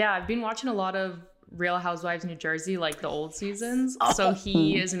 Yeah, I've been watching a lot of Real Housewives New Jersey, like the old seasons. So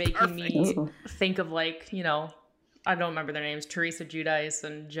he is making me think of like, you know, I don't remember their names, Teresa Giudice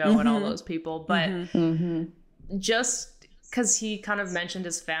and Joe and all those people. But just because he kind of mentioned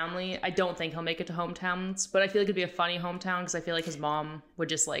his family, I don't think he'll make it to hometowns. But I feel like it'd be a funny hometown because I feel like his mom would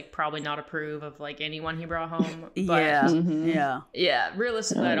just like probably not approve of like anyone he brought home. But, yeah.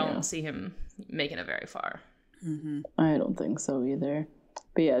 Realistically, I don't see him making it very far. I don't think so either.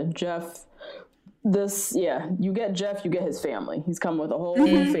 But yeah, Jeff. You get Jeff, you get his family. He's come with a whole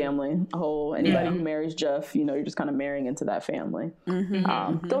family. Anybody who marries Jeff, you know, you're just kind of marrying into that family.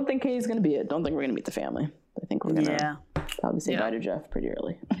 Don't think Katie's gonna be it. Don't think we're gonna meet the family. I think we're gonna probably say bye to Jeff pretty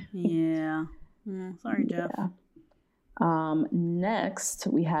early. Sorry, Jeff. Next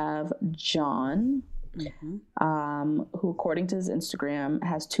we have John, who according to his Instagram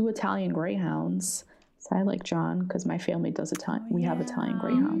has 2 Italian greyhounds. So I like John because my family does Italian. We have Italian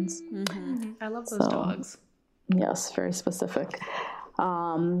greyhounds. I love those dogs. Yes, very specific.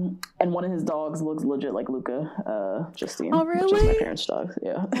 And one of his dogs looks legit like Luca, Justine. Oh, really? Which is my parents' dog.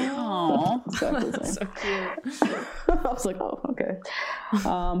 Yeah. Oh, exactly the same. So cute. I was like, oh, okay.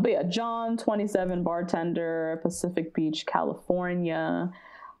 But yeah, John, 27, bartender, Pacific Beach, California.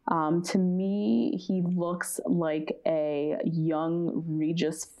 To me, he looks like a young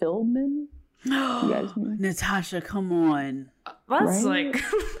Regis Philbin. Natasha, come on. That's right? Like,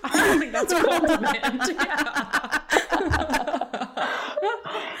 I don't think that's a compliment.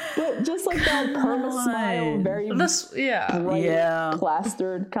 But just like that perma smile, very bright,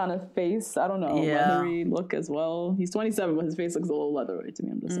 plastered kind of face. I don't know, leathery look as well. He's 27, but his face looks a little leathery to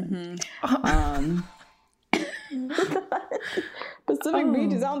me. I'm just saying. Pacific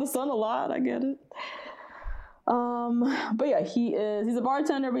Beach is out in the sun a lot. I get it. But yeah, he's a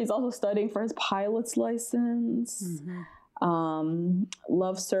bartender, but he's also studying for his pilot's license.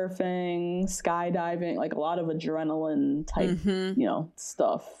 Love surfing, skydiving, like a lot of adrenaline type, you know,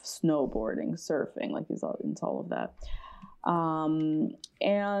 stuff, snowboarding, surfing, like he's into all of that.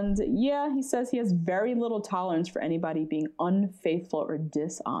 And yeah, he says he has very little tolerance for anybody being unfaithful or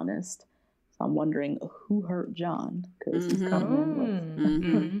dishonest. So I'm wondering who hurt John, because he's coming in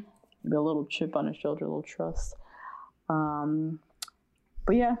with maybe a little chip on his shoulder, a little trust.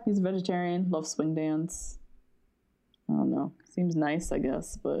 But yeah, he's a vegetarian, loves swing dance. I don't know. Seems nice, I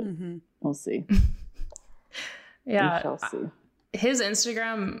guess, but we'll see. Yeah. We shall see. His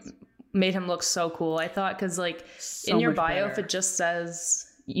Instagram made him look so cool, I thought, because like in your bio, if it just says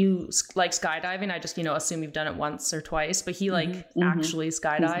you like skydiving, I just, you know, assume you've done it once or twice, but he like actually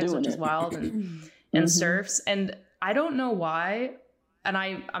skydives, which is wild, and surfs. And I don't know why. And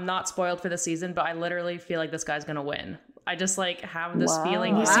I'm not spoiled for the season, but I literally feel like this guy's gonna win. I just like have this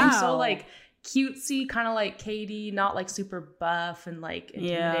feeling. He seems so like cutesy, kind of like Katie, not like super buff and like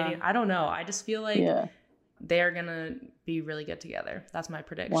intimidating. I don't know. I just feel like they're gonna be really good together. That's my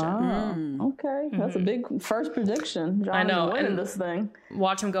prediction. Wow. Okay, that's a big first prediction. John, I know. And this thing.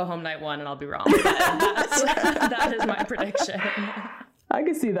 Watch him go home night 1, and I'll be wrong. That is my prediction. I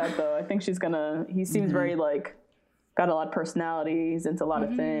can see that though. I think she's gonna. He seems very like. Got a lot of personality. He's into a lot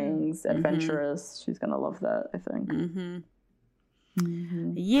of things. Adventurous. She's gonna love that, I think.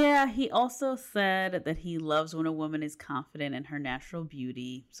 Yeah, he also said that he loves when a woman is confident in her natural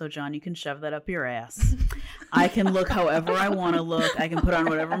beauty. So, John, you can shove that up your ass. I can look however I want to look. I can put on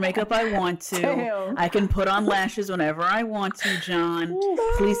whatever makeup I want to. Damn. I can put on lashes whenever I want to, John.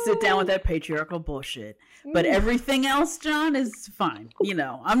 Please sit down with that patriarchal bullshit. But everything else, John, is fine. You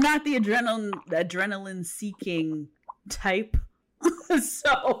know, I'm not the adrenaline seeking type.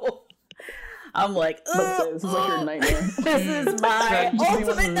 So I'm like, this is like your nightmare. This is my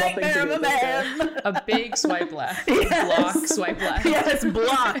ultimate nightmare of a man. A big swipe left. Yes. Block, swipe left. Yes,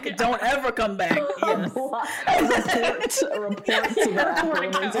 block. Don't ever come back. Yes. A report to the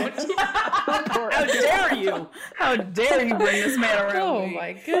account. How dare you? How dare you bring this man around Oh me?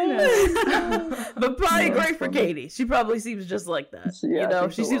 my goodness. But probably great for Katie. She probably seems just like that. Yeah, you know,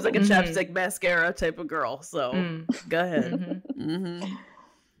 she seems like a Mm-hmm. chapstick mascara type of girl. So go ahead.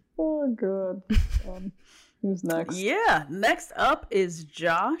 Oh, God. Who's next? Yeah. Next up is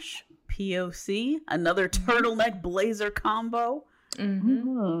Josh, POC, another turtleneck blazer combo.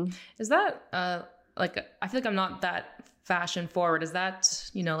 Is that like I feel like I'm not that fashion forward. Is that,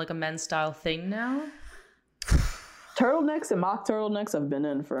 you know, like a men's style thing now? Turtlenecks and mock turtlenecks have been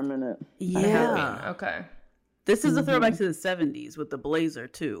in for a minute. Yeah. Okay. This is a throwback to the 70s with the blazer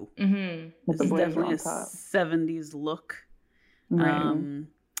too. With the This is blazer definitely on a top. 70s look.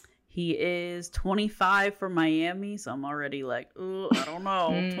 He is 25 for Miami, so I'm already like, ooh, I don't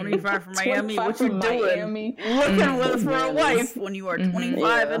know. 25 for Miami, 25 what you for doing? Miami. Looking with for a wife when you are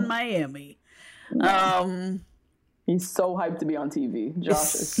 25 in Miami. He's so hyped to be on TV.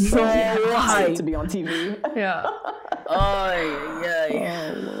 Josh is So so hyped hyped. to be on TV. Yeah.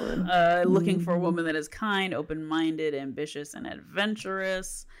 Looking for a woman that is kind, open-minded, ambitious, and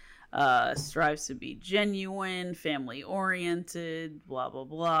adventurous. Strives to be genuine, family-oriented, blah, blah,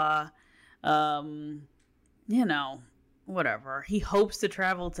 blah. You know, whatever. He hopes to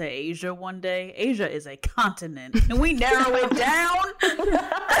travel to Asia one day. Asia is a continent. Can we narrow it down?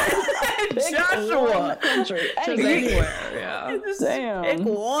 Joshua. Country. Just anywhere. Yeah. Just Damn. pick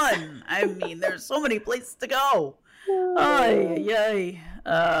one. I mean, there's so many places to go.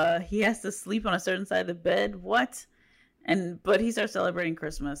 He has to sleep on a certain side of the bed. What? But he starts celebrating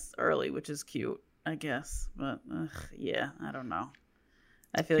Christmas early, which is cute, I guess. But yeah, I don't know.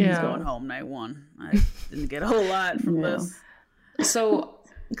 I feel like he's going home night one. I didn't get a whole lot from this. So,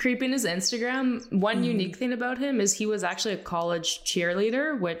 creeping his Instagram, one unique thing about him is he was actually a college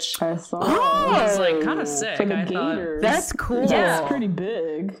cheerleader, which I saw. was like kind of sick. For the I thought Gators. That's cool. Yeah. That's pretty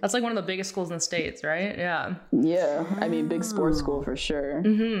big. that's like one of the biggest schools in the States, right? Yeah. Yeah. I mean, big sports school for sure.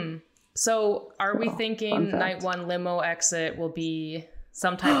 So, are we thinking night one limo exit will be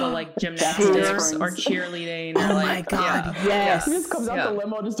some type of like gymnastics or cheerleading? Or Oh my God, yes. He just comes out the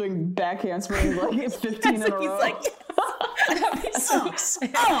limo just doing back handsprings like 15 in a row. He's like, That'd be so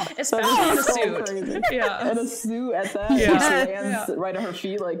sick. Especially That in a is so suit. crazy. Yeah. And a suit at that. Yeah. With her hands right at her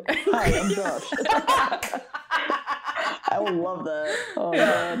feet like, hi, I'm Josh. I would love that. Oh,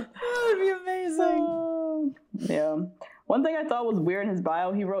 God. that would be amazing. Yeah. One thing I thought was weird in his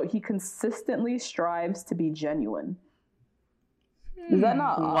bio, he wrote, he consistently strives to be genuine. Is that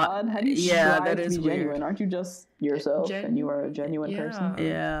not odd? How do you strive that to is be weird. genuine? Aren't you just yourself and you are a genuine person?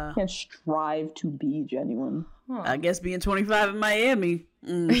 Yeah. You can't strive to be genuine. I guess being 25 in Miami,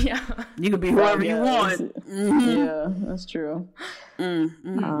 Yeah. you can be whoever you want. Yeah, that's true.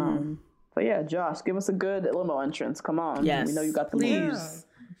 But yeah, Josh, give us a good limo entrance. Come on. Yes, We know you got the please. moves.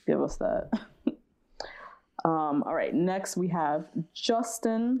 Give us that. All right, next we have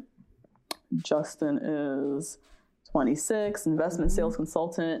Justin. Justin is 26, investment sales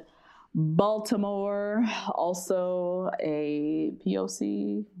consultant, Baltimore, also a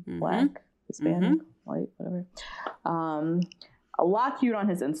POC, black, Hispanic, white, whatever. A lot cute on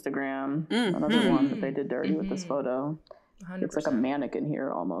his Instagram. Another one that they did dirty with this photo. 100%. Looks like a mannequin here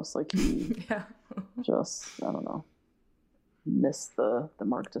almost. Like he just, I don't know, missed the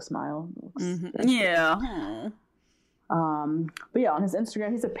mark to smile. Yeah. But yeah, on his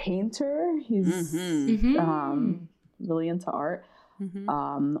Instagram, he's a painter. He's really into art.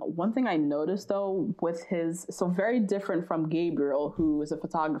 One thing I noticed though with his, so very different from Gabriel, who is a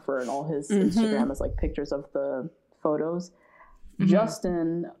photographer and all his Instagram is like pictures of the photos.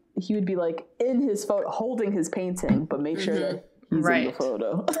 Justin, he would be like in his photo, holding his painting, but make sure that he's in the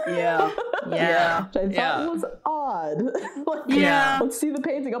photo. Yeah. Which I thought was odd. Let's see the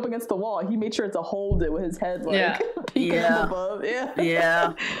painting up against the wall. He made sure to hold it with his head like peeking up above.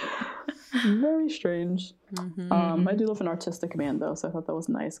 Yeah. Very strange. I do love an artistic man though, so I thought that was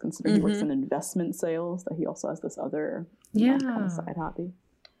nice considering he works in investment sales, that he also has this other kind of side hobby.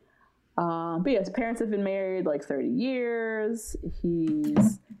 But yeah, his parents have been married like 30 years.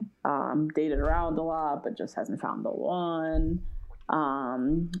 He's dated around a lot, but just hasn't found the one.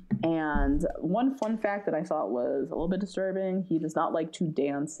 And one fun fact that I thought was a little bit disturbing, he does not like to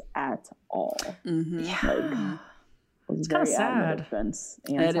dance at all. It's kind of sad.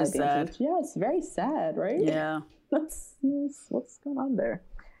 That is sad. Yeah, it's very sad, right? Yeah. That's what's going on there.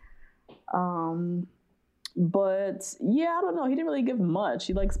 But yeah, I don't know. He didn't really give much.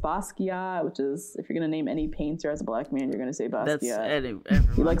 He likes Basquiat, which is, if you're going to name any painter as a black man, you're going to say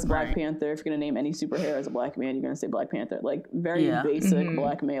Basquiat. He likes Black Panther. If you're going to name any superhero as a black man, you're going to say Black Panther. Like, very basic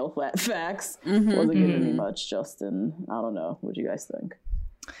black male flat facts. Wasn't giving me much, Justin. I don't know. What do you guys think?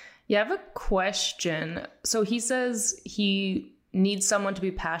 Yeah, I have a question. So he says he needs someone to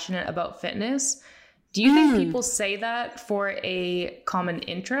be passionate about fitness. Do you think people say that for a common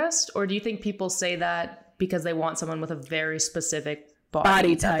interest, or do you think people say that because they want someone with a very specific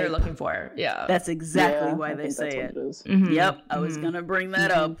body type that they're looking for? Yeah, that's exactly why they say it. Yep, I was gonna bring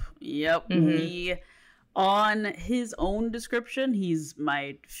that up. Yep, he, on his own description, he's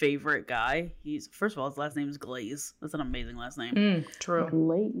my favorite guy. He's, first of all, his last name is Glaze. That's an amazing last name. True.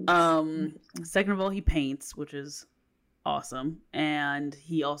 Second of all, he paints, which is awesome, and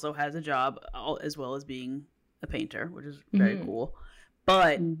he also has a job as well as being a painter, which is very cool.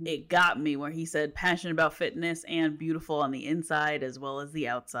 But it got me where he said passionate about fitness and beautiful on the inside as well as the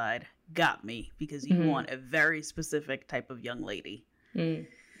outside. Got me, because you want a very specific type of young lady.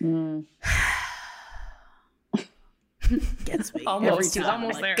 Gets me almost, every time. He's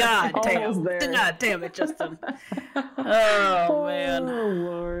almost like, there. God damn it, Justin. Oh man. Oh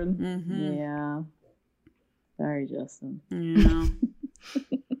Lord. Yeah. Sorry, Justin. Yeah.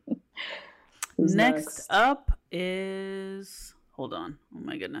 Next up is, hold on. Oh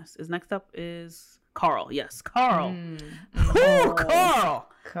my goodness. Next up is Carl. Yes, Carl. Carl.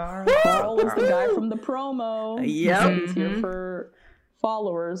 Carl is the guy from the promo. Yep. He's here for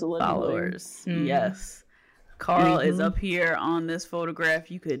followers, allegedly. Yes. Carl is up here on this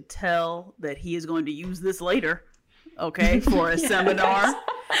photograph. You could tell that he is going to use this later, okay, for a seminar.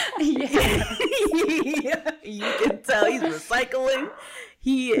 You can tell he's recycling.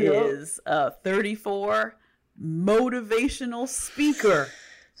 He is 34, motivational speaker.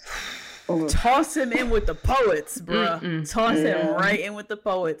 Toss him in with the poets, bruh. Toss him right in with the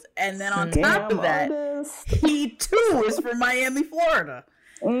poets. And then on top of that, he too is from Miami, Florida.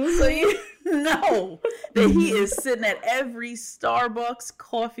 So you know that he is sitting at every Starbucks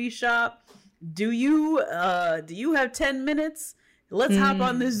coffee shop. Do you have 10 minutes? Let's hop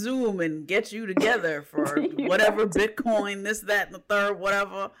on this Zoom and get you together for whatever Bitcoin, this, that, and the third,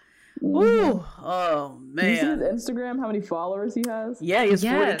 whatever. Ooh, oh man! You see his Instagram? How many followers he has? Yeah, he has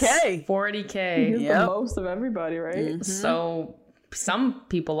 40K. 40K. He's the most of everybody, right? So some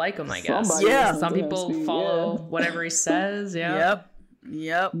people like him, I guess. Some people follow whatever he says. Yep.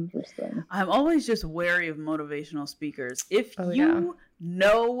 Interesting. I'm always just wary of motivational speakers. If you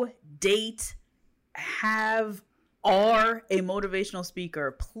know, date, are a motivational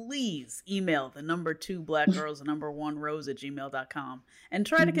speaker, please email the number 2 blackgirls1rose@gmail.com and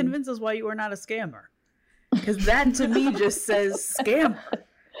try to convince us why you are not a scammer. Because that to me just says scammer.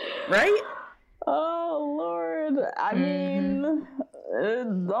 Right? Oh, Lord. I mean,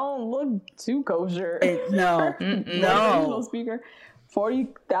 it don't look too kosher. No. Motivational speaker.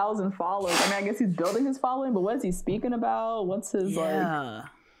 40,000 followers. I mean, I guess he's building his following, but what is he speaking about? What's his, his whole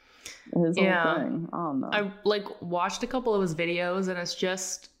thing? I don't know. I watched a couple of his videos, and it's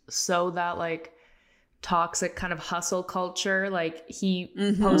just so that toxic kind of hustle culture. Like he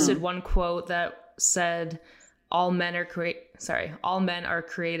posted one quote that said, all men are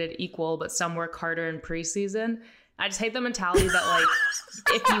created equal, but some work harder in preseason. I just hate the mentality that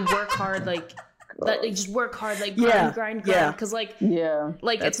if you work hard, that just work hard, grind, because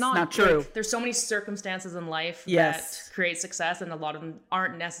it's not true. There's so many circumstances in life that create success, and a lot of them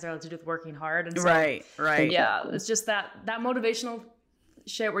aren't necessarily to do with working hard. And so, right. Yeah, it's just that motivational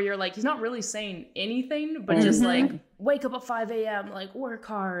shit where you're he's not really saying anything, but just wake up at 5 a.m., work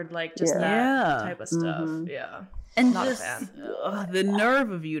hard, that type of stuff. Yeah. And not just the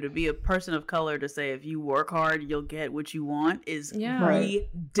nerve of you to be a person of color to say if you work hard you'll get what you want is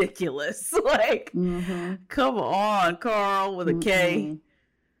ridiculous. Come on, Carl with a K.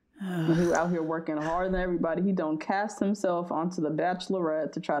 Who out here working harder than everybody. He don't cast himself onto the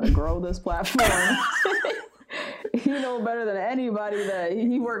Bachelorette to try to grow this platform. He know better than anybody that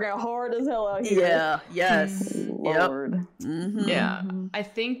he working hard as hell out here. Yeah. Yes. Lord. Yep. Yeah. I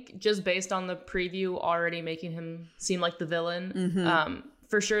think just based on the preview already making him seem like the villain,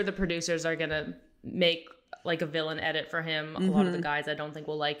 for sure the producers are gonna make a villain edit for him. A lot of the guys I don't think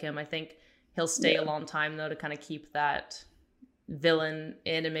will like him. I think he'll stay a long time though to kind of keep that villain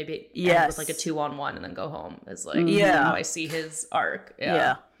in, and maybe end with a 2-on-1 and then go home. Is how I see his arc.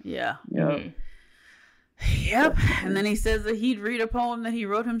 Yeah. Yep. And then he says that he'd read a poem that he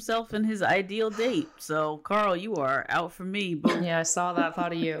wrote himself in his ideal date. So, Carl, you are out for me, boo. Yeah, I saw that.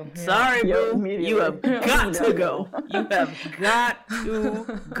 Thought of you. Yeah. Sorry, boo. You have got to go. You have got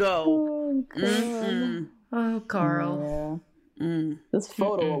to go. Oh, Carl. Yeah. This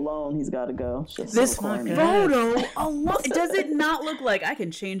photo alone, he's got to go. This photo alone, does it not look like I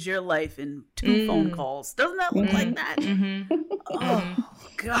can change your life in 2 phone calls? Doesn't that look like that? Oh,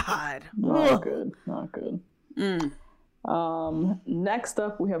 God. Not good. Next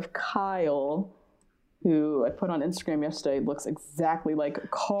up, we have Kyle, who I put on Instagram yesterday, looks exactly like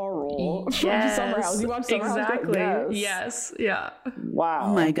Carl from Summer House. You watch Summer House? Exactly. Yes. Yeah. Wow.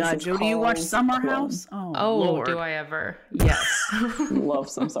 Oh my God, Joe, do you watch Summer House? Oh, Lord. Do I ever? Yes. Love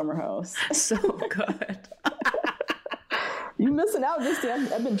some Summer House. So good. You're missing out, Misty.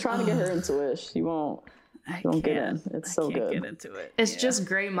 I've been trying to get her into it. She won't. Don't get in. It's so good. Get into it. It's just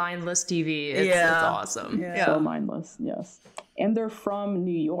great mindless TV. It's awesome. Yeah. So mindless. Yes. And they're from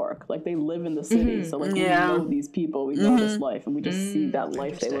New York. Like, they live in the city. So, like, we know these people. We know this life. And we just see that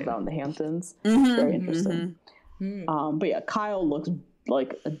life they live out in the Hamptons. Very interesting. But yeah, Kyle looks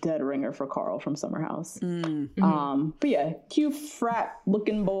like a dead ringer for Carl from Summer House. But yeah, cute frat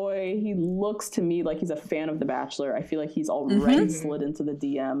looking boy. He looks to me like he's a fan of The Bachelor. I feel like he's already slid into the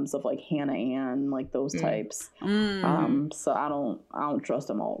DMs of like Hannah Ann, like those types. So I don't trust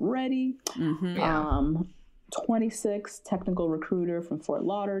him already. 26, technical recruiter from Fort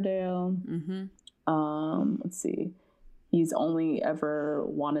Lauderdale. Let's see. He's only ever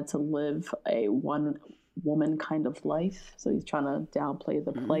wanted to live a one-woman kind of life. So he's trying to downplay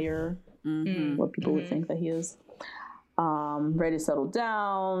the player, what people would think that he is. Ready to settle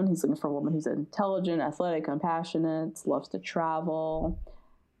down. He's looking for a woman who's intelligent, athletic, compassionate, loves to travel.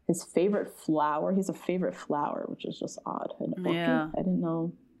 His favorite flower, he's a favorite flower, which is just odd. I didn't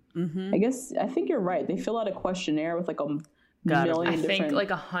know. I think you're right. They fill out a questionnaire with like a million different... I think like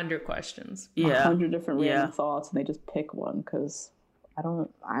 100 questions. 100 different random thoughts, and they just pick one because I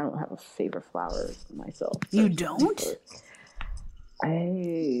don't have a favorite flower myself. You don't?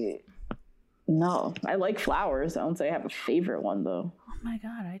 No. I like flowers. I don't say I have a favorite one though. Oh my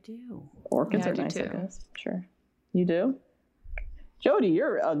God, I do. Orchids are nice, I guess. Sure. You do? Jody,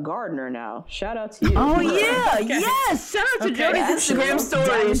 you're a gardener now. Shout out to you. Oh, yeah. Yes. Shout out to Jody's Instagram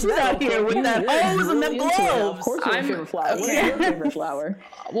story. She's out here with that hose and the globes. Of course, your favorite flower. What's your favorite flower?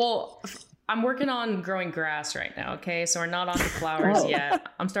 Well, I'm working on growing grass right now, okay? So we're not on the flowers yet.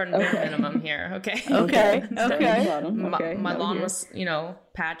 I'm starting bare minimum here, okay? Okay. My lawn was,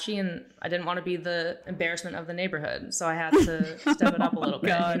 patchy, and I didn't want to be the embarrassment of the neighborhood. So I had to step it up a little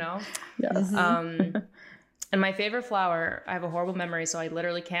bit, Yes. And my favorite flower, I have a horrible memory, so I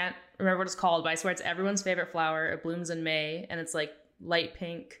literally can't remember what it's called, but I swear it's everyone's favorite flower. It blooms in May, and it's like light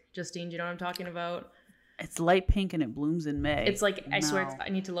pink. Justine, do you know what I'm talking about? It's light pink, and it blooms in May. It's like, I swear, I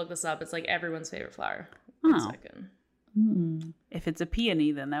need to look this up. It's like everyone's favorite flower. One second. If it's a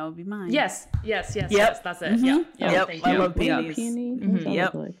peony, then that would be mine. Yes. That's it. Yep. Thank you. I love peonies.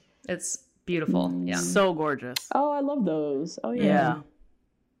 Yep. It's beautiful. Yeah. So gorgeous. Oh, I love those. Oh, yeah.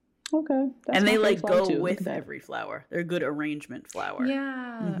 Okay. And they like go with every flower. They're good arrangement flower.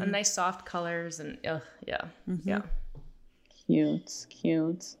 Yeah. And nice soft colors and yeah. Cute.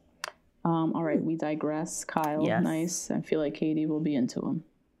 All right, we digress. Kyle, nice. I feel like Katie will be into him.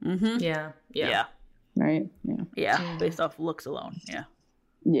 Yeah. Right? Yeah. Based off looks alone.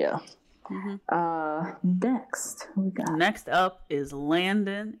 Yeah. Next up is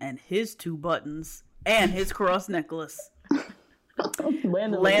Landon and his 2 buttons and his cross necklace.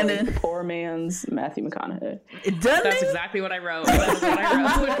 Landon. Like the poor man's Matthew McConaughey. That's exactly what I wrote.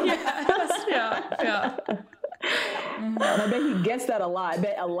 Yeah. And I bet he gets that a lot. I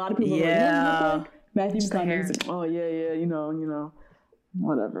bet a lot of people are like, Matthew McConaughey's like, oh yeah, you know,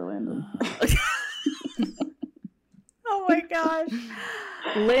 whatever, Landon. Oh my gosh.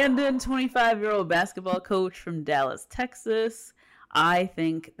 Landon, 25-year-old basketball coach from Dallas, Texas. I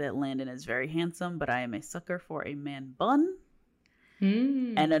think that Landon is very handsome, but I am a sucker for a man bun.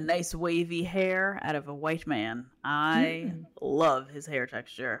 And a nice wavy hair out of a white man. I love his hair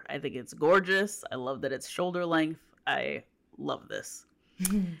texture. I think it's gorgeous. I love that it's shoulder length. I love this.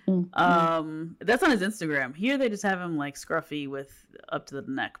 That's on his Instagram. Here they just have him like scruffy with up to the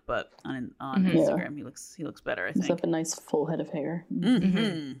neck, but on Instagram he looks better, I think. He's got a nice full head of hair.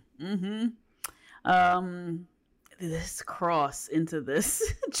 This cross into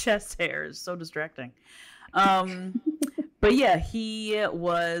this chest hair is so distracting. But yeah, he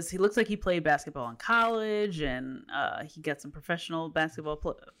looks like he played basketball in college, and he got some professional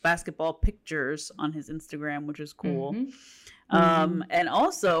basketball pictures on his Instagram, which is cool. And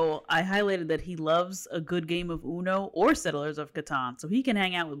also, I highlighted that he loves a good game of Uno or Settlers of Catan, so he can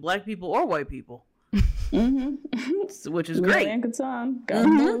hang out with black people or white people, which is great. And Catan, got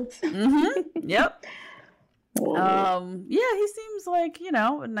both. Yep. Yeah, he seems like,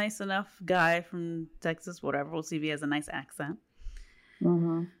 a nice enough guy from Texas, whatever. We'll see if he has a nice accent.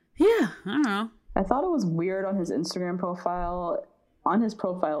 Mm-hmm. Yeah, I don't know. I thought it was weird on his Instagram profile. On his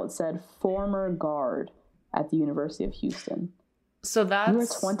profile, it said former guard at the University of Houston. So that's... You were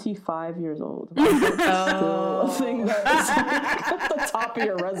 25 years old. Still a thing that's at the top of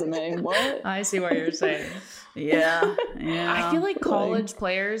your resume. What? I see what you're saying. Yeah. I feel like college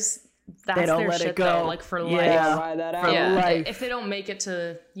players, that's they don't their let shit it go. though, like for life. Yeah, ride that out. Yeah. life. If they don't make it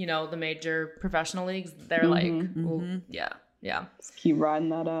to, the major professional leagues, they're like, ooh, yeah. Just keep riding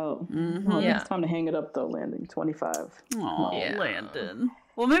that out. Mm-hmm. It's time to hang it up though, Landon. 25. Oh, Yeah. Landon.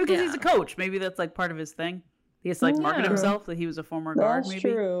 Well, maybe because he's a coach. Maybe that's like part of his thing. He has to like market himself that he was a former guard. That's maybe.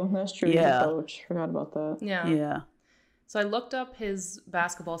 true. That's true. Yeah. He's a coach. Forgot about that. Yeah. Yeah. So I looked up his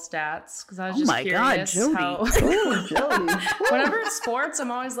basketball stats because I was just curious Jody. how. Ooh, Jody. Whenever it's sports,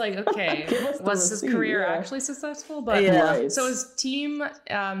 I'm always like, okay, was his career actually successful? But Right. so his team,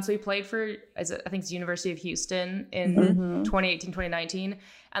 so he played for, I think it's University of Houston in 2018, 2019,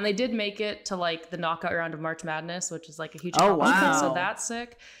 and they did make it to like the knockout round of March Madness, which is like a huge accomplishment. Wow. So that's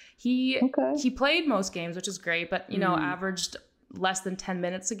sick. He played most games, which is great, but averaged less than 10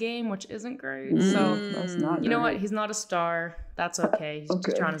 minutes a game, which isn't great. So That's not you know great. what? He's not a star. That's okay. He's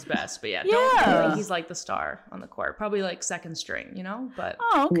just trying his best. But don't think he's like the star on the court. Probably like second string, But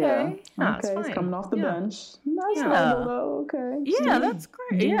Oh, okay. yeah, it's He's fine. coming off the bench. That's Yeah. normal though. Okay. Yeah, that's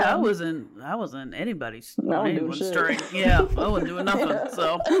great. Yeah, I wasn't anybody's doing shit. string. Yeah, I wasn't doing nothing.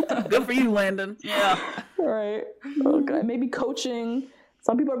 So good for you, Landon. Yeah. Right. Okay. Maybe coaching.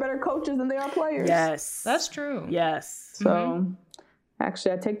 Some people are better coaches than they are players. Yes. That's true. Yes. So,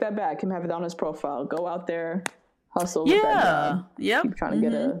 actually, I take that back. Him have it on his profile. Go out there, hustle with that job. Yep. Keep trying to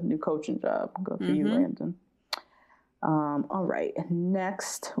get a new coaching job. Good for you, Landon. All right.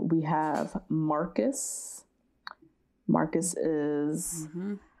 Next, we have Marcus. Marcus is...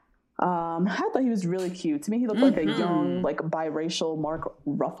 I thought he was really cute. To me, he looked like a young, like biracial Mark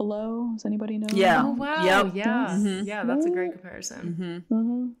Ruffalo. Does anybody know? Yeah. Oh, wow. Yep. Yeah. Yeah, that's a great comparison.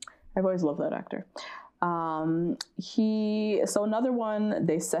 I've always loved that actor. So another one,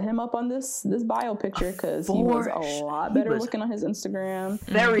 they set him up on this bio picture because he was a lot better looking on his Instagram.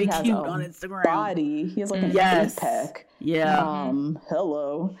 Very He has cute a on Instagram. Body. He has like an eight-pack. Yeah.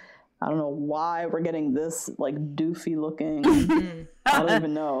 Hello. I don't know why we're getting this like doofy looking. I don't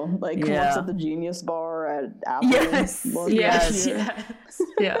even know. Like works at the Genius Bar at Apple. Yes.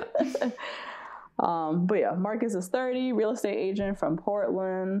 Yeah. But yeah, Marcus is 30, real estate agent from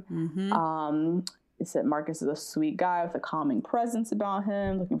Portland. It said Marcus is a sweet guy with a calming presence about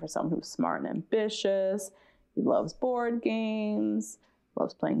him, looking for someone who's smart and ambitious. He loves board games,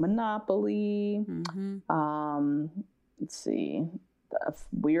 loves playing Monopoly. Let's see. A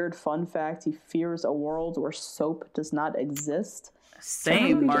weird fun fact, he fears a world where soap does not exist.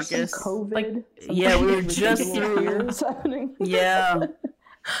 Same, Marcus. COVID. We were just through. Happening. Yeah.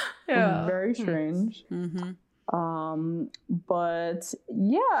 Yeah. Very strange. But yeah,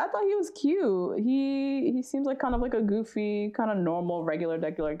 I thought he was cute. He seems like kind of like a goofy, kind of normal, regular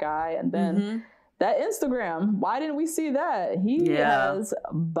guy. And then that Instagram, why didn't we see that? He has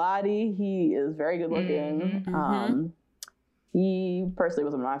body. He is very good looking. He personally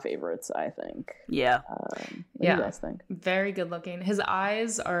was one of my favorites, I think. Yeah. What do you guys think? Very good looking. His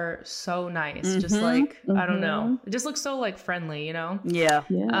eyes are so nice. Just like, I don't know. It just looks so like friendly, Yeah.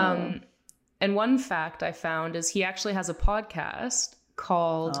 Yeah. And one fact I found is he actually has a podcast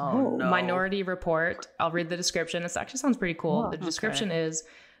called Minority Report. I'll read the description. It actually sounds pretty cool. The description is,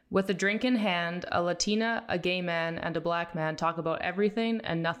 with a drink in hand, a Latina, a gay man, and a black man talk about everything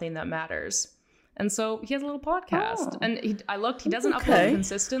and nothing that matters. And so he has a little podcast. And he doesn't upload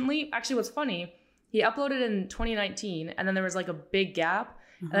consistently. Actually, what's funny, he uploaded in 2019, and then there was like a big gap.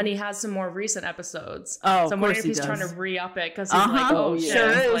 And then he has some more recent episodes. Oh, so I'm wondering if he's trying to re-up it because he's like, oh,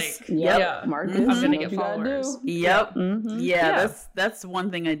 sure shit. is. Like, Yep. Marcus, I'm going to get what you gotta followers. do. Yep. Yeah, that's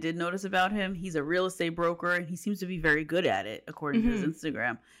one thing I did notice about him. He's a real estate broker, and he seems to be very good at it, according to his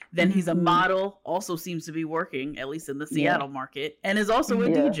Instagram. Then he's a model, also seems to be working, at least in the Seattle market, and is also a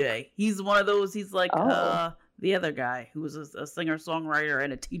DJ. He's one of those, he's like the other guy who was a singer-songwriter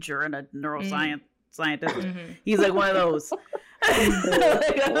and a teacher and a neuroscience scientist. He's like one of those.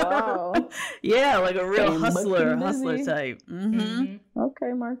 Wow. Yeah, like a real hustler busy. type.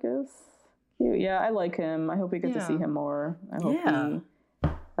 Okay, Marcus. Cute. Yeah, I like him. I hope we get to see him more. I hope he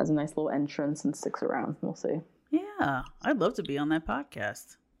has a nice little entrance and sticks around. We'll see. Yeah, I'd love to be on that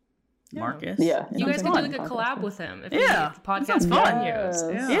podcast. Marcus. Yeah. You guys can do like a collab with him. If the podcast continues.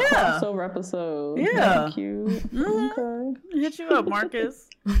 Yeah. Crossover episode. Yeah. Cute. Okay. Hit you up, Marcus.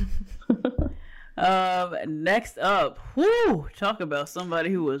 Next up, talk about somebody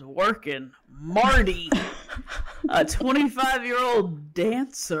who was working. Marty, a 25-year-old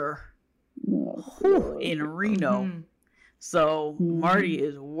dancer in Reno. Mm-hmm. So Marty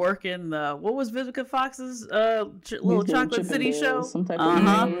is working the, what was Vivica Fox's little Chocolate City show? Some type of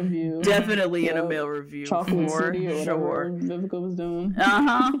male review. Definitely in a male review. Chocolate City or whatever Vivica was doing.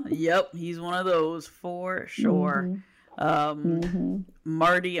 Yep, he's one of those for sure.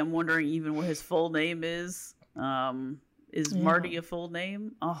 Marty, I'm wondering even what his full name is. Is Marty a full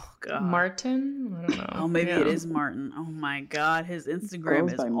name? Oh God, Martin? I don't know. Oh, maybe it is Martin. Oh my God, his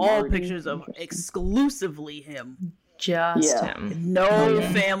Instagram is all pictures of exclusively him. Just him. No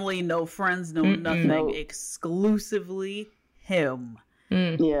family, no friends, no nothing. No. Exclusively him.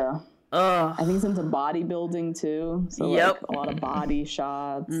 Yeah. I think he's into bodybuilding too. So like a lot of body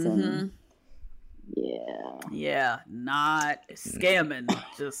shots and not scamming.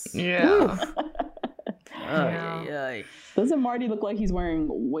 Just Doesn't Marty look like he's wearing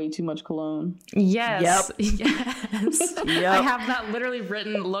way too much cologne? Yes. Yep. I have that literally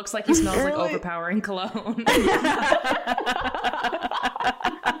written. Looks like he smells like overpowering cologne.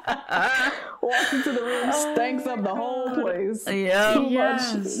 Walks into the room, stanks up the whole place. Yeah. Too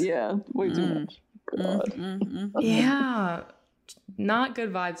much. Yeah, way too much. God. Yeah. Not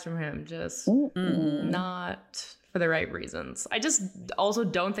good vibes from him. Just not for the right reasons. I just also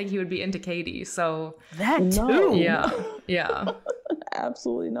don't think he would be into Katie. So that too. Yeah.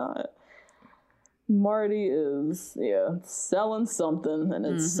 Absolutely not. Marty is selling something, and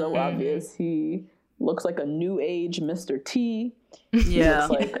it's so obvious. He looks like a new age Mr. T. He looks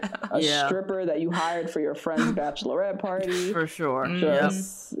like a stripper that you hired for your friend's bachelorette party. For sure. He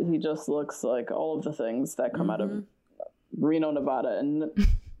just looks like all of the things that come out of Reno, Nevada. And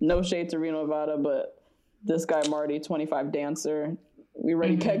no shade to Reno, Nevada, but this guy Marty, 25 dancer, we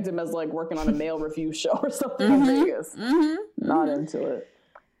already kegged him as like working on a male review show or something in Vegas. Not into it.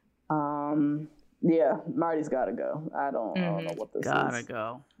 Marty's gotta go. I don't know what this is.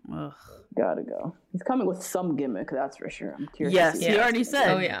 Go. Ugh. Gotta go. He's coming with some gimmick, that's for sure. I'm curious. Yes, he already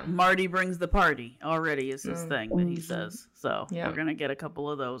said. Marty brings the party. Already is his thing that he says. So we're gonna get a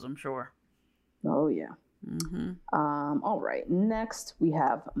couple of those, I'm sure. Oh yeah. All right. Next we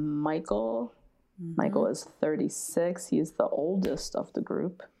have Michael. Michael is 36. He's the oldest of the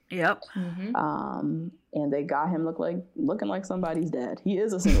group. Yep. And they got him looking like somebody's dad. He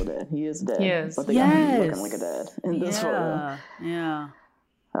is a single dad. He is dead. Yes. But they got him looking like a dad in this photo. Yeah.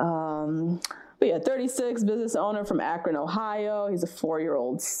 But 36, business owner from Akron, Ohio. He's a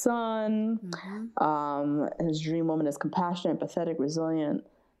 4-year-old son. His dream woman is compassionate, empathetic, resilient,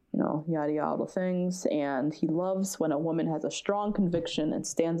 yada, yada things. And he loves when a woman has a strong conviction and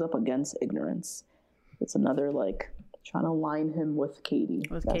stands up against ignorance. It's another, trying to line him with Katie.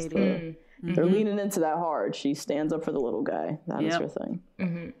 They're leaning into that hard. She stands up for the little guy. That is her thing.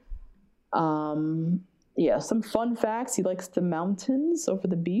 Some fun facts. He likes the mountains over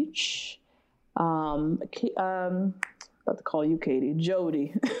the beach. About to call you Katie.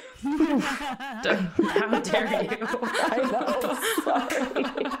 Jody. How dare you? I know. Sorry.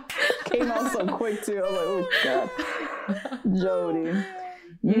 Came out so quick too. I was like, oh God. Jody.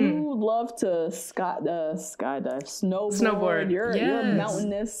 You love to skydive, snowboard. You're a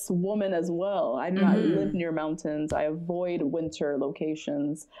mountainous woman as well. I do not live near mountains. I avoid winter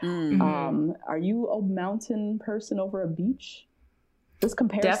locations. Are you a mountain person over a beach? This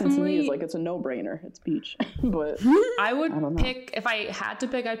comparison to me is it's a no-brainer. It's beach. But I would pick, if I had to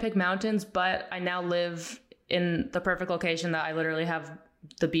pick, I'd pick mountains, but I now live in the perfect location that I literally have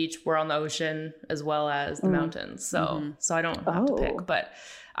the beach, we're on the ocean as well as the mountains. So I don't have to pick, but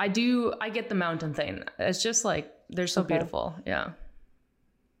I get the mountain thing. It's just they're so beautiful. Yeah.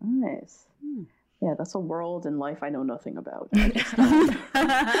 Nice. Yeah, that's a world in life I know nothing about.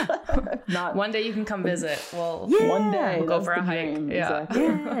 One day you can come visit. Well, one day we'll go for a hike. Yeah. Exactly.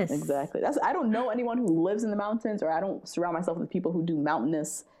 Yes. Exactly. I don't know anyone who lives in the mountains, or I don't surround myself with people who do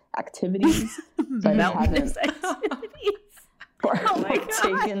mountainous activities. So mountainous activities.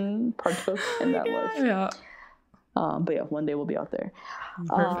 Partook in that life. Yeah. But one day we'll be out there.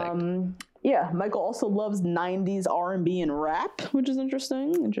 Perfect. Michael also loves 90s R&B and rap, which is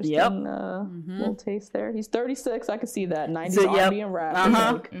interesting. Little taste there. He's 36. I can see that. 90s R&B and rap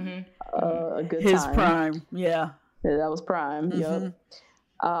is a good his time. Prime. Yeah, that was prime. Yep.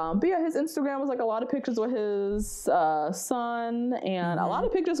 But his Instagram was a lot of pictures with his son and a lot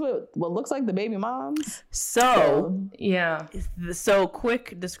of pictures with what looks like the baby moms. So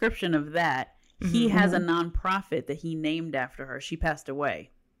quick description of that. He has a nonprofit that he named after her. She passed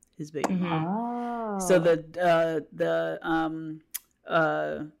away, his baby mom. So the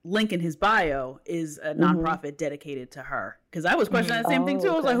link in his bio is a nonprofit dedicated to her. Because I was questioning that same thing too.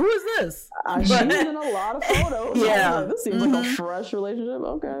 I was like, who is this? She's in a lot of photos. Yeah. This seems like a fresh relationship.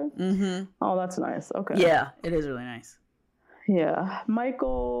 Okay. Oh, that's nice. Okay. Yeah, it is really nice. Yeah.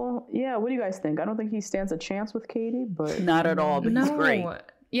 Michael, what do you guys think? I don't think he stands a chance with Katie, but... Not at all, but he's great.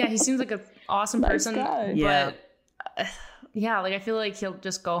 Yeah, he seems like an awesome person. Guy. Yeah. But, I feel like he'll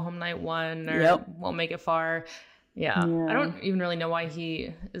just go home night one or won't make it far. Yeah. I don't even really know why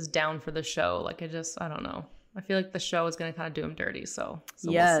he is down for the show. Like, I don't know. I feel like the show is going to kind of do him dirty, so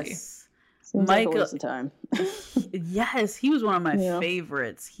we'll see. Seems Michael, like a waste of time. Yes, he was one of my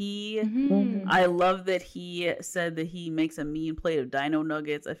favorites. I love that he said that he makes a mean plate of dino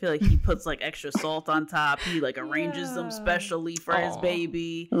nuggets. I feel like he puts like extra salt on top. He like arranges them specially for his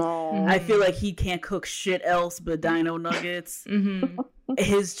baby. I feel like he can't cook shit else but dino nuggets.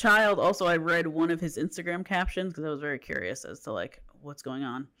 His child also, I read one of his Instagram captions because I was very curious as to like what's going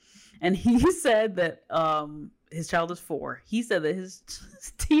on. And he said that his child is 4. He said that his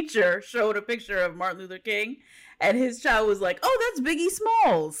teacher showed a picture of Martin Luther King, and his child was like, "Oh, that's Biggie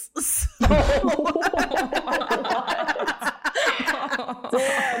Smalls."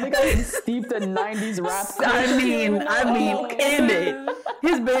 Damn, the guy's steeped in 90s rap. I mean, in it.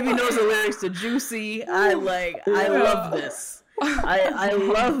 His baby knows the lyrics to Juicy. I love this. I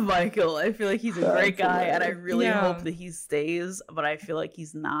love Michael. I feel like he's a great guy, and I really hope that he stays, but I feel like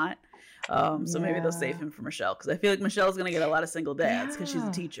he's not. So maybe they'll save him for Michelle, because I feel like Michelle's going to get a lot of single dads because she's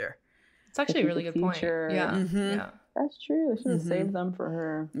a teacher. It's actually a really good point. Yeah. Yeah. That's true. They should have saved them for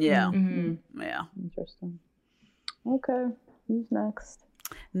her. Yeah. Yeah. Interesting. Okay. Who's next?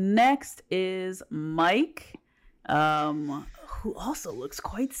 Next is Mike, who also looks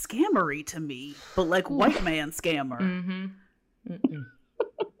quite scammery to me, but like white man scammer.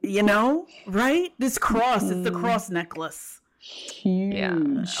 You know, right? This cross, it's the cross necklace. Huge. Yeah.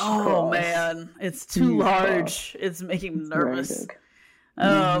 Oh man, it's too large. It's making me nervous.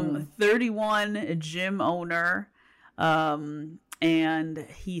 31, gym owner. And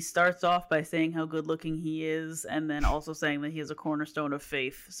he starts off by saying how good looking he is, and then also saying that he is a cornerstone of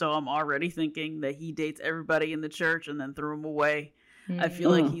faith. So I'm already thinking that he dates everybody in the church and then threw him away. I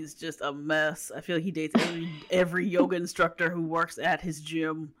feel like he's just a mess. I feel like he dates every yoga instructor who works at his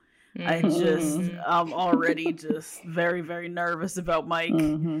gym. I'm already just very, very nervous about Mike.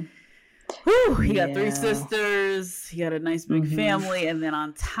 Whew, he got 3 sisters. He got a nice big family. And then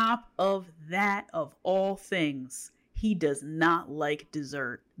on top of that, of all things, he does not like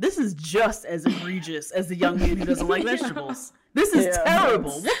dessert. This is just as egregious as the young man who doesn't like vegetables. This is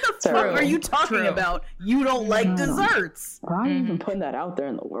terrible. What the fuck are you talking about? You don't like desserts. Why are you even putting that out there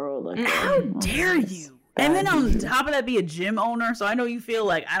in the world? Like, how dare you? And then on top of that, be a gym owner. So I know you feel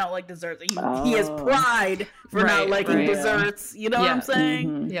like I don't like desserts. He has pride for not liking desserts. You know what I'm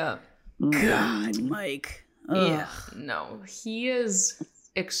saying? Yeah. God, Mike. Ugh. Yeah. No, he is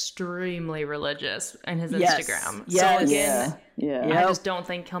extremely religious in his Instagram. Yes. So again, I just don't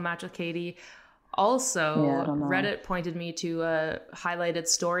think he'll match with Katie. Also, Reddit pointed me to a highlighted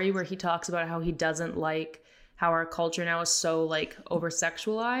story where he talks about how he doesn't like how our culture now is so like over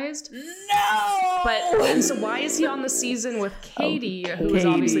sexualized. No. But so why is he on the season with Katie, who is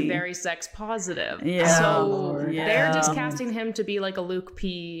obviously very sex positive? Yeah. So they're just casting him to be like a Luke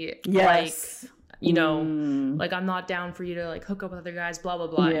P. Like, you know, like I'm not down for you to like hook up with other guys, blah blah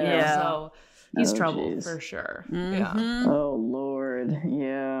blah. Yeah. So he's trouble for sure. Yeah. Oh Lord.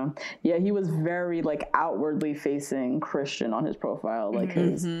 Yeah. Yeah, he was very like outwardly facing Christian on his profile. Like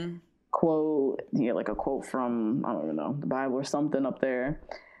his quote, like a quote from, I don't even know, the Bible or something up there.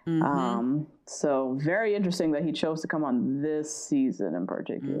 So very interesting that he chose to come on this season in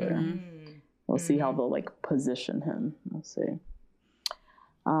particular. We'll see how they'll like position him. We'll see.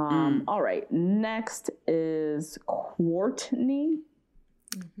 All right. Next is Courtney.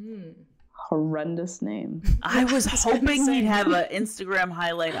 Horrendous name. I was hoping he'd have an Instagram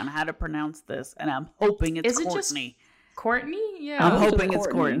highlight on how to pronounce this, and I'm hoping it's Courtney. Courtney? Yeah. I'm hoping it's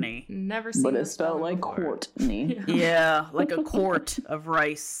Courtney. Never seen it. But it's spelled like Courtney. Yeah, like a quart of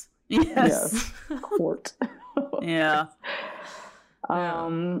rice. Yes. Quart. Yeah.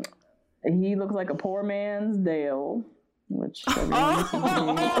 He looks like a poor man's Dale, which no!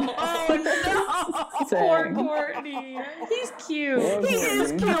 Poor Courtney. He's cute. He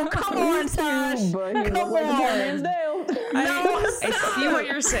is cute. Come on, Tosh. But he looks like a poor man's Dale. I see what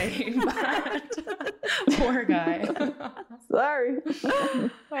you're saying, but poor guy. Sorry.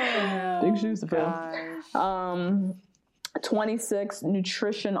 Big shoes to fill. 26,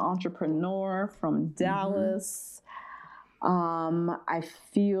 nutrition entrepreneur from Dallas. I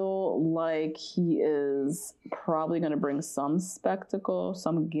feel like he is probably going to bring some spectacle,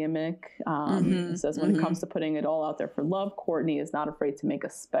 some gimmick. He says when it comes to putting it all out there for love, Courtney is not afraid to make a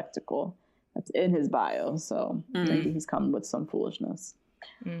spectacle. That's in his bio. So maybe he's coming with some foolishness.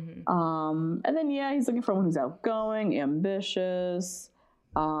 And then, he's looking for someone who's outgoing, ambitious,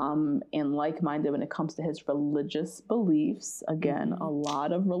 and like-minded when it comes to his religious beliefs. Again, a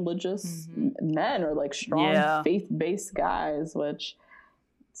lot of religious men are like strong faith-based guys, which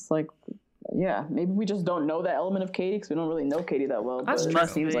it's like, maybe we just don't know that element of Katie because we don't really know Katie that well. That's but true. It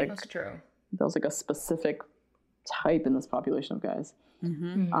seems like that's true. There's like a specific type in this population of guys.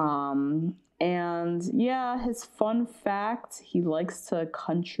 And his fun fact, he likes to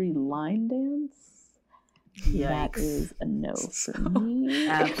country line dance. Yikes. That is a no for me.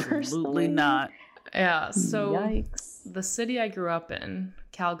 Absolutely not. Yeah, so Yikes. the city I grew up in,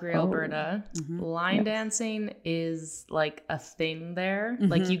 Calgary, Alberta, line dancing is like a thing there.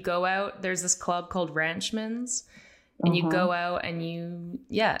 Like you go out, there's this club called Ranchman's, and you go out and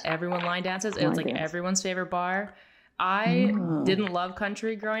everyone line dances. It's like everyone's favorite bar. I didn't love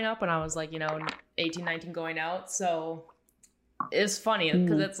country growing up when I was like, 18, 19 going out. So it's funny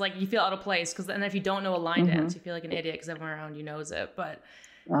because it's like you feel out of place because then if you don't know a line dance, you feel like an idiot because everyone around you knows it. But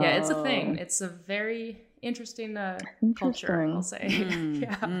it's a thing. It's a very interesting culture, I'll say.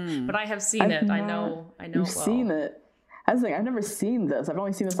 But I have seen it. I know. You've seen it. I was like, I've never seen this. I've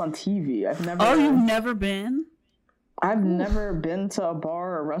only seen this on TV. I've never. Oh, you've never been? I've never been to a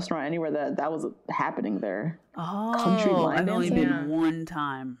bar or a restaurant anywhere that was happening there. Oh, country line I've only dancing? been one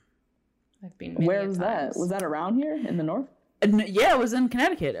time. I've been. Where was that? Was that around here in the north? Yeah, it was in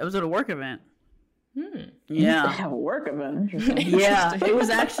Connecticut. It was at a work event. Yeah. A work event. Interesting. Yeah, it was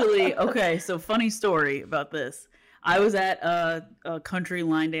actually, okay, so funny story about this. I was at a country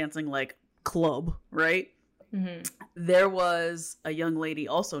line dancing like club, right? There was a young lady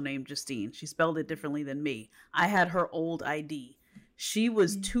also named Justine. She spelled it differently than me. I had her old ID. She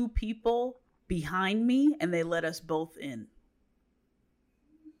was two people behind me and they let us both in.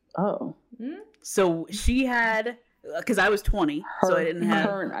 Oh. So she had, because I was 20, so I didn't have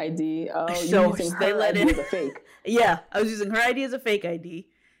current ID. Oh, so they let in as a fake. Yeah, I was using her ID as a fake ID.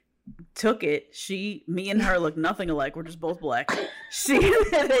 Took it. Me and her look nothing alike. We're just both black.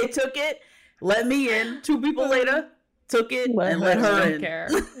 They took it, let me in. 2 people later, took it and let her in. Care.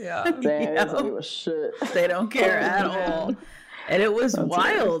 Yeah. Damn, it's like it was shit. They don't care at all. And it was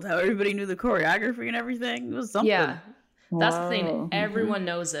wild how everybody knew the choreography and everything. It was something. Yeah. That's the thing. Everyone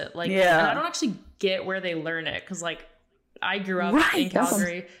knows it. Like, and I don't actually get where they learn it because, like, I grew up in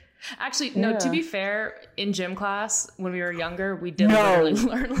Calgary. Actually, no, to be fair, in gym class, when we were younger, we did literally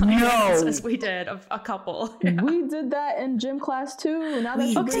learn line dances. We did a couple. Yeah. We did that in gym class too. Now that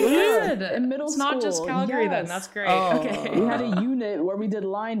we did in middle school. It's not just Calgary then. That's great. Okay. We had a unit where we did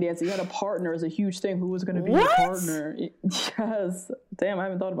line dancing. We had a partner as a huge thing. Who was going to be your partner? Yes. Damn, I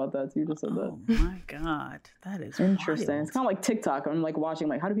haven't thought about that. You just said that. Oh my god, that is interesting. Wild. It's kind of like TikTok. I'm like watching,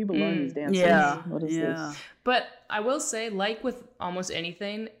 like, how do people learn these dances? Yeah. What is this? But I will say, like with almost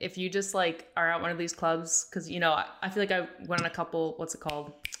anything, if you just like are at one of these clubs, because I feel like I went on a couple, what's it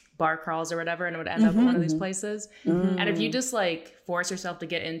called, bar crawls or whatever, and it would end up at one of these places. And if you just like force yourself to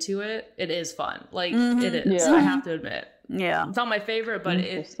get into it, it is fun. Like it is. I have to admit. Yeah, it's not my favorite, but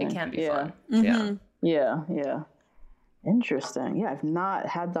it can be fun. Yeah. Interesting. Yeah, I've not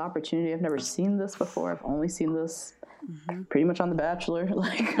had the opportunity. I've never seen this before. I've only seen this pretty much on The Bachelor.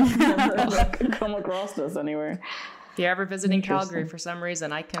 Like, I've never come across this anywhere. If you're ever visiting Calgary for some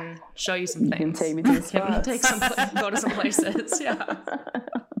reason, I can show you some things. You can take me to the spots. Go to some places. Yeah.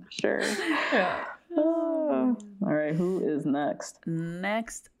 Sure. Yeah. All right, who is next?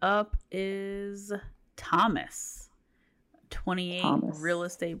 Next up is Thomas. 28, real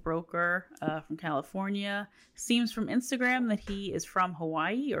estate broker from California. Seems from Instagram that he is from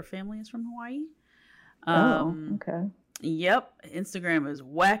Hawaii or family is from Hawaii. Okay. Yep. Instagram is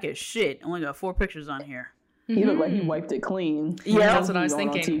whack as shit. Only got 4 pictures on here. He looked like he wiped it clean. Yeah, that's what I was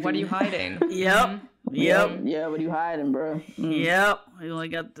thinking. What are you hiding? Yep. Yeah, what are you hiding, bro? Yep. He only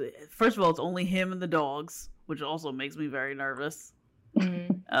got first of all, it's only him and the dogs, which also makes me very nervous.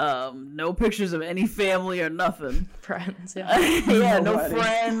 No pictures of any family or nothing. Friends, no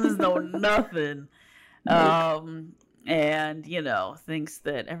friends, no nothing. And thinks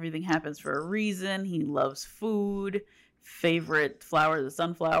that everything happens for a reason. He loves food. Favorite flower is the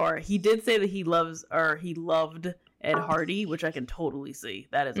sunflower. He did say that he loved Ed Hardy, which I can totally see.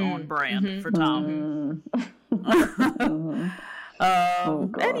 That is on brand for Tom. And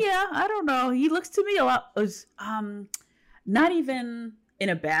I don't know. He looks to me a lot. Not even in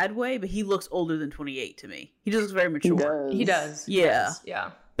a bad way, but he looks older than 28 to me. He just looks very mature. He does. Yeah.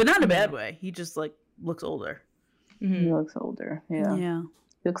 Yeah. But not in a bad way. He just like looks older. Mm-hmm. He looks older. Yeah. Yeah.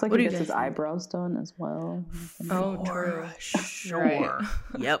 He looks like he gets his eyebrows done as well. Oh, true. Sure. Right.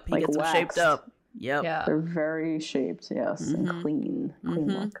 Yep. He like gets them shaped up. Yep. Yeah. They're very shaped, yes, and clean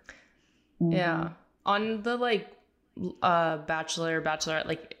look. Yeah. On the like Bachelorette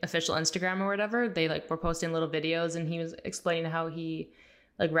like official Instagram or whatever, they like were posting little videos, and he was explaining how he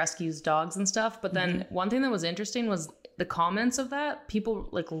like rescues dogs and stuff. But then one thing that was interesting was the comments of that. People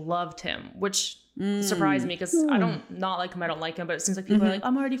like loved him, which surprised me because I don't not like him. I don't like him, but it seems like people are like,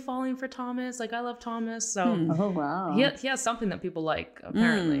 I'm already falling for Thomas. Like, I love Thomas. So oh wow, he has something that people like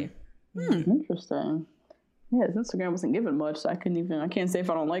apparently. Interesting. Yeah, his Instagram wasn't given much, so I can't say if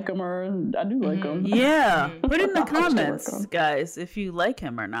I don't like him or I do like him. Yeah. Put in the comments, guys, if you like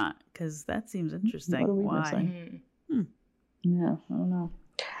him or not, because that seems interesting. Why? Yeah, I don't know.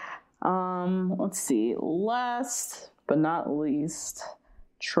 Let's see. Last but not least,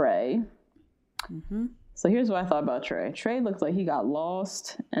 Trey. So here's what I thought about Trey. Trey looked like he got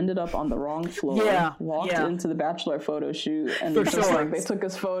lost, ended up on the wrong floor, walked into the Bachelor photo shoot, and like they took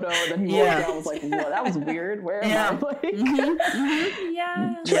his photo, and then he walked out. I was like, "What? That was weird. Where am I?" Like, Trey,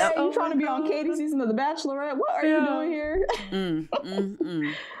 you trying to be on Katie's season of The Bachelorette? What are you doing here?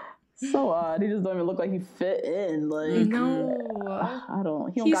 So odd. He just don't even look like he fit in. Like, no, I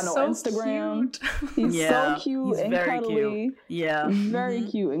don't. He don't got no Instagram. Cute. He's so cute and cuddly. Cute. Yeah, very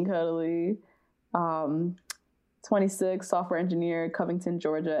cute and cuddly. 26, software engineer, Covington,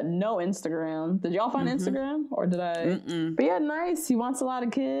 Georgia. No Instagram. Did y'all find Instagram, or did I? But yeah, nice. He wants a lot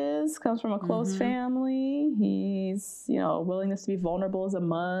of kids. Comes from a close family. He's, willingness to be vulnerable is a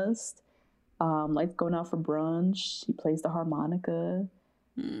must. Likes going out for brunch. He plays the harmonica.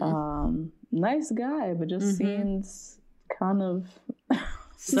 Nice guy, but just seems kind of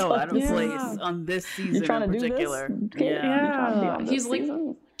so out of place on this season in particular. He's like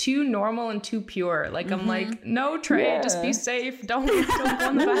too normal and too pure. Like, I'm like, no, Trey, just be safe. Don't go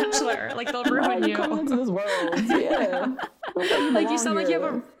on The Bachelor. Like, they'll ruin you. Come into this world. Like, you sound like you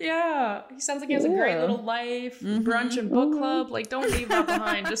have he sounds like he has a great little life, brunch and book club. Like, don't leave that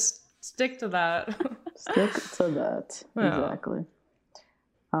behind. Just stick to that. Stick to that. Exactly.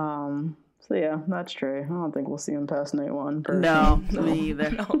 So yeah, that's Trey. I don't think we'll see him past night one. No, me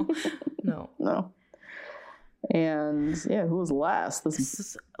either. No. And yeah, who was last?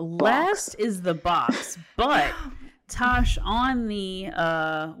 Last is the box, but Tosh, on the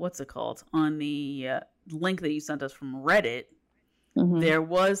what's it called? On the link that you sent us from Reddit, there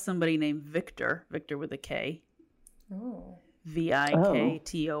was somebody named Victor with a K. Oh. Viktor.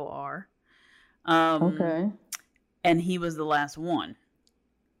 Okay. And he was the last one.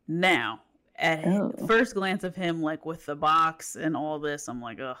 Now, at first glance of him, like with the box and all this, I'm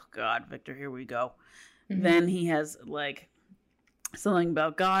like, oh God, Victor, here we go. Then he has like something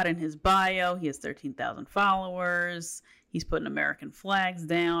about God in his bio. He has 13,000 followers. He's putting American flags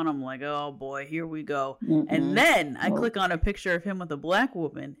down. I'm like, oh boy, here we go. And then I click on a picture of him with a black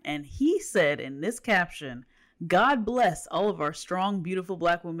woman, and he said in this caption, God bless all of our strong, beautiful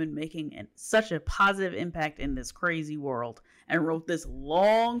black women making such a positive impact in this crazy world. And wrote this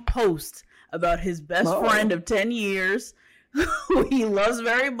long post about his best friend of 10 years, who he loves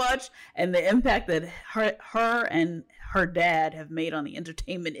very much, and the impact that her and her dad have made on the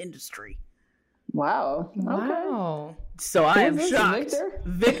entertainment industry. Wow. Okay. So I am shocked.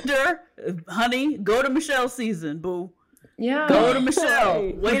 Victor, honey, go to Michelle's season, boo. Yeah. Go to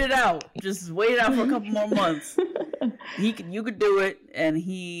Michelle. Wait it out. Just wait it out for a couple more months. You could do it. And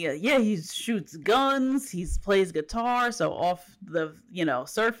he shoots guns. He plays guitar. So off the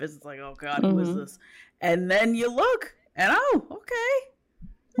surface, it's like, oh God, who is this? And then you look, and okay.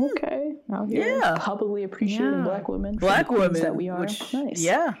 Out here, publicly appreciating black women. Black women that we are. Nice.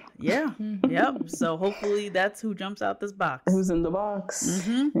 Yep. So hopefully that's who jumps out this box. Who's in the box?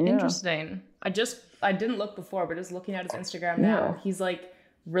 Interesting. I didn't look before, but just looking at his Instagram now, he's like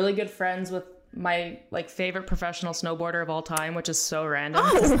really good friends with my like favorite professional snowboarder of all time, which is so random.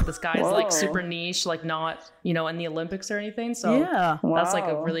 This guy's like super niche, like not, in the Olympics or anything. So that's like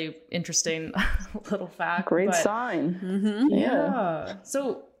a really interesting little fact. Great sign. Yeah.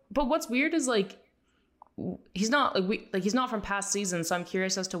 So, but what's weird is like, he's not he's not from past seasons. So I'm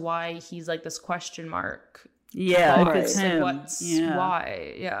curious as to why he's like this question mark. Yeah. Like, it's like,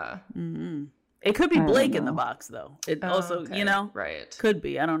 why? Yeah. Mm-hmm. It could be Blake in the box, though. It also, right. Could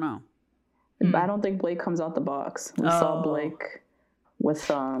be. I don't know. I don't think Blake comes out the box. We saw Blake with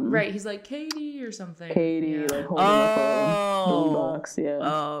right. He's like Katie or something. Katie like holding up a boom box. Yeah.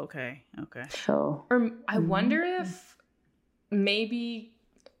 Oh, okay. So, or I wonder if maybe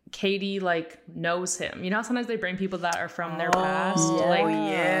Katie like knows him. You know how sometimes they bring people that are from their past? Like,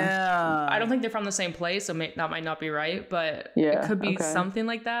 yeah. I don't think they're from the same place, so that might not be right, but it could be something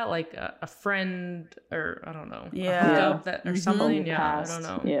like that, like a friend or I don't know, a hookup that or something. Yeah, I don't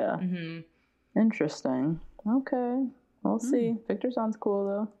know. Yeah. Interesting. Okay, we'll see. Victor sounds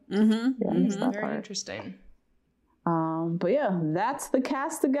cool though. Yeah, very interesting. But yeah, that's the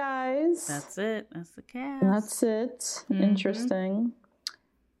cast of guys. That's it. That's the cast. That's it. Interesting.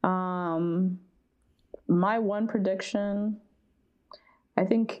 My one prediction, I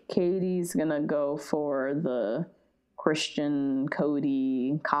think Katie's gonna go for the Christian,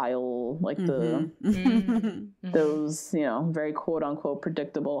 Cody, Kyle, like the those, you know, very quote unquote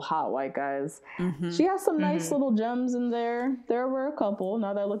predictable hot white guys. She has some nice little gems in there. There were a couple,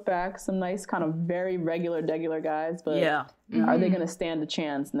 now that I look back, some nice kind of very regular guys, but are they gonna stand a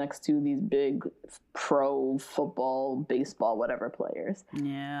chance next to these big pro football, baseball, whatever players?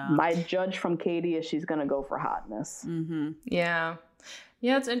 Yeah. My judge from Katie is she's gonna go for hotness.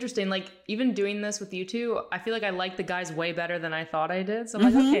 Yeah, it's interesting. Like, even doing this with you two, I feel like I like the guys way better than I thought I did. So I'm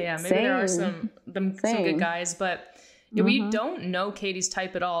like, okay, yeah, maybe there are some good guys, but we don't know Katie's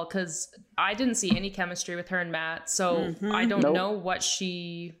type at all because I didn't see any chemistry with her and Matt. So I don't know what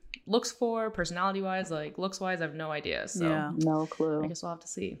she looks for personality-wise, like looks-wise. I have no idea. So no clue. I guess we'll have to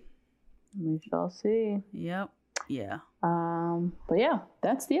see. We shall see. Yep. Yeah. But yeah,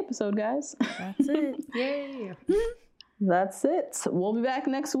 that's the episode, guys. That's it. Yay. That's it. We'll be back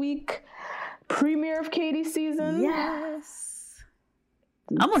next week. Premiere of Katie's season. Yes.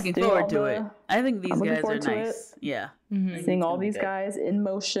 I'm looking forward to it. I think these guys are nice. Yeah. Seeing all these guys in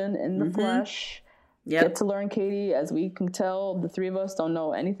motion, in the flesh. Get to learn Katie. As we can tell, the three of us don't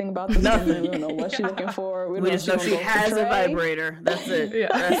know anything about this woman. We don't know what she's looking for. We just know she has a vibrator. That's it.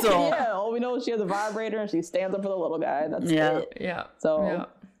 That's all. All we know is she has a vibrator and she stands up for the little guy. That's it. Yeah. So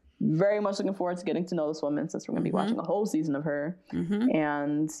very much looking forward to getting to know this woman since we're going to be watching a whole season of her.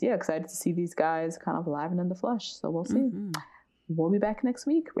 And excited to see these guys kind of live and in the flesh. So we'll see. We'll be back next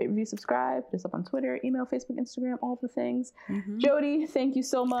week. Rate, review, subscribe. Hit us up on Twitter, email, Facebook, Instagram, all the things. Jody, thank you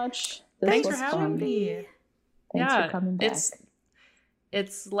so much. Thanks for having me. Thanks for coming back.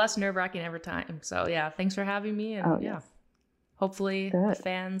 It's less nerve-wracking every time. So thanks for having me. And hopefully the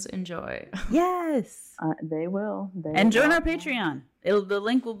fans enjoy. Yes. They will. And join our Patreon. The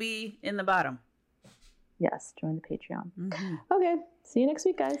link will be in the bottom. Yes, join the Patreon. Okay. See you next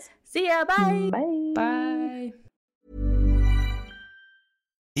week, guys. See ya. Bye. Bye. Bye.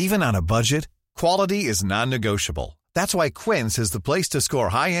 Even on a budget, quality is non-negotiable. That's why Quince is the place to score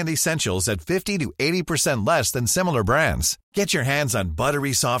high-end essentials at 50 to 80% less than similar brands. Get your hands on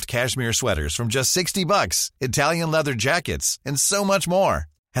buttery soft cashmere sweaters from just $60, Italian leather jackets, and so much more.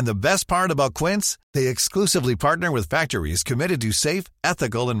 And the best part about Quince, they exclusively partner with factories committed to safe,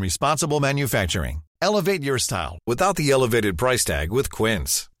 ethical, and responsible manufacturing. Elevate your style without the elevated price tag with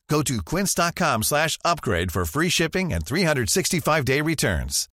Quince. Go to quince.com/upgrade for free shipping and 365-day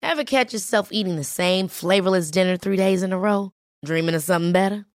returns. Ever catch yourself eating the same flavorless dinner 3 days in a row? Dreaming of something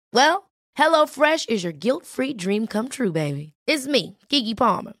better? Well, HelloFresh is your guilt-free dream come true, baby. It's me, Keke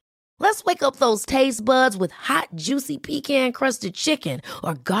Palmer. Let's wake up those taste buds with hot, juicy pecan-crusted chicken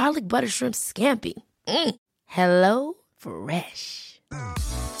or garlic butter shrimp scampi. Hello Fresh.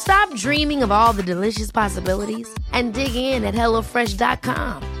 Stop dreaming of all the delicious possibilities and dig in at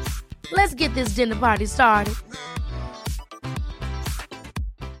HelloFresh.com. Let's get this dinner party started.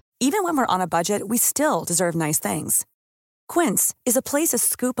 Even when we're on a budget, we still deserve nice things. Quince is a place to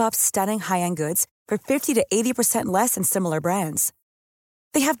scoop up stunning high-end goods for 50 to 80% less than similar brands.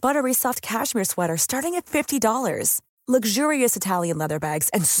 They have buttery soft cashmere sweaters starting at $50, luxurious Italian leather bags,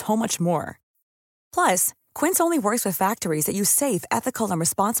 and so much more. Plus, Quince only works with factories that use safe, ethical, and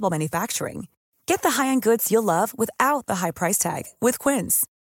responsible manufacturing. Get the high-end goods you'll love without the high price tag with Quince.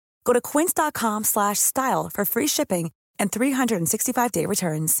 Go to quince.com/style for free shipping and 365-day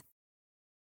returns.